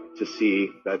night to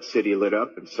see that city lit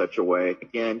up in such a way.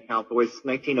 Again, count the way since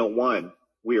 1901.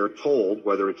 We are told,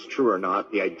 whether it's true or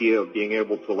not, the idea of being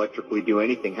able to electrically do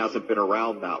anything hasn't been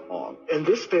around that long. And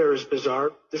this fair is bizarre.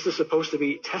 This is supposed to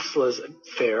be Tesla's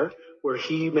fair, where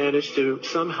he managed to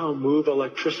somehow move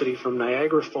electricity from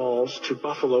Niagara Falls to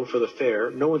Buffalo for the fair.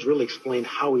 No one's really explained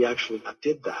how he actually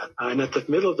did that. And at the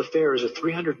middle of the fair is a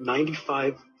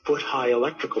 395-foot-high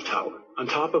electrical tower, on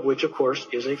top of which, of course,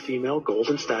 is a female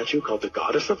golden statue called the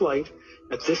Goddess of Light.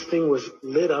 That this thing was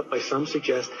lit up by, some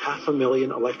suggest,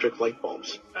 500,000 electric light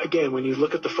bulbs. Again, when you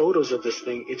look at the photos of this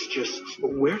thing, it's just,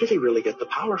 where do they really get the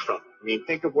power from? I mean,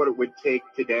 think of what it would take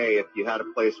today if you had a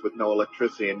place with no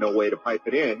electricity and no way to pipe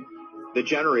it in, the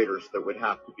generators that would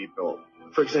have to be built.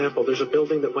 For example, there's a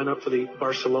building that went up for the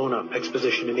Barcelona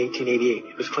exposition in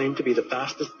 1888. It was claimed to be the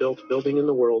fastest built building in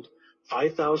the world,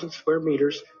 5,000 square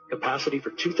meters, capacity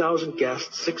for 2,000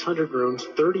 guests, 600 rooms,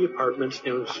 30 apartments,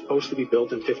 and it was supposed to be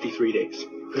built in 53 days.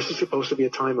 This is supposed to be a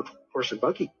time of horse and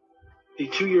buggy. The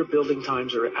 2-year building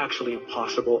times are actually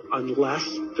impossible unless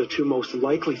the two most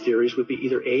likely theories would be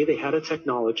either A, they had a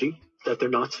technology that they're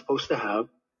not supposed to have,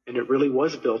 and it really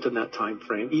was built in that time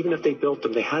frame. Even if they built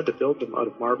them, they had to build them out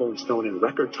of marble and stone in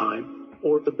record time.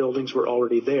 Or the buildings were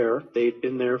already there. They'd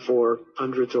been there for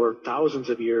hundreds or thousands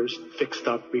of years, fixed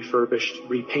up, refurbished,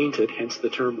 repainted, hence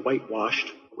the term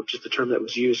whitewashed, which is the term that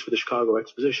was used for the Chicago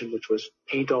Exposition, which was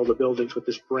paint all the buildings with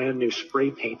this brand new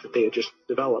spray paint that they had just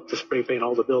developed to spray paint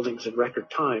all the buildings in record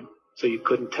time, so you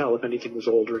couldn't tell if anything was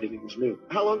old or anything was new.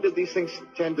 How long did these things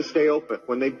tend to stay open?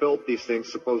 When they built these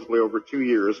things, supposedly over 2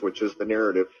 years, which is the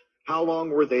narrative, how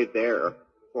long were they there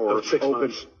for 6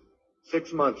 months?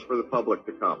 6 months for the public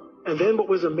to come. And then what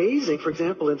was amazing, for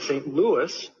example, in St.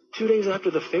 Louis, 2 days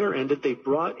after the fair ended, they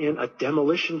brought in a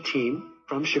demolition team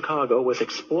from Chicago with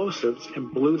explosives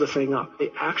and blew the thing up.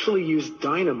 They actually used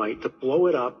dynamite to blow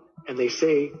it up, and they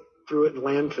say threw it in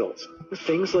landfills.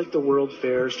 Things like the World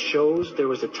Fairs shows there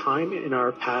was a time in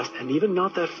our past, and even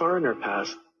not that far in our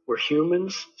past, where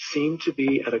humans seem to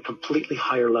be at a completely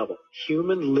higher level.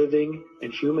 Human living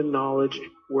and human knowledge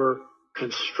were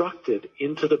constructed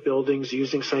into the buildings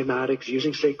using cymatics,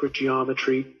 using sacred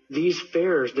geometry. These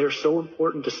fairs, they're so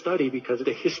important to study because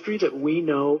the history that we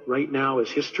know right now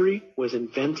as history was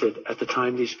invented at the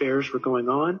time these fairs were going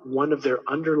on. One of their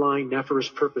underlying nefarious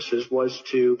purposes was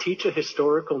to teach a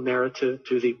historical narrative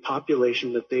to the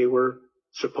population that they were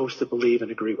supposed to believe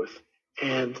and agree with.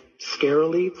 And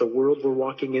scarily, the world we're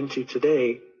walking into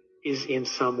today is in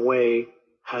some way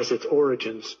has its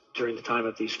origins during the time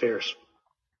of these fairs.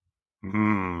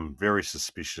 Very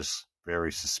suspicious.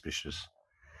 Very suspicious.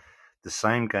 The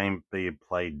same game being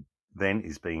played then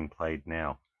is being played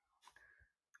now.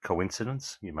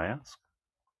 Coincidence, you may ask?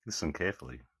 Listen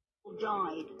carefully.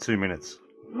 Died. 2 minutes.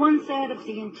 1/3 of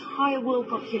the entire world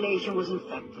population was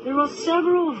infected. There are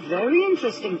several very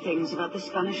interesting things about the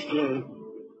Spanish flu.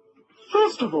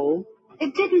 First of all,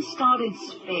 it didn't start in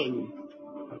Spain.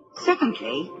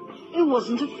 Secondly, it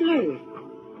wasn't a flu.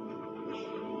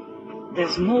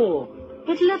 There's more,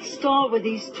 but let's start with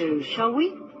these two, shall we?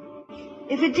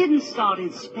 If it didn't start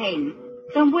in Spain,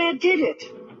 then where did it?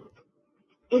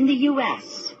 In the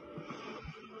US.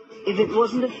 If it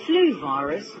wasn't a flu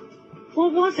virus,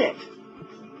 what was it?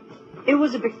 It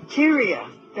was a bacteria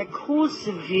that caused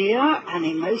severe and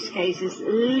in most cases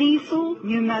lethal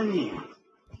pneumonia.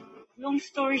 Long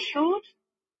story short,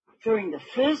 during the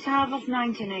first half of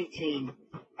 1918,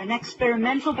 an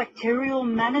experimental bacterial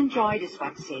meningitis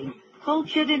vaccine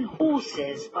cultured in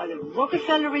horses by the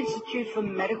Rockefeller Institute for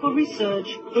Medical Research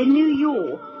in New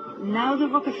York, now the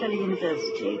Rockefeller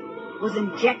University, was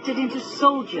injected into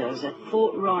soldiers at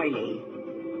Fort Riley.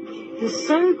 The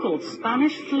so-called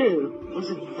Spanish flu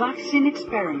was a vaccine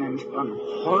experiment gone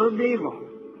horribly wrong.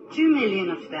 2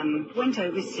 million of them went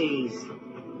overseas.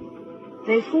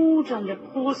 They fought under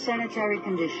poor sanitary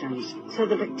conditions, so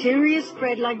the bacteria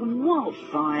spread like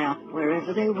wildfire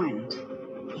wherever they went.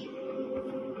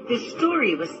 The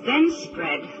story was then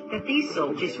spread that these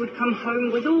soldiers would come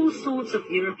home with all sorts of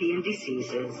European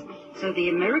diseases, so the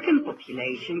American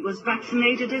population was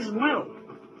vaccinated as well.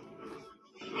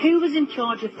 Who was in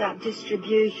charge of that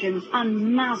distribution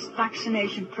and mass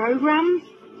vaccination program?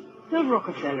 The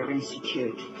Rockefeller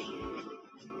Institute.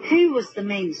 Who was the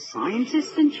main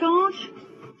scientist in charge?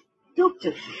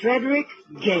 Dr. Frederick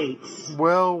Gates.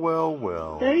 Well.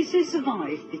 Those who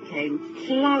survived became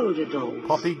cloud adults.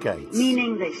 Poppy Gates.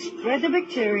 Meaning they spread the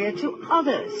bacteria to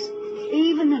others,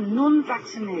 even the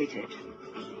non-vaccinated.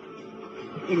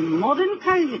 In modern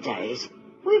COVID days,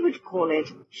 we would call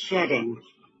it shedding.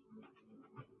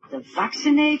 The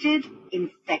vaccinated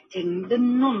infecting the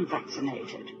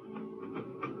non-vaccinated.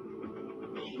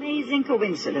 Amazing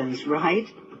coincidence, right?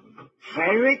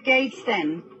 Frederick Gates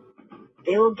then,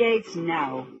 Bill Gates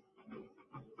now.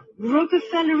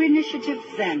 Rockefeller Initiative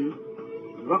then,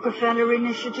 Rockefeller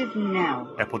Initiative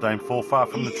now. Apple don't fall far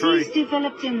from the tree. Disease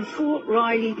developed in Fort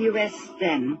Riley, US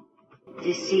then.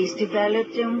 Disease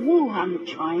developed in Wuhan,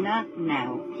 China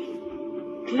now.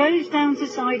 Closed down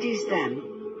societies then.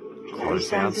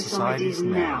 Closed down societies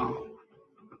now.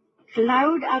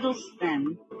 Cloud adults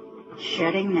then.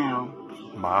 Shedding now.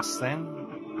 Masks then?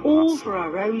 All for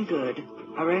our own good,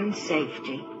 our own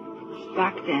safety.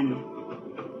 Back then.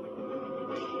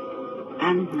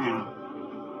 And now.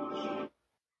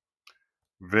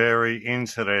 Very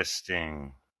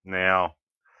interesting. Now,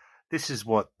 this is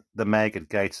what the maggot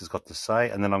Gates has got to say,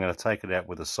 and then I'm going to take it out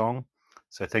with a song.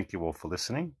 So thank you all for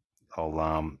listening.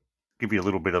 I'll give you a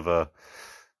little bit of a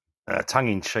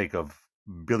tongue-in-cheek of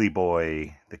Billy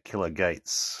Boy, the Killer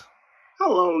Gates.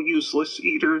 Hello, useless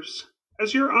eaters.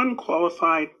 As your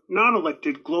unqualified,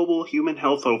 non-elected global human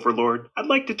health overlord, I'd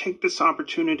like to take this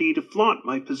opportunity to flaunt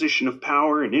my position of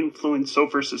power and influence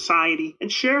over society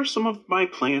and share some of my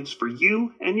plans for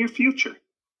you and your future.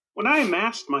 When I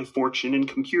amassed my fortune in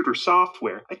computer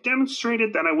software, I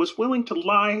demonstrated that I was willing to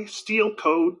lie, steal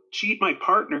code, cheat my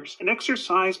partners, and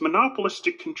exercise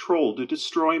monopolistic control to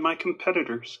destroy my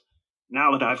competitors.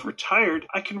 Now that I've retired,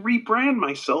 I can rebrand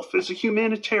myself as a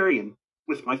humanitarian.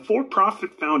 With my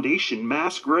for-profit foundation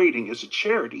masquerading as a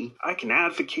charity, I can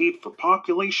advocate for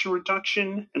population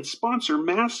reduction and sponsor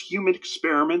mass human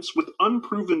experiments with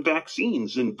unproven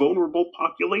vaccines in vulnerable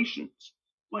populations.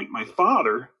 Like my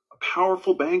father, a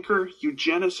powerful banker,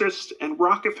 eugenicist, and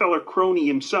Rockefeller crony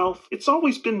himself, it's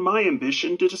always been my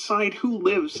ambition to decide who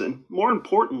lives and, more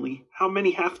importantly, how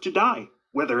many have to die.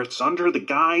 Whether it's under the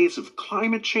guise of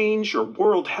climate change or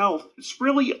world health, it's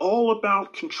really all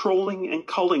about controlling and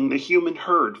culling the human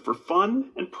herd for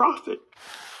fun and profit.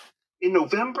 In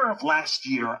November of last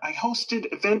year, I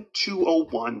hosted Event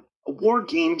 201, a war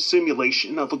game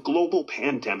simulation of a global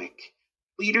pandemic.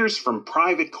 Leaders from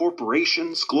private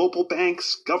corporations, global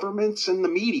banks, governments, and the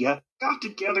media got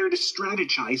together to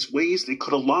strategize ways they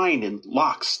could align in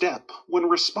lockstep when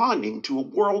responding to a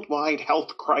worldwide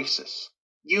health crisis.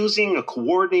 Using a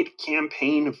coordinated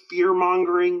campaign of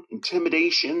fear-mongering,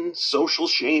 intimidation, social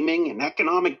shaming, and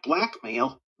economic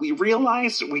blackmail, we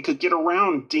realized that we could get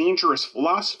around dangerous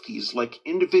philosophies like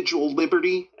individual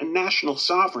liberty and national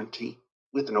sovereignty.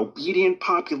 With an obedient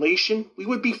population, we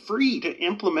would be free to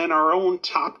implement our own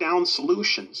top-down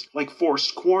solutions, like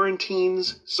forced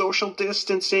quarantines, social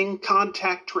distancing,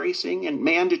 contact tracing, and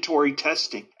mandatory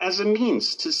testing, as a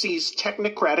means to seize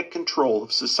technocratic control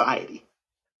of society.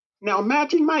 Now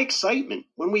imagine my excitement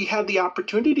when we had the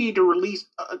opportunity to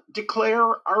declare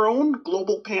our own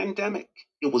global pandemic.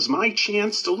 It was my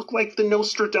chance to look like the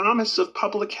Nostradamus of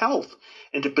public health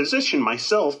and to position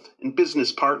myself and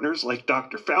business partners like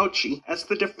Dr. Fauci as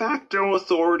the de facto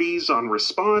authorities on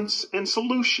response and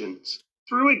solutions.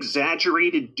 Through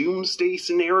exaggerated doomsday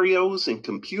scenarios and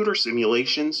computer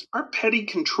simulations, our petty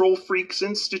control freaks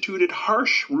instituted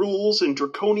harsh rules and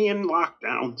draconian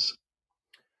lockdowns.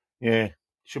 Yeah.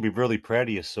 Should be really proud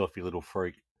of yourself, you little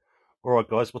freak. All right,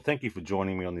 guys. Well, thank you for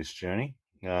joining me on this journey.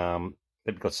 Hope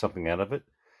you got something out of it.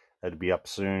 It'll be up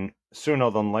sooner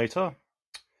than later.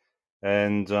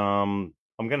 And I'm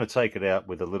going to take it out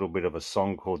with a little bit of a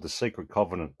song called The Secret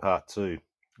Covenant Part 2.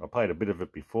 I played a bit of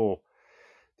it before.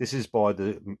 This is by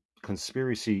the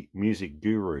conspiracy music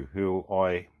guru, who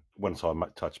once I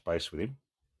touched base with him,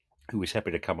 who was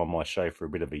happy to come on my show for a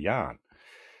bit of a yarn.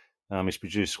 He's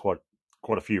produced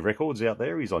quite a few records out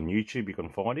there. He's on YouTube, you can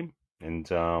find him. And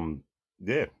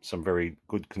some very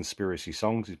good conspiracy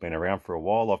songs. He's been around for a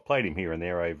while. I've played him here and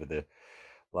there over the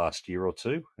last year or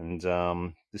two. And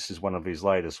this is one of his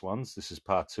latest ones. This is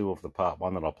part 2 of the part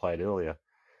 1 that I played earlier.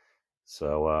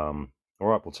 So, all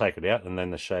right, we'll take it out and then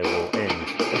the show will end.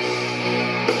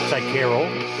 Take care all.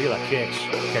 Feel like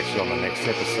catch you on the next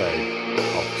episode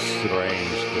of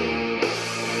Strange Days.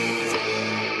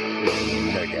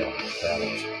 With Mega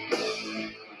Balance.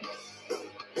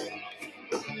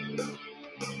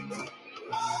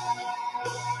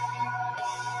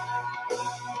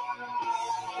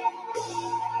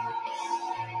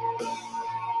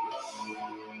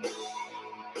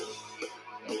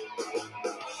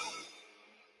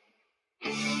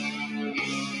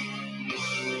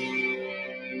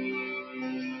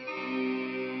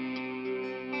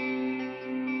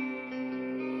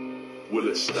 Will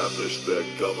establish their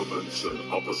governments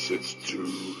and opposites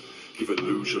too. Give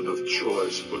illusion of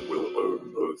choice, but will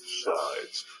own both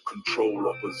sides. Control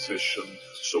opposition,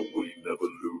 so we never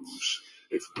lose.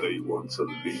 If they want a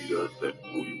leader, then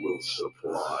we will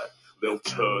supply. They'll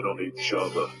turn on each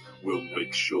other, we'll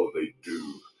make sure they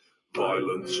do.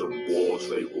 Violence and wars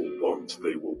they will want,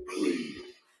 they will plead.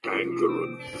 Anger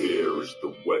and fear is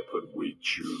the weapon we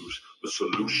choose. The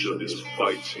solution is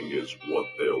fighting is what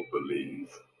they'll believe.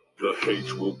 The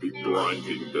hate will be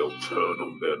blinding, they'll turn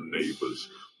on their neighbors,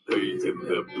 bathe in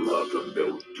their blood, and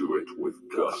they'll do it with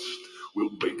gust.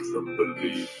 We'll make them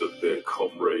believe that their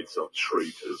comrades are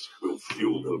traitors. We'll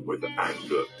fuel them with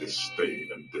anger, disdain,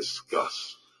 and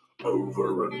disgust.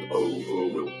 Over and over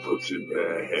we'll put in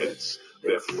their heads,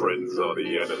 their friends are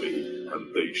the enemy,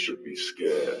 and they should be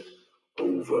scared.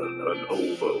 Over and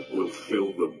over we'll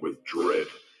fill them with dread.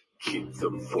 Keep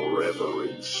them forever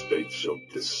in states of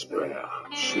despair.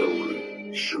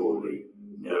 Slowly, surely,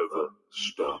 never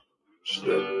stop. Step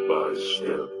by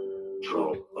step,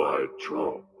 drop by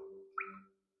drop.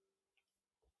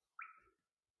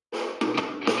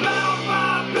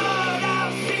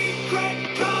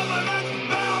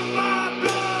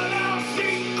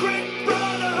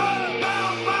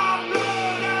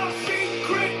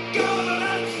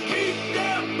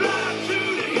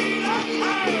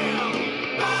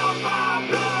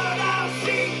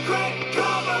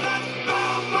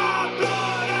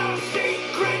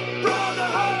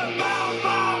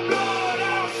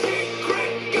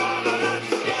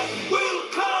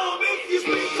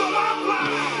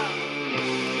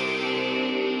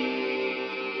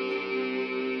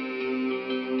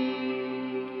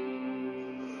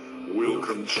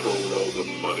 the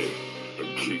money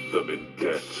and keep them in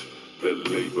debt. Their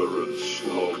labor and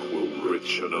slog will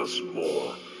richen us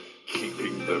more,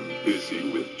 keeping them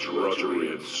busy with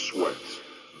drudgery and sweat.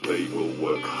 They will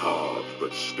work hard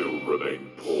but still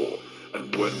remain poor.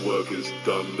 And when work is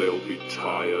done, they'll be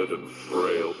tired and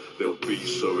frail. They'll be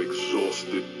so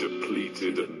exhausted,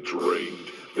 depleted, and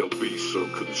drained. They'll be so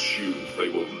consumed they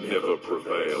will never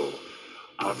prevail.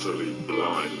 Utterly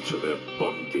blind to their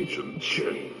bondage and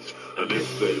chains. And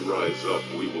if they rise up,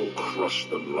 we will crush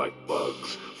them like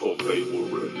bugs, for they will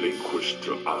relinquish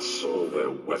to us all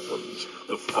their weapons.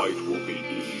 The fight will be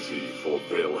easy, for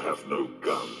they'll have no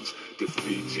guns.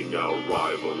 Defeating our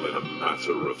rival in a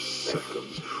matter of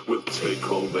seconds. We'll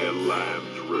take all their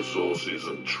land, resources,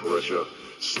 and treasure,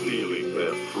 stealing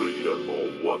their freedom or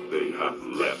what they have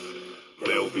left.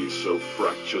 They'll be so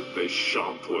fractured they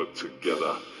shan't work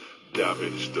together.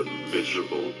 Damaged and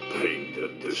miserable, pained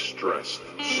and distressed.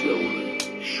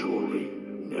 Slowly, surely,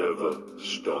 never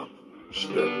stop.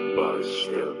 Step by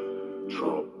step,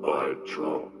 drop by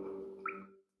drop.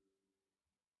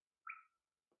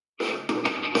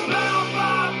 Bound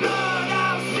by blood,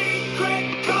 our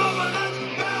secret covenant.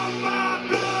 Bound by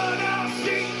blood, our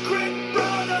secret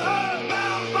brotherhood.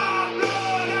 Bound by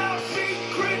blood, our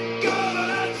secret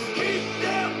covenants. Keep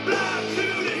them blind to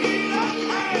the heat of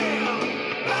hell.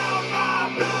 Bound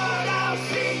by blood, our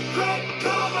secret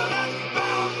covenant.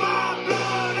 Bound by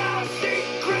blood, our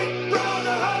secret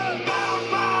brotherhood.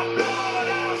 Bound by blood,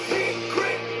 our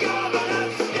secret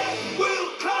covenants. Death will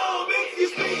come if you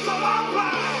speak of our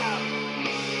pride.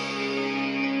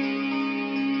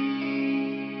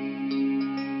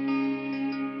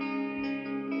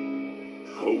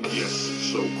 Oh yes,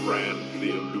 so grand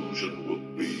the illusion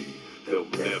will be. They'll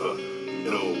never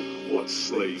know what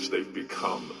slaves they've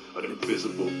become. An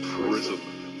invisible prison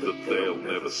that they'll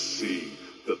never see.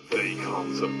 That they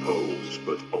can't oppose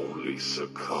but only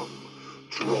succumb.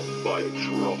 Drop by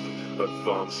drop,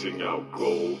 advancing our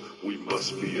goal. We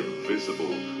must be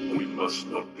invisible, we must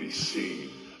not be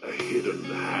seen. A hidden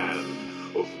hand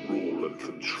of rule and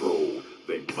control.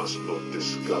 They must not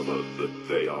discover that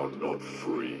they are not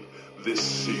free. This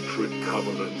secret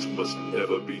covenant must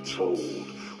never be told.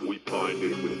 We bind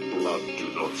it with blood, do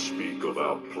not speak of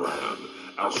our plan.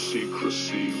 Our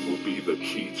secrecy will be the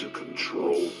key to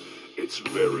control. Its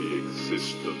very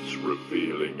existence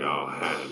revealing our hand.